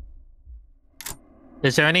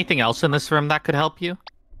 Is there anything else in this room that could help you?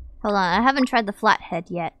 Hold on, I haven't tried the flathead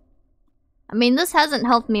yet. I mean, this hasn't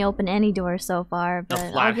helped me open any door so far, The but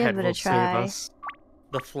I'll flathead give it will a save try. us.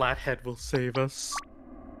 The flathead will save us.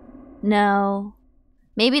 No.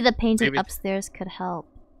 Maybe the painting Maybe- upstairs could help.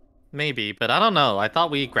 Maybe, but I don't know. I thought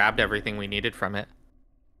we grabbed everything we needed from it.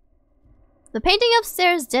 The painting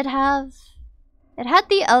upstairs did have... It had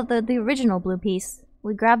the original blue piece.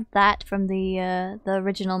 We grabbed that from the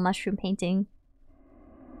original mushroom painting.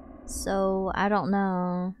 So, I don't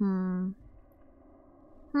know.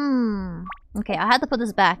 Okay, I had to put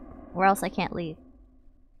this back, or else I can't leave.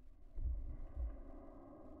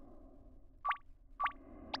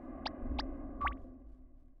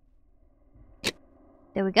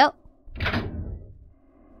 There we go.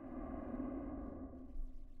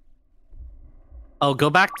 Oh, go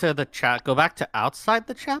back to the chat. Go back to outside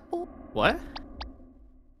the chapel? What?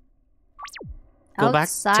 Go back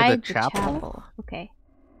to the Outside chapel? Okay.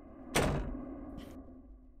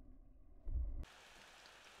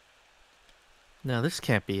 No, this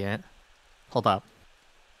can't be it. Hold up.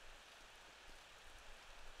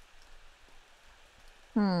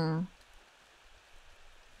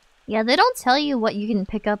 Yeah, they don't tell you what you can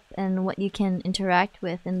pick up and what you can interact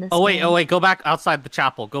with in this Oh wait, game. go back outside the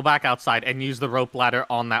chapel. Go back outside and use the rope ladder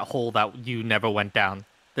on that hole that you never went down.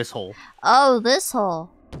 This hole. Oh, this hole.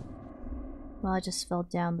 Well, I just fell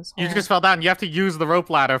down this hole. You just fell down. You have to use the rope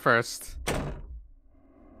ladder first.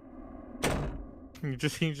 You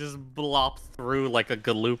just blop through like a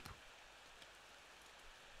galoop.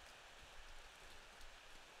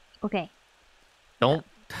 Okay. Don't.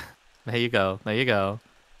 There you go. There you go.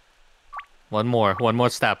 One more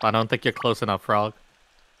step. I don't think you're close enough, Frog.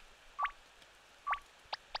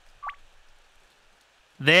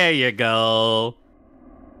 There you go.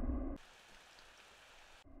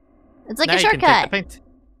 It's like Now a you can take the shortcut. paint.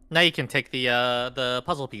 Now you can take the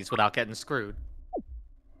puzzle piece without getting screwed.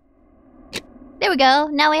 There we go.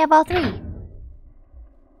 Now we have all 3.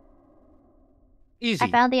 Easy.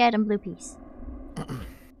 I found the item blue piece.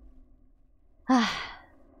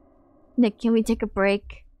 Nick, can we take a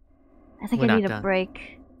break? I think We're I not need a done.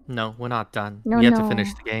 break. No, we're not done. No, we have no. to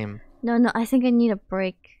finish the game. No, I think I need a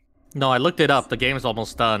break. No, I looked it up. The game's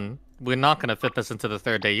almost done. We're not gonna fit this into the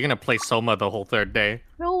 3rd day. You're gonna play Soma the whole 3rd day.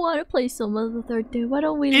 I don't want to play Soma the 3rd day. Why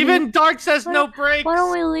don't we Even leave... Dark says no breaks! Why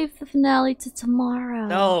don't we leave the finale to tomorrow?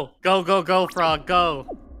 No. Go, Frog, go.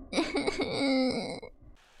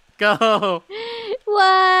 Go.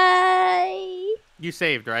 Why? You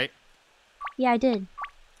saved, right? Yeah, I did.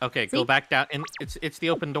 Okay, See? go back down. And it's the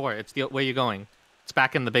open door. It's the where you going. It's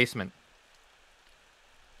back in the basement.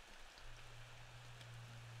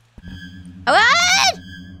 What?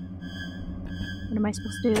 What am I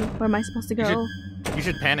supposed to do? Where am I supposed to go? You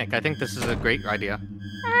should panic. I think this is a great idea.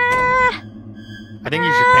 Ah! I think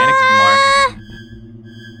you should panic some more. Ah!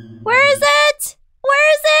 Where is it?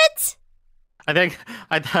 Where is it? I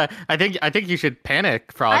think you should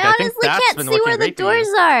panic, Frog. I think honestly that's can't been see working where the great for you. doors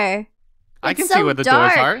are. I It's can so see where the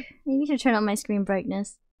dark. doors are. Maybe I should turn up my screen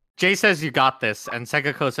brightness. Jay says you got this, and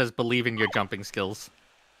Segako says believe in your jumping skills.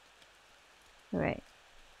 Alright.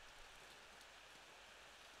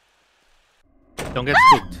 Don't get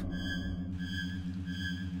spooked.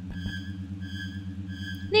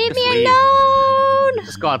 Leave Just me leave. alone!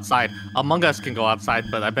 Just go outside. Among Us can go outside,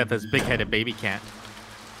 but I bet this big-headed baby can't.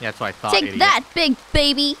 Yeah, that's what I thought. Take idiot. that, big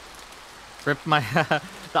baby! Rip my...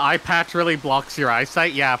 the eye patch really blocks your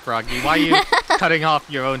eyesight? Yeah, Froggy. Why are you cutting off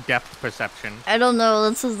your own depth perception? I don't know,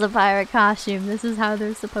 this is the pirate costume. This is how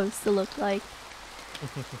they're supposed to look like.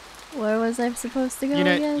 Where was I supposed to go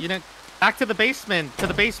again? You know, back to the basement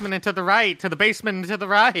and to the right, to the basement and to the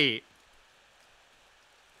right.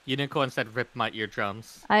 Unicorn said rip my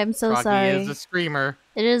eardrums. I am so Froggy sorry. is a screamer.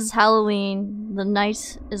 It is Halloween. The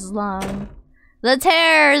night is long. The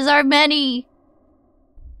terrors are many!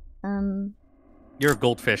 You're a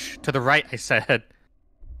goldfish. To the right, I said.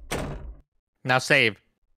 Now save.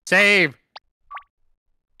 Save!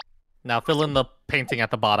 Now fill in the painting at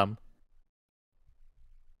the bottom.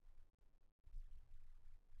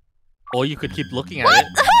 Or you could keep looking at it.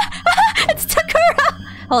 It's Takura!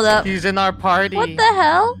 Hold up. He's in our party. What the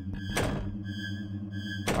hell?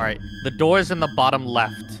 Alright, the door's in the bottom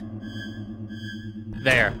left.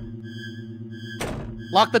 There.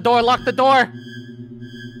 Lock the door, lock the door!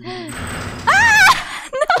 Ah!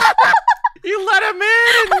 No! You let him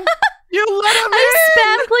in! You let him I in!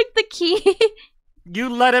 spam clicked the key. You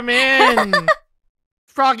let him in!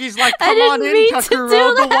 Froggy's like, I come on didn't in, mean to Takuro,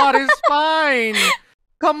 do the that." water's fine!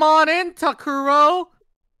 Come on in, Takuro!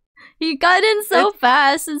 He got in so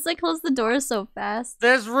fast since I closed the door so fast.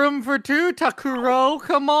 There's room for 2, Takuro!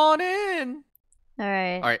 Come on in!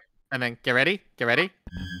 Alright. Alright, and then, get ready, get ready.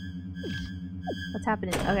 What's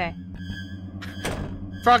happening? Okay.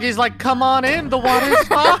 Froggy's like, come on in, the water's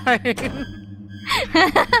fine!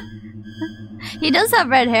 He does have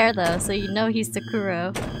red hair though, so you know he's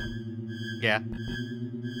Takuro. Yeah.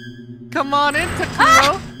 Come on in,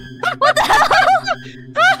 Takuro! What the hell?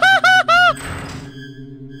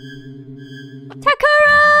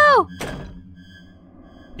 Takuro!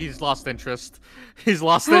 He's lost interest. He's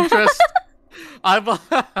lost interest. I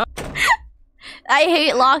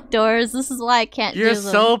hate locked doors. This is why I can't You're do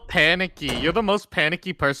them. so panicky. You're the most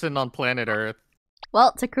panicky person on planet Earth.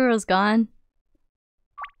 Well, Takuro's gone.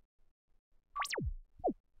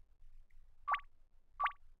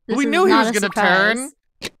 This We is knew he not was a gonna surprise. turn.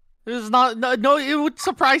 It was not. No, it would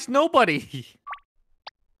surprise nobody.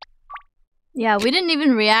 Yeah, we didn't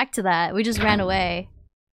even react to that. We just ran away.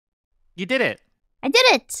 You did it. I did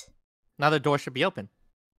it! Now the door should be open.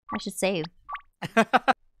 I should save.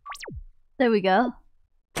 There we go.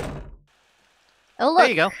 Oh look! There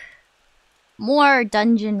you go. More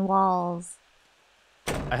dungeon walls.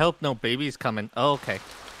 I hope no baby's coming. Oh, okay.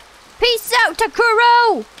 Peace out,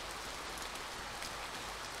 Takuro!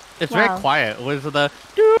 It's Wow. very quiet. Was the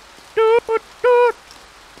doot, doot, doot,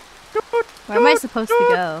 doot, Where am I doot, supposed to doot,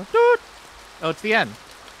 go? doot. Oh, it's the end.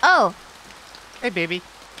 Oh! Hey, baby.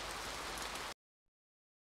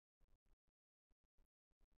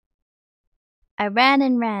 I ran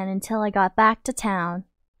and ran until I got back to town.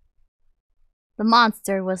 The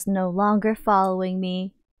monster was no longer following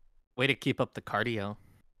me. Way to keep up the cardio.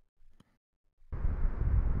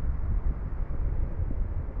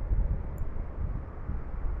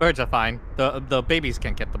 Birds are fine. The babies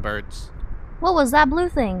can't get the birds. What was that blue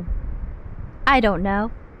thing? I don't know.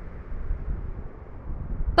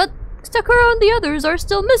 But Sakura and the others are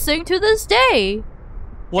still missing to this day.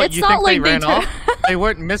 What, It's you not think like they ran they off? They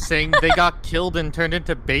weren't missing. They got killed and turned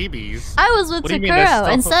into babies. I was with What do you mean they're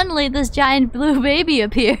Takuro, and still- suddenly this giant blue baby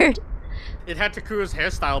appeared. It had Takuro's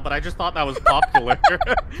hairstyle, but I just thought that was popular.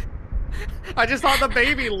 I just thought the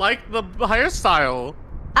baby liked the hairstyle.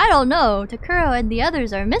 I don't know. Takuro and the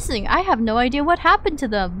others are missing. I have no idea what happened to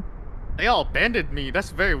them. They all abandoned me.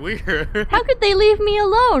 That's very weird. How could they leave me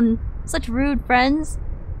alone? Such rude friends.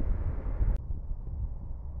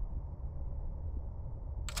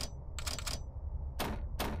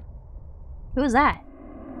 Who was that?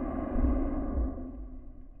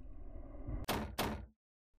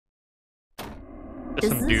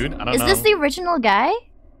 Just some dude. I don't Is know. this the original guy?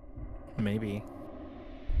 Maybe.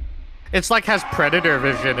 It's like has predator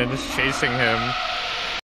vision and is chasing him.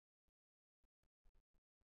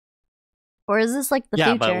 Or is this like the Yeah,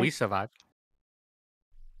 future? but we survived.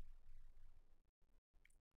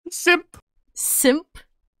 Simp. Simp?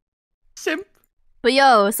 Simp. But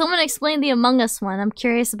yo, someone explain the Among Us one. I'm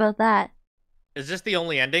curious about that. Is this the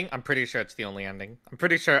only ending? I'm pretty sure it's the only ending. I'm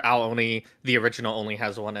pretty sure the original only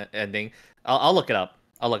has one ending. I'll look it up.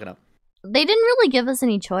 I'll look it up. They didn't really give us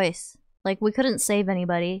any choice. Like, we couldn't save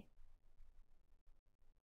anybody.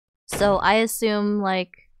 So I assume,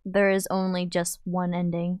 like, there is only just one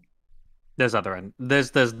ending. There's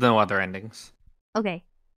no other endings. Okay.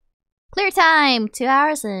 Clear time! 2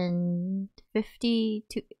 hours and 50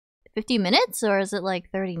 minutes? Or is it like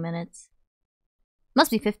 30 minutes?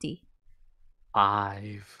 Must be 50.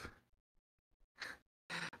 5.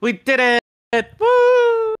 We did it!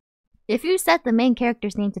 Woo! If you set the main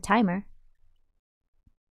character's name to timer.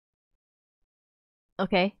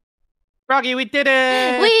 Okay. Froggy, we did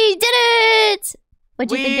it! We did it!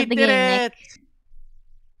 What'd you think of the did game, Nick?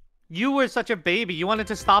 You were such a baby. You wanted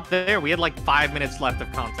to stop there. We had like 5 minutes left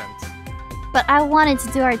of content. But I wanted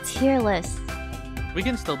to do our tier list. We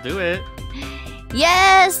can still do it.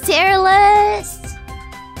 Yes, tier list!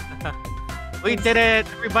 We did it,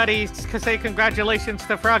 everybody. Say congratulations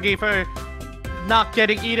to Froggy for not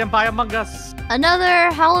getting eaten by Among Us.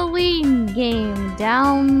 Another Halloween game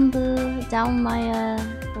down my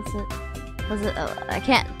was it I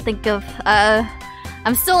can't think of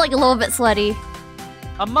I'm still like a little bit sweaty.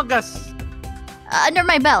 Among Us. Under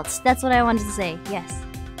my belt. That's what I wanted to say. Yes.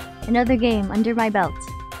 Another game under my belt.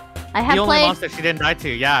 I have The only played monster she didn't die to.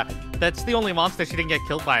 Yeah, that's the only monster she didn't get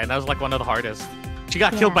killed by, and that was like one of the hardest. She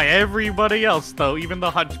got killed by everybody else though, even the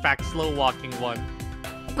hunchback slow walking one.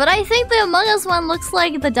 But I think the Among Us one looks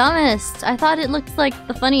like the dumbest. I thought it looked like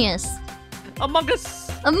the funniest. Among Us.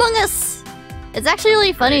 Among Us! It's actually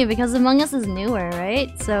really funny because Among Us is newer, right?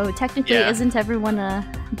 So technically Yeah. isn't everyone a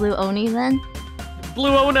Blue Oni then?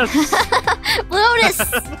 Blue Onus. Blue Onus!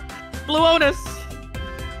 Blue Onus.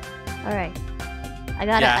 Alright. I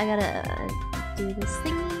gotta do this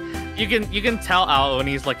thing. You can tell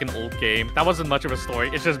Aoni's like an old game. That wasn't much of a story.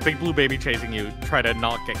 It's just big blue baby chasing you, try to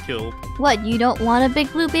not get killed. What, you don't want a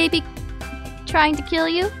big blue baby trying to kill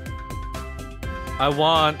you? I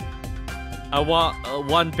want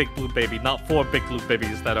one big blue baby, not 4 big blue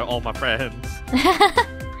babies that are all my friends.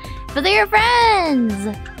 But they're your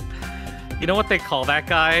friends! You know what they call that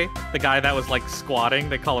guy? The guy that was like squatting?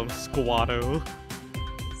 They call him Squatto.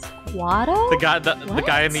 Watto? The guy in What?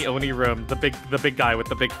 the Oni room, the big guy with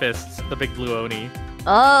the big fists, the big blue Oni. The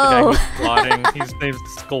guy Oh! who's squatting, his name's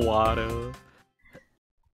Squatto.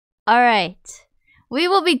 Alright. We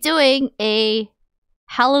will be doing a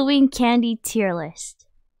Halloween candy tier list.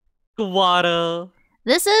 Squatto.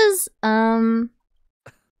 This is, I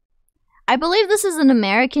believe this is an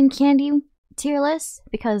American candy tier list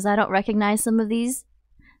because I don't recognize some of these.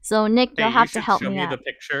 So Nick, Hey, you'll you have to should help show me me out. the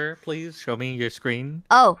picture, please. Show me your screen.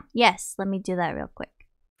 Oh, yes. Let me do that real quick.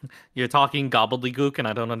 You're talking gobbledygook, and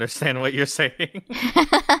I don't understand what you're saying.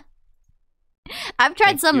 I've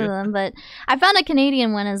tried Thank some you. of them, but I found a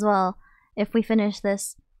Canadian one as well. If we finish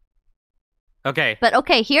this, Okay, but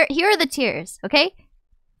okay, here are the tiers. Okay,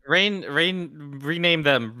 Rain, rename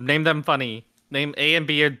them. Name them funny. Name A and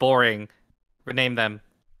B are boring. Rename them.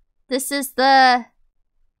 this is the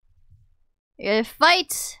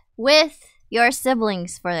fight with your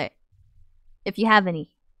siblings for it, if you have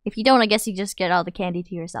any. If you don't, I guess you just get all the candy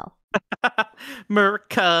to yourself.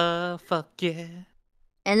 Merca, fuck yeah.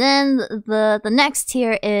 And then the next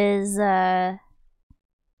tier is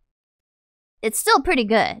it's still pretty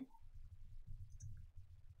good.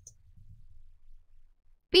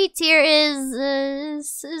 B tier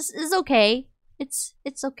is okay. It's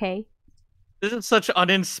okay. This is such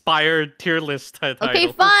uninspired tier list title.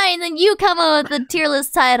 Okay, fine. Then you come up with the tier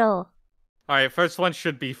list title. All right, first one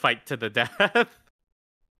should be fight to the death.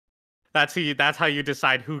 That's how you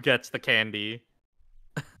decide who gets the candy.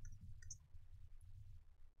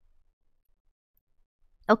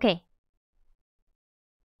 Okay.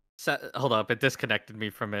 Hold up, it disconnected me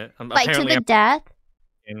from it. Fight to the death.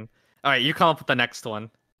 All right, you come up with the next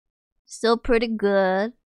one. Still pretty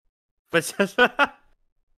good. But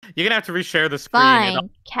you're gonna have to reshare the screen. Fine.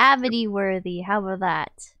 Cavity worthy. How about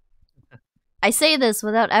that? I say this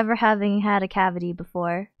without ever having had a cavity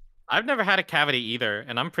before. I've never had a cavity either,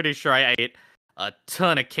 and I'm pretty sure I ate a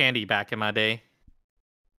ton of candy back in my day.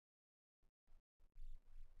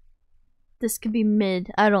 This could be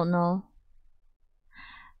mid. I don't know.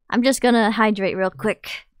 I'm just gonna hydrate real quick.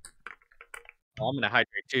 Oh, I'm gonna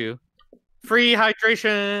hydrate too. Free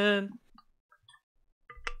hydration!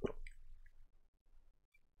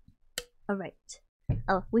 Alright.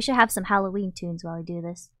 Oh, we should have some Halloween tunes while we do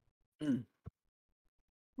this.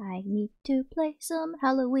 I need to play some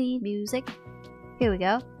Halloween music. Here we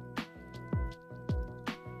go.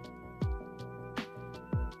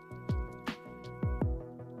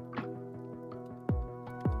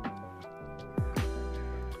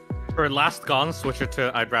 For Last Gone, switch it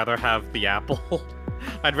to I'd rather have the apple.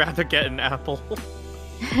 I'd rather get an apple.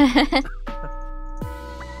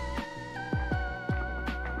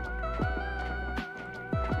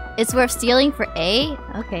 It's worth stealing for A?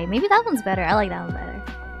 Okay, maybe that one's better. I like that one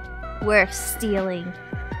better. Worth stealing.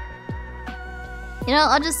 You know,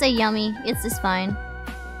 I'll just say yummy. It's just fine.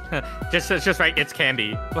 It's just right, it's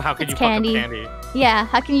candy. Well, how can It's you candy. fuck up candy? Yeah,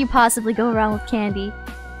 how can you possibly go around with candy?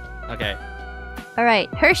 Okay.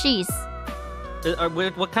 Alright, Hershey's.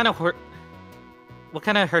 What kind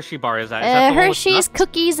of Hershey bar is that? Is that the one with Hershey's nuts?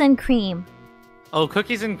 cookies and cream. Oh,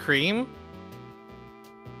 cookies and cream?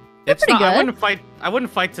 They're pretty good. I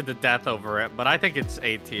wouldn't fight to the death over it, but I think it's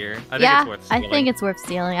A tier. I think Yeah, it's worth I stealing. think it's worth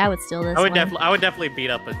stealing. I would steal this I would one. I would definitely beat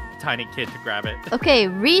up a tiny kid to grab it. Okay,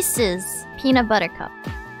 Reese's Peanut Butter Cup.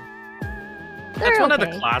 That's They're one of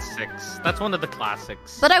okay. the classics. That's one of the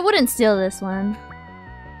classics. But I wouldn't steal this one.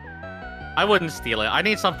 I wouldn't steal it. I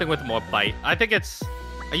need something with more bite. I think it's...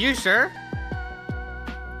 Are you sure?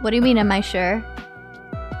 What do you mean, am I sure?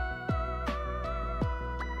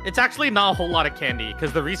 It's actually not a whole lot of candy,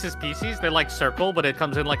 because the Reese's Pieces, they're like circle, but it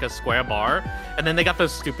comes in like a square bar. And then they got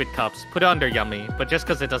those stupid cups. Put it under Yummy, but just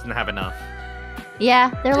because it doesn't have enough.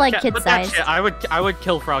 Yeah, they're like Yeah, kid but that sized. shit, I would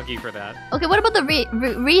kill Froggy for that. Okay, what about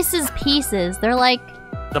the Reese's Pieces? They're like,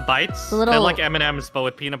 The bites, The little- they're like M&Ms, but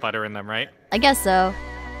with peanut butter in them, right? I guess so.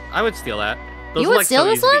 I would steal that. You are, would like, steal so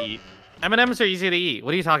this easy one? to eat. M&Ms are easy to eat.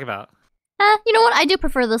 What are you talking about? You know what? I do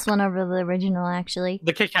prefer this one over the original, actually.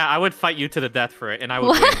 The Kit Kat, I would fight you to the death for it, and I would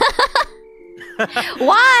win.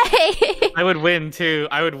 Why? I would win too.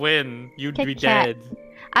 I would win. You'd Kit be Kat. dead.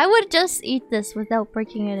 I would just eat this without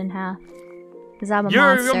breaking it in half. Because I'm a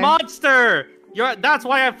You're monster. a monster. That's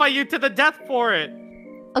why I fight you to the death for it.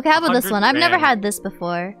 Okay, how about this 100 one? I've never grand. had this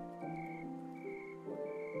before.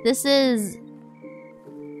 This is...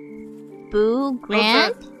 Boo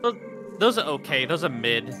Grand? Those are okay. Those are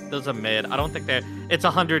mid. Those are mid. I don't think they're... It's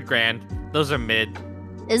 100 grand. Those are mid.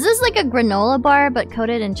 Is this like a granola bar but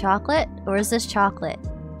coated in chocolate? Or is this chocolate?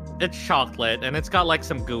 It's chocolate, and it's got like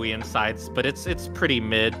some gooey insides, but it's pretty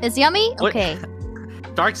mid. It's yummy? What- Okay.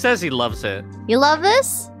 Dark says he loves it. You love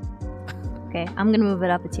this? Okay, I'm gonna move it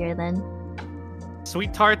up a tier then.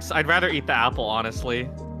 Sweet tarts, I'd rather eat the apple, honestly.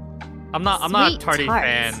 I'm not a Sweet tarty tarts.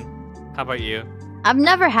 fan. How about you? I've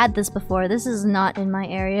never had this before. This is not in my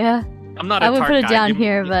area. I'm not a I would tart put it guy. down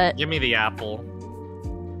here, but... Give me the apple.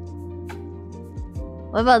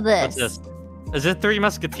 What about this? What's this? Is it Three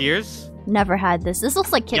Musketeers? Never had this. This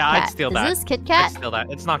looks like Kit Yeah, I'd Kat. steal Is that. this Kit I'd Kat? steal that.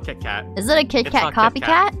 It's not Kit Kat. Is it a Kit It's Kat not Kit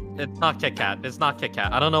Kat. copycat? It's not Kit Kat. It's not Kit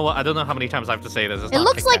Kat. I don't know how many times I have to say this. It's It not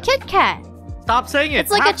looks like Kat. Kit Kat. Stop saying it.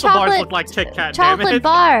 It's like Half a the bars chocolate look like Kit Kat. damn chocolate it.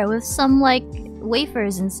 bar with some like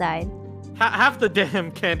wafers inside. Half the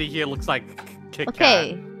damn candy here looks like Kit Kat.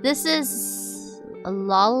 Okay, this is a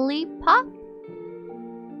lollipop.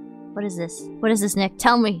 What is this? What is this, Nick?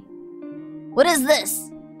 Tell me. What is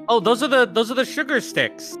this? Oh, those are the sugar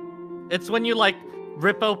sticks. It's when you like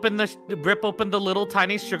rip open the little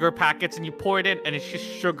tiny sugar packets and you pour it in, and it's just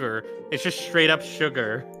sugar. It's just straight up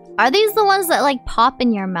sugar. Are these the ones that like pop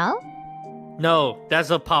in your mouth? No, that's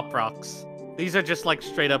a Pop Rocks. These are just like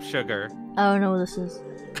straight up sugar. I don't know what this is.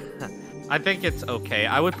 I think it's okay.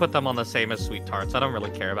 I would put them on the same as Sweet Tarts. I don't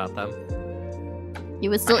really care about them. You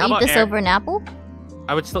would still How eat about this air- over an apple?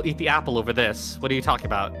 I would still eat the apple over this. What are you talking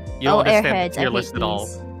about? You Oh, don't understand Airheads. the I tier hate list at all.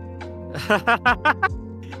 these.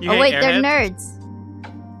 You Oh hate wait, they're Airheads?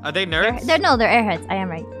 nerds. Are they nerds? They're airheads. I am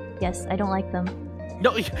right. Yes, I don't like them.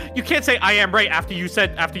 No, you can't say I am right after you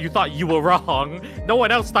thought you were wrong. No one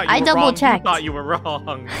else thought you were wrong. I double-checked. You thought you were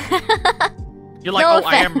wrong. You're like, No oh,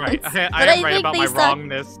 I am right. offense, I but am right think about they my suck.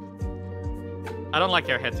 wrongness. I don't like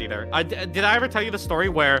airheads either. Did I ever tell you the story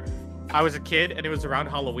where I was a kid and it was around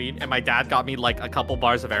Halloween and my dad got me like a couple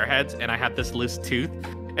bars of airheads and I had this loose tooth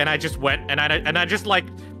and I just went and I just like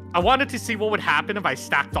I wanted to see what would happen if I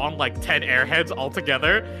stacked on like 10 airheads all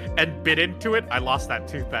together and bit into it. I lost that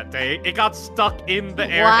tooth that day. It got stuck in the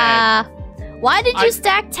airhead. Wow. Why did you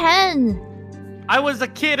stack 10? I was a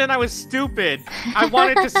kid and I was stupid. I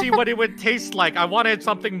wanted to see what it would taste like. I wanted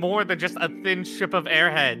something more than just a thin strip of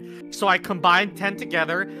airhead. So I combined 10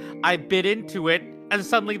 together. I bit into it and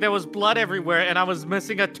suddenly there was blood everywhere and I was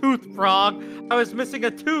missing a tooth, Frog. I was missing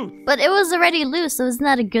a tooth. But it was already loose, so isn't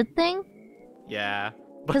that a good thing? Yeah.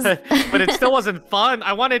 But it still wasn't fun.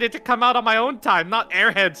 I wanted it to come out on my own time, not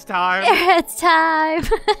Airheads time. Airheads time.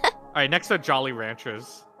 All right, next are Jolly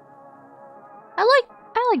Ranchers. I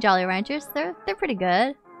like Jolly Ranchers. They're pretty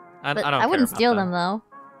good. I But don't I care wouldn't about steal them though.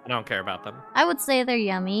 I don't care about them. I would say they're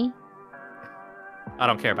yummy. I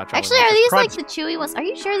don't care about Jolly Actually, Ranchers. are these Crunch. like the chewy ones? Are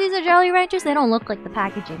you sure these are Jolly Ranchers? They don't look like the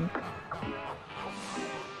packaging.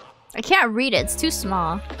 I can't read it. It's too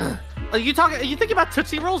small. Are you thinking about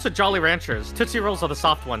Tootsie Rolls or Jolly Ranchers? Tootsie Rolls are the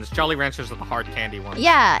soft ones. Jolly Ranchers are the hard candy ones.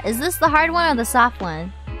 Yeah, is this the hard one or the soft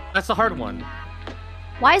one? That's the hard one.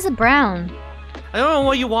 Why is it brown? I don't know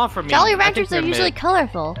what you want from me. Jolly I think Ranchers are they're usually mid.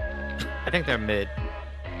 colorful. I think they're mid.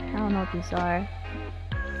 I don't know what these are.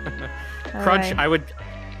 Crunch, Alright.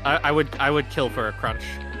 I would kill for a crunch.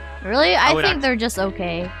 Really? I would think they're just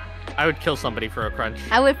okay. I would kill somebody for a crunch.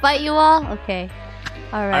 I would fight you all? Okay.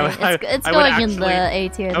 Alright. It's I would going in actually- the A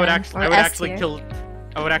tier I would then, actually or I would S actually tier. kill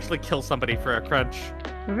I would actually kill somebody for a crunch.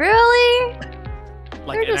 Really?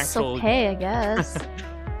 Like They're an just actual okay, I guess.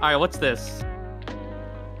 Alright, what's this?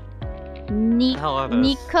 Ni The hell are those?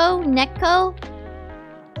 Nico? Neko?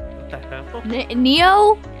 What the hell?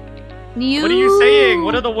 Neo? Neo? What are you saying?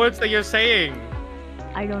 What are the words that you're saying?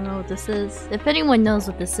 I don't know what this is. If anyone knows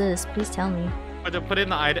what this is, please tell me. Put it in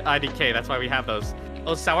the IDK, that's why we have those.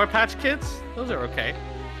 Those Sour Patch Kids? Those are okay.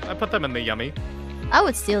 I put them in the yummy. I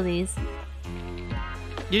would steal these.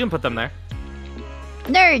 You can put them there.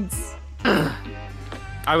 Nerds!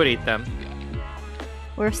 I would eat them.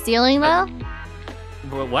 We're stealing though?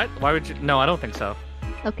 What? Why would you? No, I don't think so.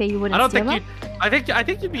 Okay, you wouldn't I don't steal think them? you. I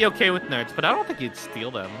think you'd be okay with nerds, but I don't think you'd steal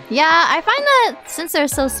them. Yeah, I find that since they're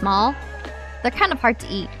so small, they're kind of hard to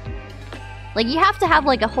eat. Like you have to have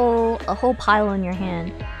like a whole pile in your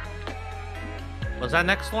hand. Was that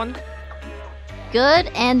next one? Good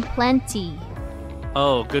and plenty.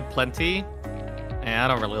 Oh, good plenty. Yeah, I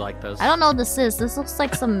don't really like those. I don't know what this is. This looks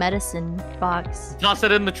like some medicine box. Toss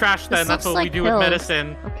it in the trash then. This That's looks what we like do pills. with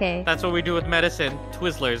medicine. Okay. That's what we do with medicine.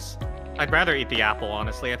 Twizzlers. I'd rather eat the apple,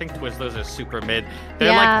 honestly. I think Twizzlers are super mid. They're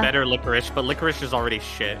Yeah. like better licorice, but licorice is already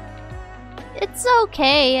shit. It's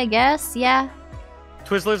okay, I guess. Yeah.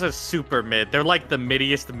 Twizzlers are super mid. They're like the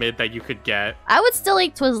middiest mid that you could get. I would still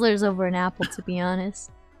eat Twizzlers over an apple, to be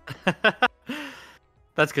honest.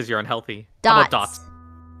 That's because you're unhealthy. Dots. How about dots?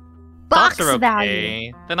 Box Dots are value.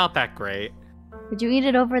 okay. They're not that great. Would you eat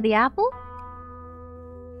it over the apple?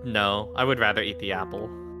 No, I would rather eat the apple.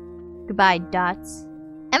 Goodbye, Dots.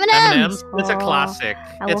 M&M's? M&Ms. It's a Oh, classic.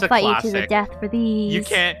 I will It's a fight classic. you to the death for these. You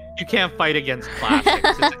can't fight against classics.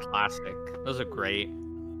 It's a classic. Those are great.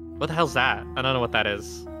 What the hell's that? I don't know what that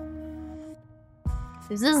is.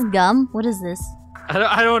 Is this gum? What is this?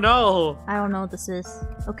 I don't know. I don't know what this is.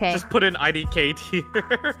 Okay. Just put in IDK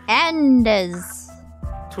tier. Andes.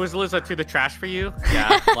 Twizzlers are to the trash for you?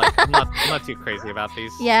 Yeah, like I'm not too crazy about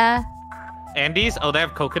these. Yeah. Andes? Oh, they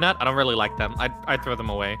have coconut? I don't really like them. I'd throw them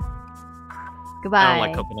away. Goodbye. I don't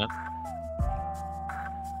like coconut.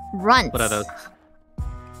 Runts. What are those?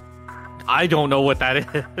 I don't know what that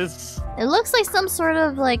is. It looks like some sort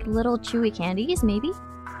of like little chewy candies, maybe?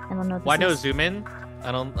 I don't know what this Why no is. zoom in?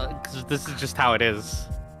 I don't, cause this is just how it is.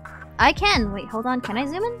 I can. Wait, hold on. Can I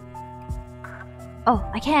zoom in? Oh,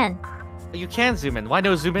 I can. You can zoom in. Why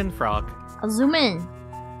no zoom in, Frog? I'll zoom in.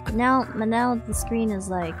 Now the screen is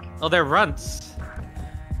like... Oh, they're runts.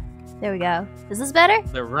 There we go. Is this better?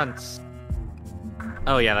 They're runts.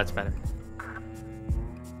 Oh yeah, that's better.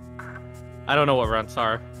 I don't know what runts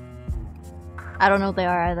are. I don't know what they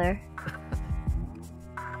are either.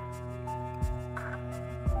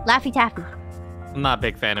 Laffy Taffy. I'm not a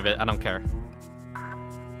big fan of it. I don't care.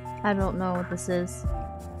 I don't know what this is.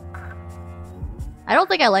 I don't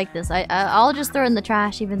think I like this. I'll just throw it in the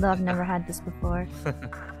trash even though I've never had this before.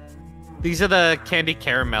 These are the candy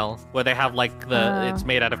caramel, where they have like the it's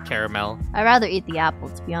made out of caramel. I'd rather eat the apple,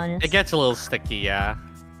 to be honest. It gets a little sticky, yeah.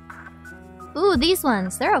 Ooh, these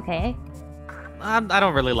ones, they're okay. I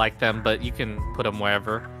don't really like them, but you can put them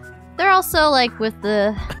wherever. They're also like with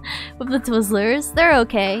the with the Twizzlers. They're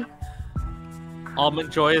okay.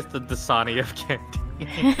 Almond Joy is the Dasani of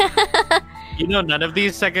candy. You know none of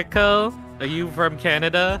these, Segako? Are you from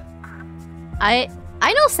Canada? I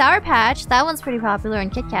know Sour Patch. That one's pretty popular,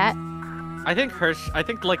 and Kit Kat. I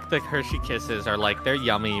think like the Hershey Kisses are like they're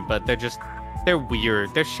yummy, but they're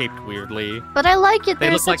weird. They're shaped weirdly. But I like it. They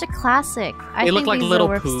They're look such like- a classic. I They think look like these little are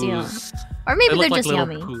worth stealing. poos. Or maybe They they're look like just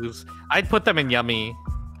little yummy. poos. I'd put them in yummy.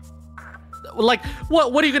 Like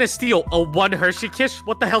what are you gonna steal? A one Hershey Kiss?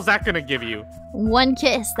 What the hell's that gonna give you? One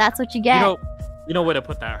kiss. That's what you get. You know where to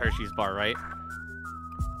put that Hershey's bar, right?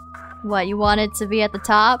 What, you want it to be at the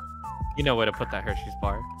top? You know where to put that Hershey's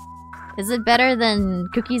bar. Is it better than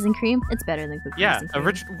cookies and cream? It's better than cookies Yeah, and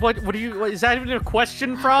cream. what do you? Is that even a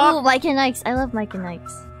question, Frog? Oh, Mike and Ike's. I love Mike and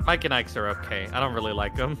Ike's. Mike and Ike's are okay. I don't really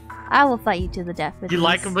like them. I will fight you to the death with You these.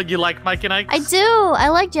 like them, but you like Mike and Ike's? I do. I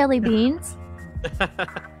like jelly beans.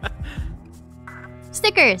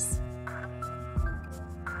 Snickers.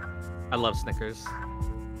 I love Snickers.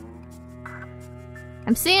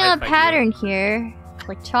 I'm seeing I a fight pattern here.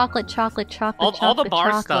 Like chocolate, chocolate, chocolate, All the chocolate, bar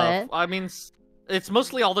chocolate. stuff. I mean, it's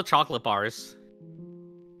mostly all the chocolate bars.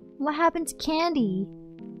 What happened to candy?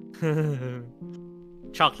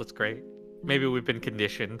 Chocolate's great. Maybe we've been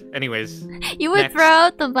conditioned. Anyways, You would Next. throw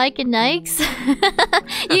out the Mike and Ike's? You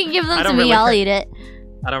can give them I to don't me, really- I'll eat it.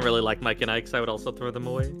 I don't really like Mike and Ike's. I would also throw them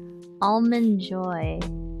away. Almond Joy.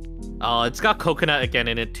 Oh, it's got coconut again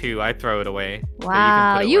in it too. I'd throw it away. But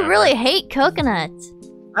Wow, put it you wherever. really hate coconut.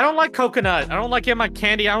 I don't like coconut. I don't like it in my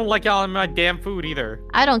candy. I don't like it all in my damn food either.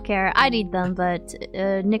 I don't care. I'd eat them, but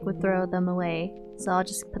Nick would throw them away. So I'll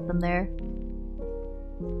just put them there.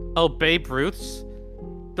 Oh, Babe Ruths?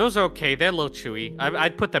 Those are okay. They're a little chewy.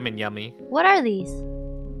 I'd put them in yummy. What are these?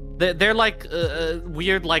 They're like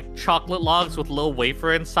weird like chocolate logs with little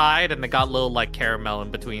wafer inside, and they got little like caramel in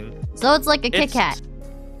between. So it's like a Kit It's- Kat.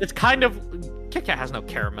 It's kind of Kit Kat has no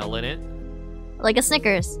caramel in it. Like a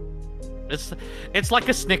Snickers. It's like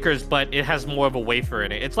a Snickers, but it has more of a wafer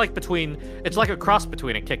in it. It's like a cross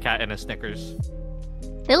between a Kit Kat and a Snickers.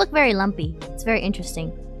 They look very lumpy. It's very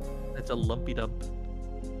interesting. It's a lumpy dump.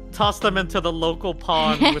 Toss them into the local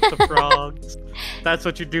pond with the frogs. That's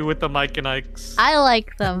what you do with the Mike and Ike's. I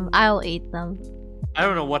like them. I'll eat them. I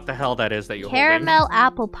don't know what the hell that is that you're Caramel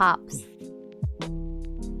apple pops.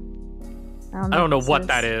 I don't know what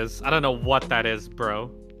that is. I don't know what that is,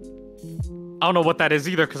 bro. I don't know what that is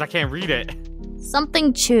either because I can't read it.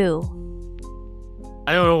 Something Chew.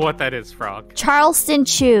 I don't know what that is, Frog. Charleston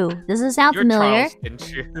Chew. Does this sound You're familiar? Charleston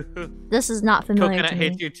Chew. This is not familiar Coconut to me.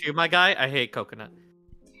 hates you too, my guy. I hate coconut.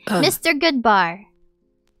 Mr. Goodbar.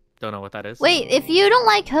 Don't know what that is. Wait, if you don't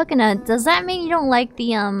like coconut, does that mean you don't like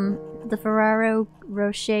the Ferrero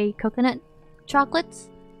Rocher coconut chocolates?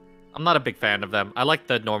 I'm not a big fan of them. I like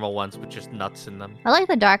the normal ones with just nuts in them. I like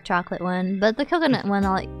the dark chocolate one, but the coconut one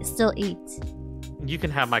I'll still eat. You can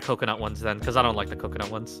have my coconut ones then, because I don't like the coconut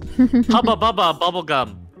ones. Hubba Bubba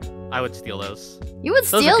Bubblegum. I would steal those. You would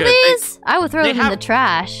Those are steal good. these? I would throw they them in have- the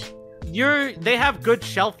trash. They have good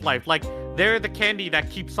shelf life. Like, they're the candy that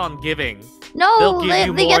keeps on giving. No, They'll give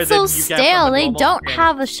you they more get so than you get from stale. the They normal don't candy.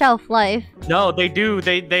 have a shelf life. No, they do.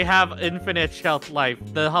 They have infinite shelf life.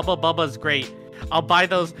 The Hubba Bubba's great. I'll buy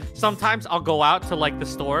those. Sometimes I'll go out to like the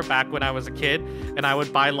store back when I was a kid, and I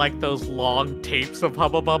would buy like those long tapes of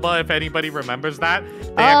Hubba Bubba. If anybody remembers that,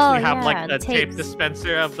 they actually have yeah, like the a tape tapes.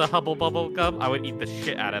 dispenser of the Hubba Bubba gum. I would eat the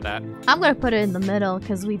shit out of that. I'm gonna put it in the middle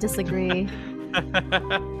because we disagree.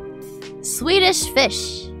 Swedish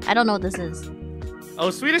fish. I don't know what this is. Oh,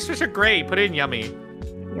 Swedish fish are great. Put it in yummy.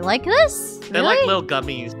 You like this? They're Really? like little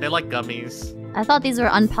gummies. They like gummies. I thought these were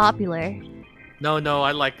unpopular. No,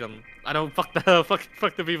 I like them. I don't fuck the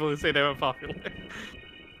fuck the people who say they're unpopular.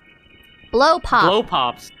 Blow pop. Blow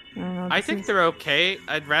pops. I don't know what I this think is. they're okay.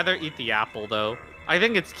 I'd rather eat the apple though. I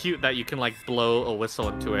think it's cute that you can like blow a whistle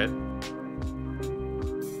into it.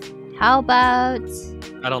 How about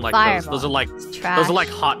I don't like Fireball. those. trash? Those are like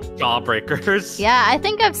hot jawbreakers. Yeah, I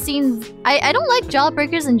think I've seen. I don't like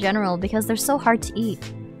jawbreakers in general because they're so hard to eat.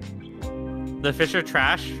 The fish are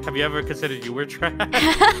trash. Have you ever considered you were trash?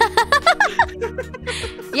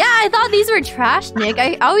 Yeah, I thought these were trash, Nick.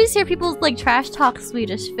 I always hear people like trash talk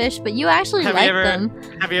Swedish fish, but you actually Have like you ever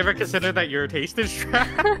them. have you ever considered that your taste is trash?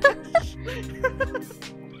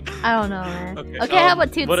 I don't know, man. Okay, Okay, how about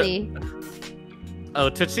what a- Tootsie? Oh,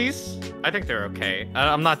 Tootsies? I think they're okay.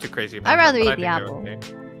 I'm not too crazy about I'd rather them, but eat I the think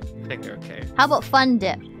they're apple. okay. I think they're okay. How about Fun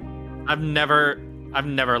Dip? I've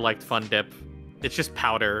never liked Fun Dip. It's just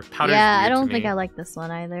powder. Powder's Yeah, weird I don't to think me. I like this one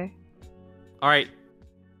either. All right.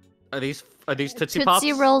 Are these Tootsie Pops?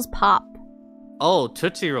 Tootsie Rolls pop. Oh,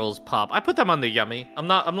 Tootsie Rolls pop. I put them on the yummy. I'm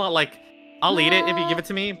not like I'll eat it if you give it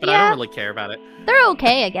to me, but I yeah. don't really care about it. They're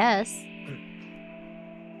okay, I guess.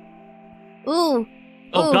 Ooh.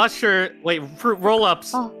 Oh, Ooh. Gusher. Wait, fruit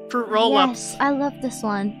roll-ups. Oh, Fruit roll-ups. Yes, I love this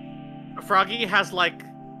one. Froggy has like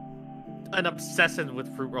an obsession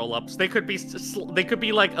with fruit roll-ups. They could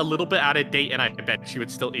be like a little bit out of date, and I bet she would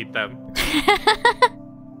still eat them.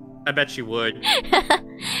 I bet she would.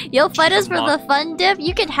 You'll fight She's us a for the fun dip?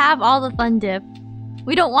 You can have all the fun dip.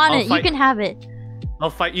 We don't want it. You can have it. I'll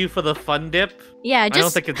fight you for the fun dip. Yeah, I don't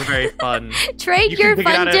just think it's very fun. trade You can your dig it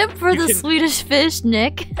fun out dip of- for you the can- Swedish fish,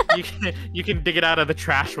 Nick. you can dig it out of the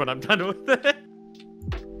trash when I'm done with it.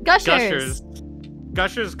 Gushers.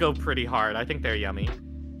 Gushers go pretty hard. I think they're yummy.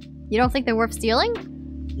 You don't think they're worth stealing?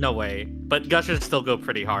 No way. But Gushers still go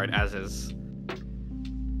pretty hard, as is.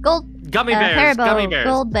 Gold Gummy bears. Haribo, Gummy bears.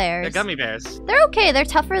 gold They're bears. gummy bears. They're okay. They're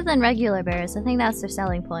tougher than regular bears. I think that's their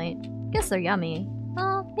selling point. Guess they're yummy.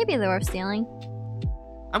 Well, maybe they're worth stealing.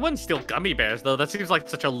 I wouldn't steal gummy bears, though. That seems like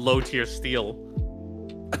such a low-tier steal.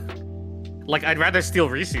 Like, I'd rather steal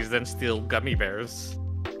Reese's than steal gummy bears.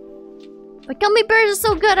 But gummy bears are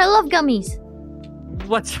so good. I love gummies.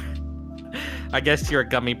 What? I guess you're a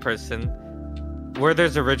gummy person.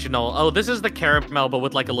 Werther's Original. Oh, this is the caramel, but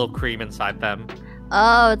with like a little cream inside them.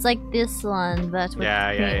 Oh, it's like this one, but with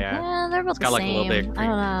Yeah, cream. yeah. They're both It's the got like a little same. bit of I cream.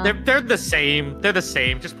 don't know. They're the same. They're the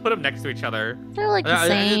same. Just put them next to each other. They're like the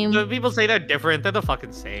same. The people say they're different. They're the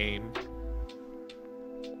fucking same.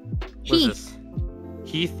 What is Heath.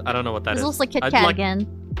 this? Heath? I don't know what that This is. looks like Kit I'd Kat like- again.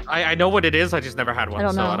 I know what it is. I just never had one, I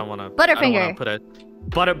don't so know. I don't want to. Butterfinger. Put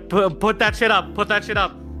it. Put that shit up. Put that shit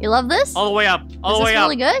up. You love this? All the way up. All Is the this way up.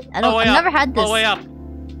 really good? All the way I've up. never had this. All the way up.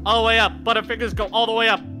 All the way up. Butterfingers go all the way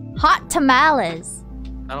up. Hot tamales.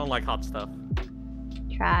 I don't like hot stuff.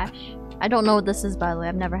 Trash. I don't know what this is, by the way.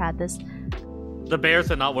 I've never had this. The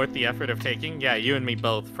bears are not worth the effort of taking. Yeah, you and me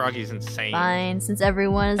both. Froggy's insane. Fine. Since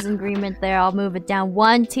everyone is in agreement there, I'll move it down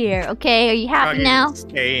one tier. Okay, are you happy Froggy's now?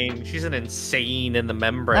 insane. She's an insane in the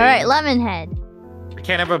membrane. Alright, Lemonhead. I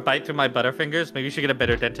can't ever bite through my butterfingers. Maybe you should get a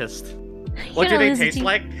better dentist. You What do don't they lose a taste teeth.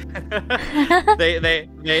 like?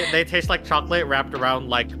 they taste like chocolate wrapped around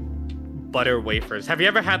like butter wafers. Have you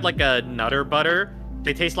ever had like a Nutter Butter?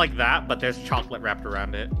 They taste like that, but there's chocolate wrapped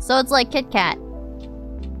around it. So it's like Kit Kat.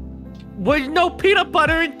 With no peanut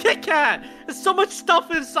butter in Kit Kat! There's so much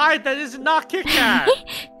stuff inside that is not Kit Kat!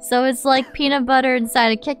 So it's like peanut butter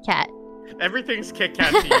inside a Kit Kat. Everything's Kit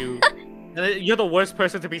Kat to you. And you're the worst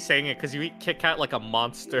person to be saying it because you eat Kit Kat like a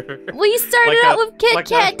monster. Well, you started Like out a- with Kit like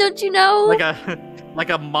Kat, a- don't you know? like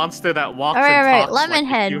a monster that walks Alright, and alright. talks like a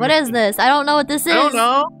Lemonhead. What human. is this? I don't know what this is. I don't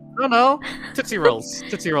know. Tootsie Rolls.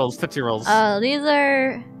 Tootsie Rolls. Tootsie Rolls. These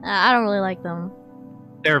are... I don't really like them.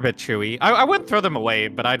 They're a bit chewy. I wouldn't throw them away,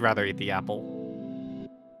 but I'd rather eat the apple.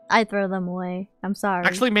 I throw them away. I'm sorry.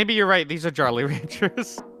 Actually, maybe you're right. These are Jolly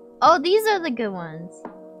Ranchers. Oh, these are the good ones.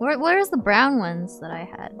 Where's the brown ones that I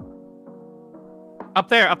had? Up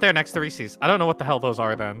there next to Reese's. I don't know what the hell those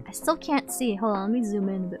are then. I still can't see. Hold on, let me zoom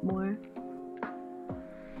in a bit more.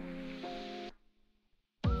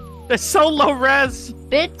 They're so low res.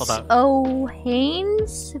 Bits Hold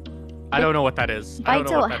O'Haines? I don't know what that is. I don't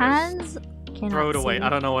Bite know what that is. O'Hans? Cannot Throw it away. see. I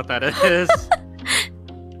don't know what that is.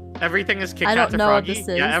 Everything is Kit I Kat don't to know what Froggy. this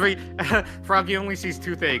is. Yeah, Froggy only sees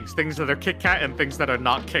two things: things that are Kit Kat and things that are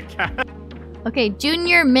not Kit Kat. Okay,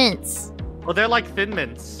 Junior Mints. Well, they're like Thin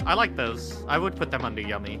Mints. I like those. I would put them under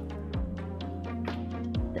Yummy.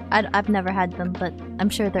 I've never had them, but I'm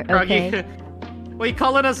sure they're Froggy, okay. what are you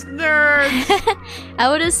calling us nerds? I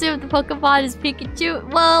would assume the Pokemon is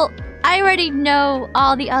Pikachu. Well, I already know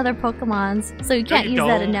all the other Pokemons, so you can't you use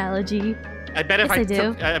that don't. analogy. I bet Yes, I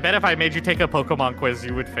do. I bet if I made you take a Pokemon quiz,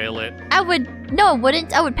 you would fail it. I would... No, I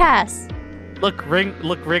wouldn't. I would pass. Look, ring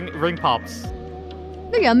pops.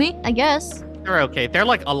 They're yummy, I guess. They're okay. They're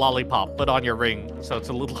like a lollipop, but on your ring, so it's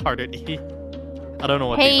a little harder to eat. I don't know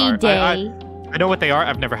what these are. Heyday. I know what they are.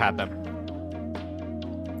 I've never had them.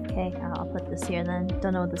 Okay, I'll put this here then.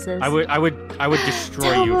 Don't know what this is. I would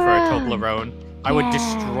destroy you for a Toblerone. Toblerone. I would Yeah.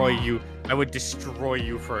 destroy you. I would destroy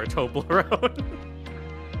you for a Toblerone.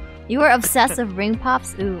 You were obsessed with ring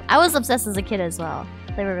pops? Ooh, I was obsessed as a kid as well.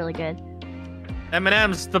 They were really good.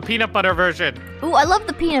 M&M's, the peanut butter version. Ooh, I love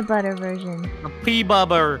the peanut butter version. The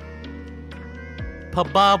P-bubber.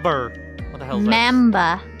 P-bubber. What the hell is that?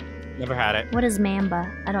 Mamba. Never had it. What is Mamba?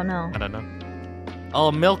 I don't know. I don't know.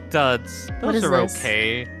 Oh, Milk Duds. What Those is are this?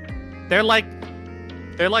 okay. They're like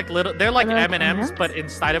little. They're like Are they like M&Ms, M&Ms? but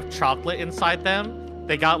instead of chocolate inside them,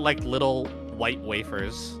 they got like little white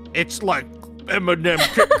wafers. It's like M&M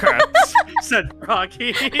Kit Kats, said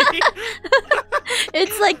Froggy.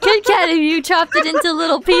 It's like Kit Kat if you chopped it into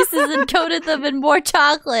little pieces and coated them in more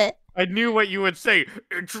chocolate. I knew what you would say.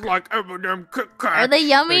 It's like M&M Kit Kats. Are they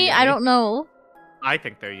yummy? I don't know. I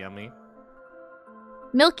think they're yummy.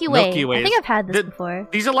 Milky Way. Milky Ways. I think I've had this before.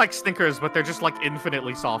 These are like Snickers, but they're just like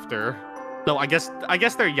infinitely softer. So I guess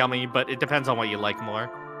they're yummy, but it depends on what you like more.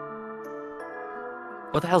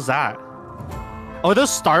 What the hell's that? Oh, are those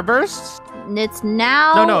Starbursts? It's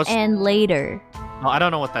now No, and later. No, I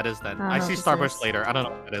don't know what that is then. I see Starburst later. I don't know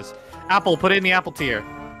what that is. Apple, put it in the apple tier.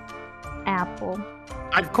 Apple.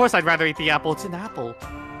 Of course I'd rather eat the apple. It's an apple.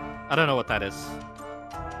 I don't know what that is.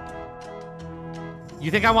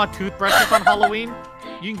 You think I want toothbrushes on Halloween?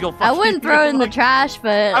 You can go fuck I wouldn't throw it in the trash,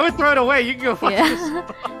 but... I would throw it away. You can go fuck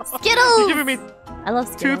yourself. Skittles! You're giving me I love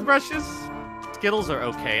Skittles. toothbrushes? Skittles are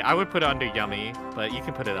okay. I would put it under yummy, but you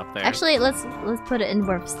can put it up there. Actually, let's put it in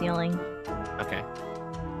worth stealing. Okay.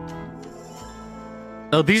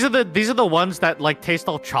 Oh, these are the ones that like taste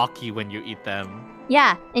all chalky when you eat them.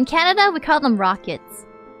 Yeah, in Canada we call them rockets.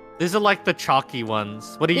 These are like the chalky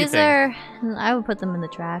ones. What do you think? These are... I would put them in the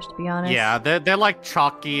trash, to be honest. Yeah, they're like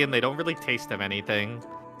chalky and they don't really taste of anything.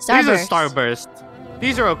 Starburst. These are Starburst.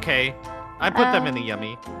 These are okay. I put them in the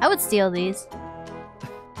yummy. I would steal these.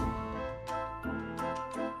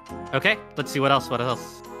 Okay, let's see what else. What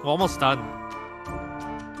else? We're almost done.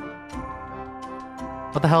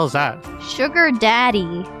 What the hell is that? Sugar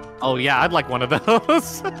Daddy. Oh yeah, I'd like one of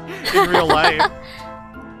those in real life.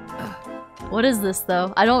 What is this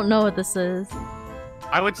though? I don't know what this is.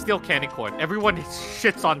 I would steal candy corn. Everyone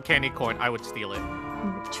shits on candy corn. I would steal it.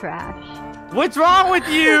 Trash. What's wrong with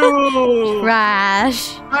you?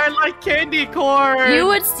 Trash. I like candy corn. You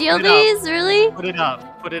would steal these? Really? Put it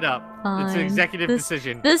up. Put it up. Fine. It's an executive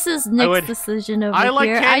decision. This is Nick's decision over I like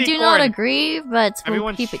here. I candy do not corn. agree, but we'll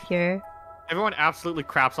Everyone keep it here. Everyone absolutely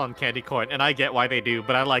craps on candy corn, and I get why they do,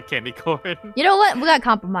 but I like candy corn. You know what? We got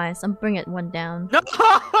compromised. I'm bringing one down. No!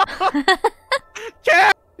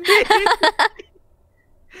 Candy!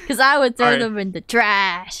 Because I would throw them in the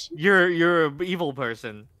trash. You're an evil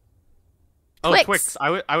person. Oh, Twix. Twix.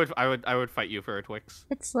 I would fight you for a Twix.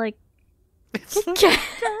 It's like... It's like Kit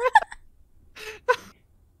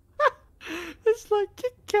it's like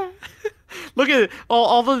Kit Kat. Look at it.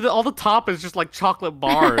 All the top is just like chocolate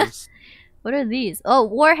bars. What are these? Oh,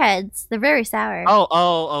 Warheads. They're very sour.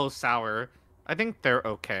 Oh, sour. I think they're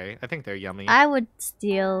okay. I think they're yummy. I would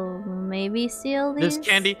maybe steal these.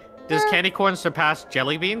 Does candy corn surpass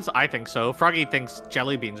jelly beans? I think so. Froggy thinks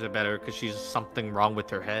jelly beans are better because she's something wrong with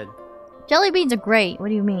her head. Jelly beans are great. What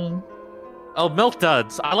do you mean? Oh, Milk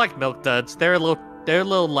Duds. I like Milk Duds. They're a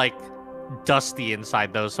little like dusty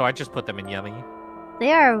inside though, so I just put them in yummy.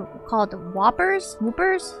 They are called Whoppers?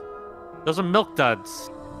 Whoopers? Those are Milk Duds.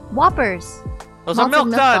 Whoppers. Those are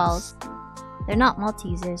Milk Duds. Balls. They're not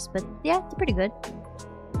Maltesers, but yeah, they're pretty good.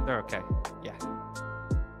 They're okay. Yeah.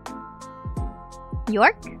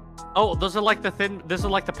 York? Oh, those are like the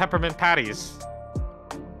peppermint patties.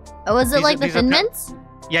 Oh, is it like the Thin Mints?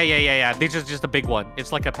 Yeah. These are just a big one.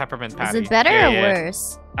 It's like a peppermint patty. Is it better or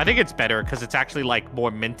worse? I think it's better because it's actually like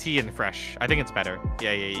more minty and fresh. I think it's better.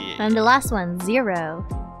 Yeah. And the last one, Zero.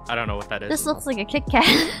 I don't know what that is. This looks like a Kit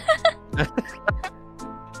Kat.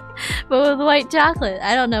 But with white chocolate.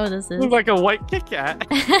 I don't know what this is. Looks like a white Kit Kat.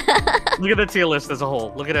 Look at the tier list as a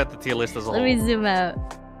whole. Look at the tier list as a whole. Let me zoom out.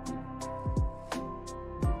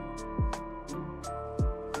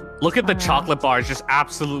 Look at the chocolate bars just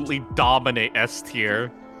absolutely dominate S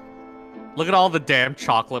tier. Look at all the damn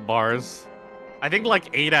chocolate bars. I think like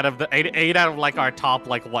 8 out of like our top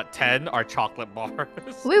like what 10 are chocolate bars.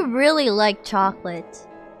 We really like chocolate.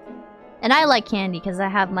 And I like candy because I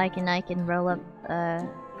have Mike and Ike and roll up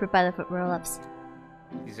Fruit by the Foot roll-ups.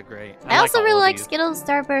 These are great. I also really like Skittles,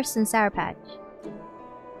 Starburst, and Sour Patch.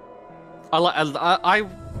 I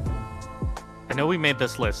know we made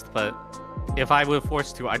this list, but if I were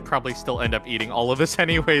forced to, I'd probably still end up eating all of this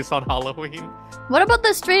anyways on Halloween. What about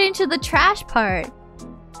the straight into the trash part?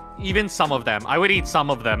 Even some of them. I would eat some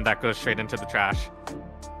of them that goes straight into the trash.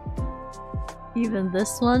 Even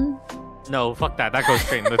this one? No, fuck that. That goes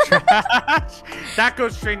straight in the trash. That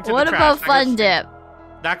goes straight into the trash. What about Fun Dip?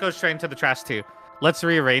 That goes straight into the trash too. Let's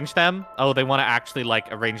rearrange them. Oh, they want to actually like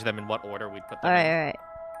arrange them in what order we put them in. Alright.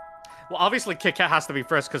 Well, obviously Kit Kat has to be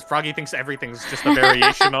first because Froggy thinks everything's just a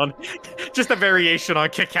variation on,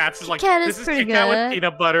 Kit Kats. It's like Kat this is pretty Kit Kat good. with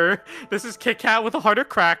peanut butter. This is Kit Kat with a harder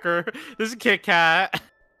cracker. This is Kit Kat.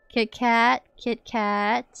 Kit Kat. Put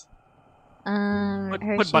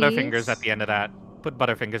Hershey's. Butterfingers at the end of that. Put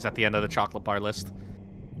Butterfingers at the end of the chocolate bar list.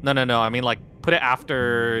 No. I mean like Put it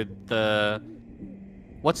after the...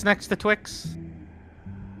 What's next to Twix?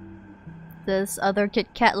 This other Kit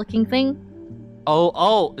Kat looking thing?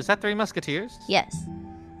 Oh, is that Three Musketeers? Yes.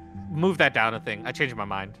 Move that down a thing. I changed my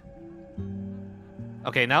mind.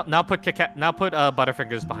 Okay, now put Kit Kat, now put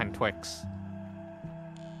Butterfingers behind Twix.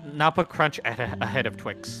 Now put Crunch ahead of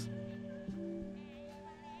Twix.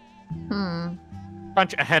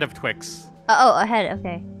 Crunch ahead of Twix. Oh, ahead.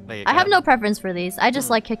 Okay. There you I go. have no preference for these. I just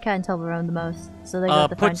like Kit Kat and Toblerone the most, so they go at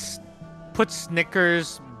the front. Put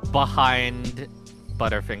Snickers behind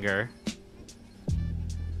Butterfinger.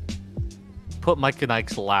 Put Mike and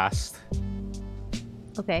Ike's last.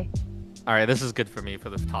 Okay. All right, this is good for me for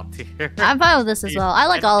the top tier. I'm fine with this as well. I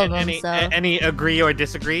like all of them, so... Any agree or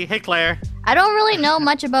disagree? Hey, Claire. I don't really know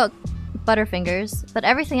much about Butterfingers, but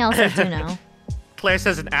everything else I do know. Claire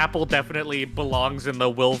says an apple definitely belongs in the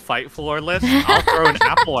will fight floor list. I'll throw an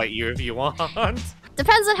apple at you if you want.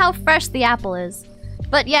 Depends on how fresh the apple is.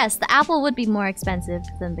 But yes, the apple would be more expensive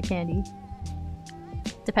than the candy.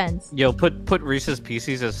 Depends. Yo, put Reese's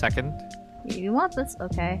Pieces as second. You want this?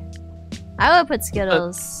 Okay. I would put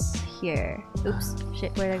Skittles here. Oops.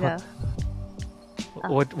 Shit, where'd it go?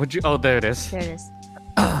 What would you... Oh, there it is. There it is.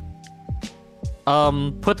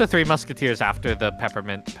 Put the Three Musketeers after the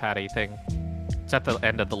peppermint patty thing. It's at the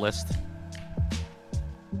end of the list.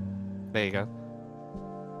 There you go.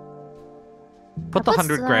 Put the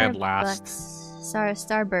 100 grand last.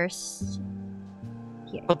 Starburst.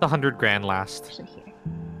 Here. Put the 100 grand last. Actually, here.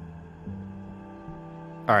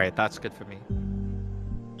 Alright, that's good for me.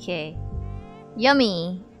 Okay.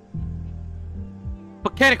 Yummy.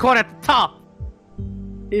 Put candy corn at the top!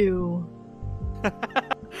 Ew.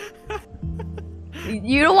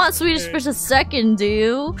 You don't want Swedish Fish a second, do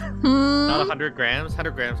you? Not 100 grams.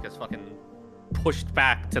 100 grams gets fucking pushed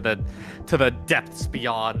back to the depths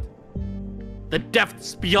beyond. The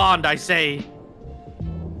depths beyond, I say.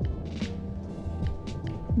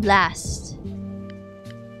 Last.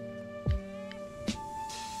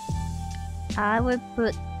 I would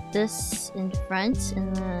put this in front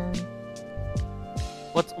and then...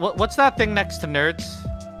 What's that thing next to Nerds?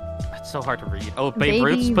 It's so hard to read. Oh, Babe Baby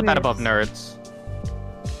Ruths? Put that Ruths. above Nerds.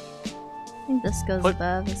 I think this goes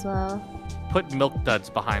above as well. Put Milk Duds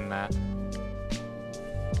behind that.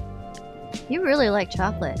 You really like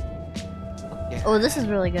chocolate. Yeah. Oh, this is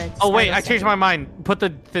really good. Oh wait, Starburst I changed my mind. Put the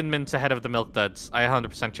Thin Mints ahead of the Milk Duds. I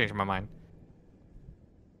 100% changed my mind.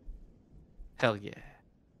 Hell yeah.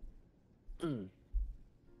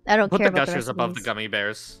 I don't Put care the about Gushers the rest above of the these. Gummy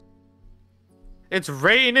Bears. It's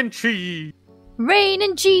rain and cheese. Rain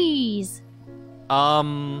and cheese. Yeah,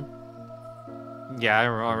 I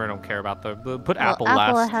really don't care about the put Well, apple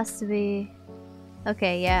apple last. has to be.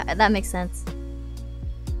 Okay, yeah, that makes sense.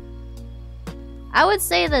 I would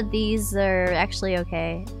say that these are actually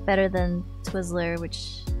okay, better than Twizzler,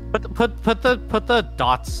 which. Put the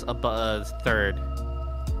dots above third.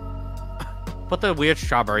 Put the weird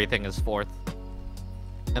strawberry thing as fourth.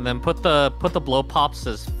 And then put the blow pops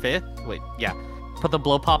as fifth. Wait, yeah. Put the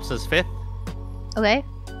blow pops as fifth. Okay.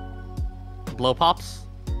 Blow pops.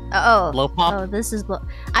 Oh. Blow pop. Oh, this is blow.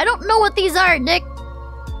 I don't know what these are, Nick.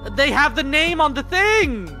 They have the name on the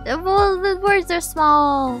thing. Well, the words are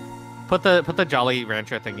small. Put the Jolly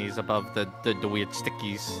Rancher thingies above the weird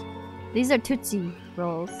stickies. These are Tootsie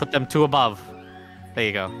Rolls. Put them two above. There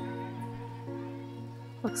you go.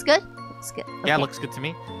 Looks good. Looks good. Yeah, Okay. looks good to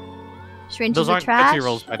me. Shrinches Those are aren't trash. Tootsie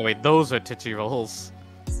Rolls, by the way. Those are Tootsie Rolls.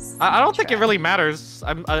 I don't think it really matters.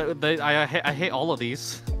 I hate all of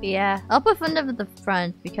these. Yeah, I'll put one at the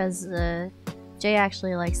front because Jay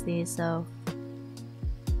actually likes these, so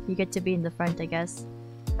you get to be in the front, I guess.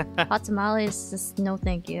 Hot tamales, just no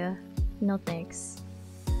thank you. No thanks.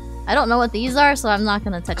 I don't know what these are, so I'm not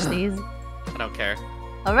gonna touch these. I don't care.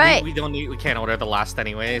 Alright! We can't order the last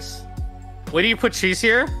anyways. Wait, do you put cheese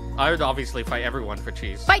here? I would obviously fight everyone for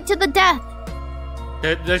cheese. Fight to the death!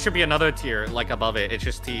 There should be another tier, like above it. It's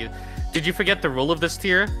just tea. Did you forget the rule of this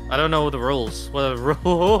tier? I don't know the rules. What are the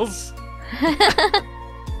rules?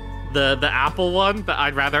 the apple one, that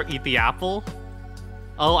I'd rather eat the apple.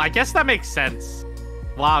 Oh, I guess that makes sense.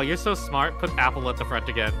 Wow, you're so smart. Put apple at the front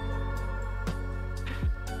again.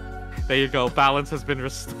 There you go. Balance has been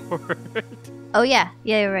restored. Oh yeah,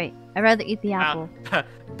 yeah, you're right. I'd rather eat the apple.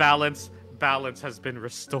 Balance has been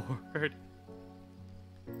restored.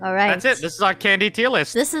 Alright. That's it. This is our candy tier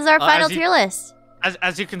list. This is our final tier list.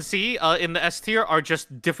 As you can see, in the S tier are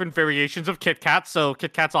just different variations of Kit Kat. So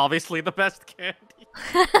Kit Kat's obviously the best candy.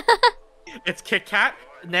 It's Kit Kat.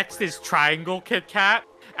 Next is Triangle Kit Kat.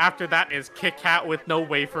 After that is Kit Kat with no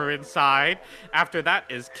wafer inside. After that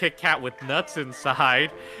is Kit Kat with nuts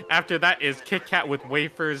inside. After that is Kit Kat with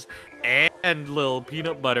wafers and little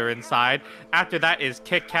peanut butter inside. After that is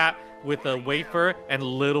Kit Kat with a wafer and a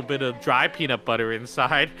little bit of dry peanut butter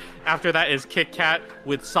inside. After that is Kit Kat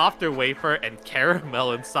with softer wafer and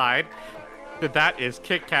caramel inside. After that is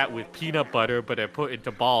Kit Kat with peanut butter, but it put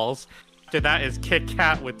into balls. After that is Kit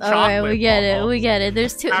Kat with chocolate. Alright, we get balls. it. We get it.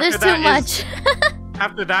 There's too much.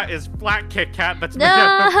 After that is flat Kit Kat. That's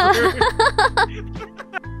No.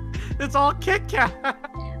 It's all Kit Kat.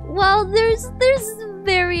 Well, there's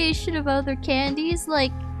variation of other candies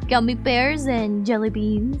like gummy bears and jelly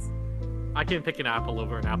beans. I can pick an apple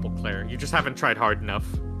over an apple, Claire. You just haven't tried hard enough.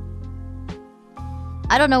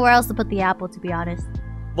 I don't know where else to put the apple, to be honest.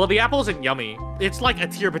 Well, the apple isn't yummy. It's like a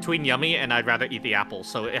tier between yummy and I'd rather eat the apple,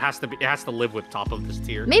 so it has to live with top of this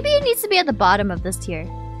tier. Maybe it needs to be at the bottom of this tier.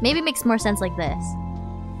 Maybe it makes more sense like this.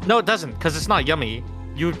 No, it doesn't, because it's not yummy.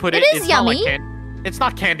 You would put it. It is it's yummy. Not like it's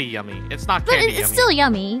not candy yummy. It's not But candy it's yummy. still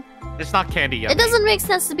yummy. It's not candy yummy. It doesn't make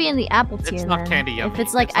sense to be in the apple tier. It's not then. candy yummy. If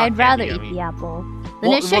it's like It's not I'd rather candy eat yummy. the apple,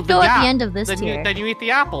 then it should then go at yeah, the end of this then tier. then you eat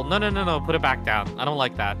the apple. No. Put it back down. I don't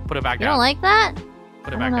like that. Put it back You down. don't like that? Put I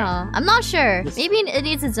it don't back know. down. I'm not sure. This- Maybe it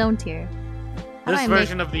needs its own tier. How do This I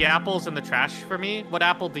version of the apple's in the trash for me. What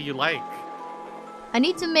apple do you like? I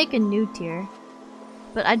need to make a new tier,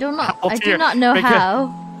 but I don't know. Apple I do tier. not know Make a-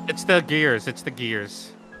 how. It's the gears. It's the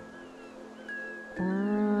gears.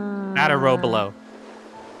 Uh, Add a row below.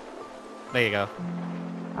 There you go.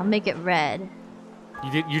 I'll make it red.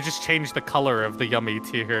 You just changed the color of the yummy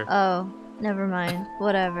tier. Oh, never mind.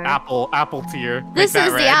 Whatever. Apple tier. Make This that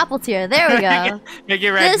is red. the apple tier. There we go. Make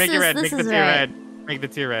it red. This Make it is- red. this Make the is tier red. red. Make the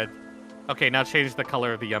tier red. Okay, now change the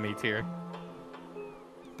color of the yummy tier.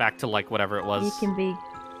 Back to like whatever it was. You can be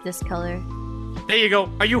this color. There you go.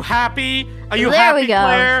 Are you happy? Are you There happy, we go.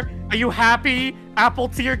 Claire? Are you happy? Apple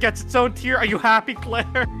tier gets its own tier. Are you happy,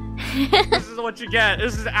 Claire? This is what you get.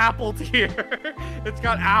 This is apple tier. It's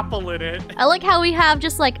got apple in it. I like how we have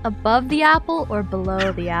just like above the apple or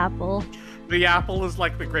below the apple. The apple is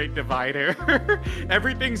like the great divider.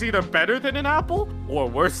 Everything's either better than an apple or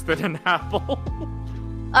worse than an apple.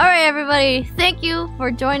 Alright, everybody. Thank you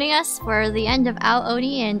for joining us for the end of Ao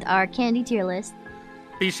Oni and our candy tier list.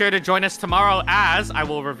 Be sure to join us tomorrow as, I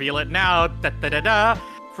will reveal it now,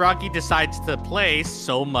 Froggy decides to play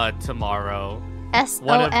Soma tomorrow.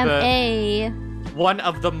 S-O-M-A. One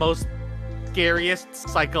of the most scariest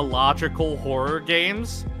psychological horror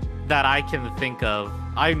games that I can think of.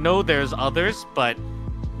 I know there's others, but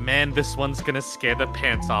man, this one's gonna scare the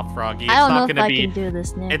pants off Froggy. I don't know if I can do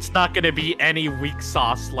this, Nick. It's not gonna be any weak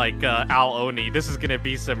sauce like Ao Oni. This is gonna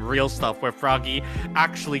be some real stuff where Froggy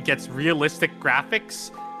actually gets realistic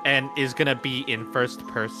graphics and is gonna be in first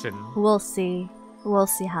person. We'll see. We'll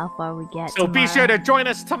see how far we get. So be sure to join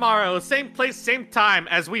us tomorrow, same place, same time,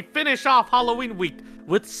 as we finish off Halloween week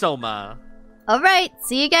with Soma. Alright,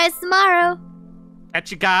 see you guys tomorrow.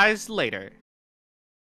 Catch you guys later.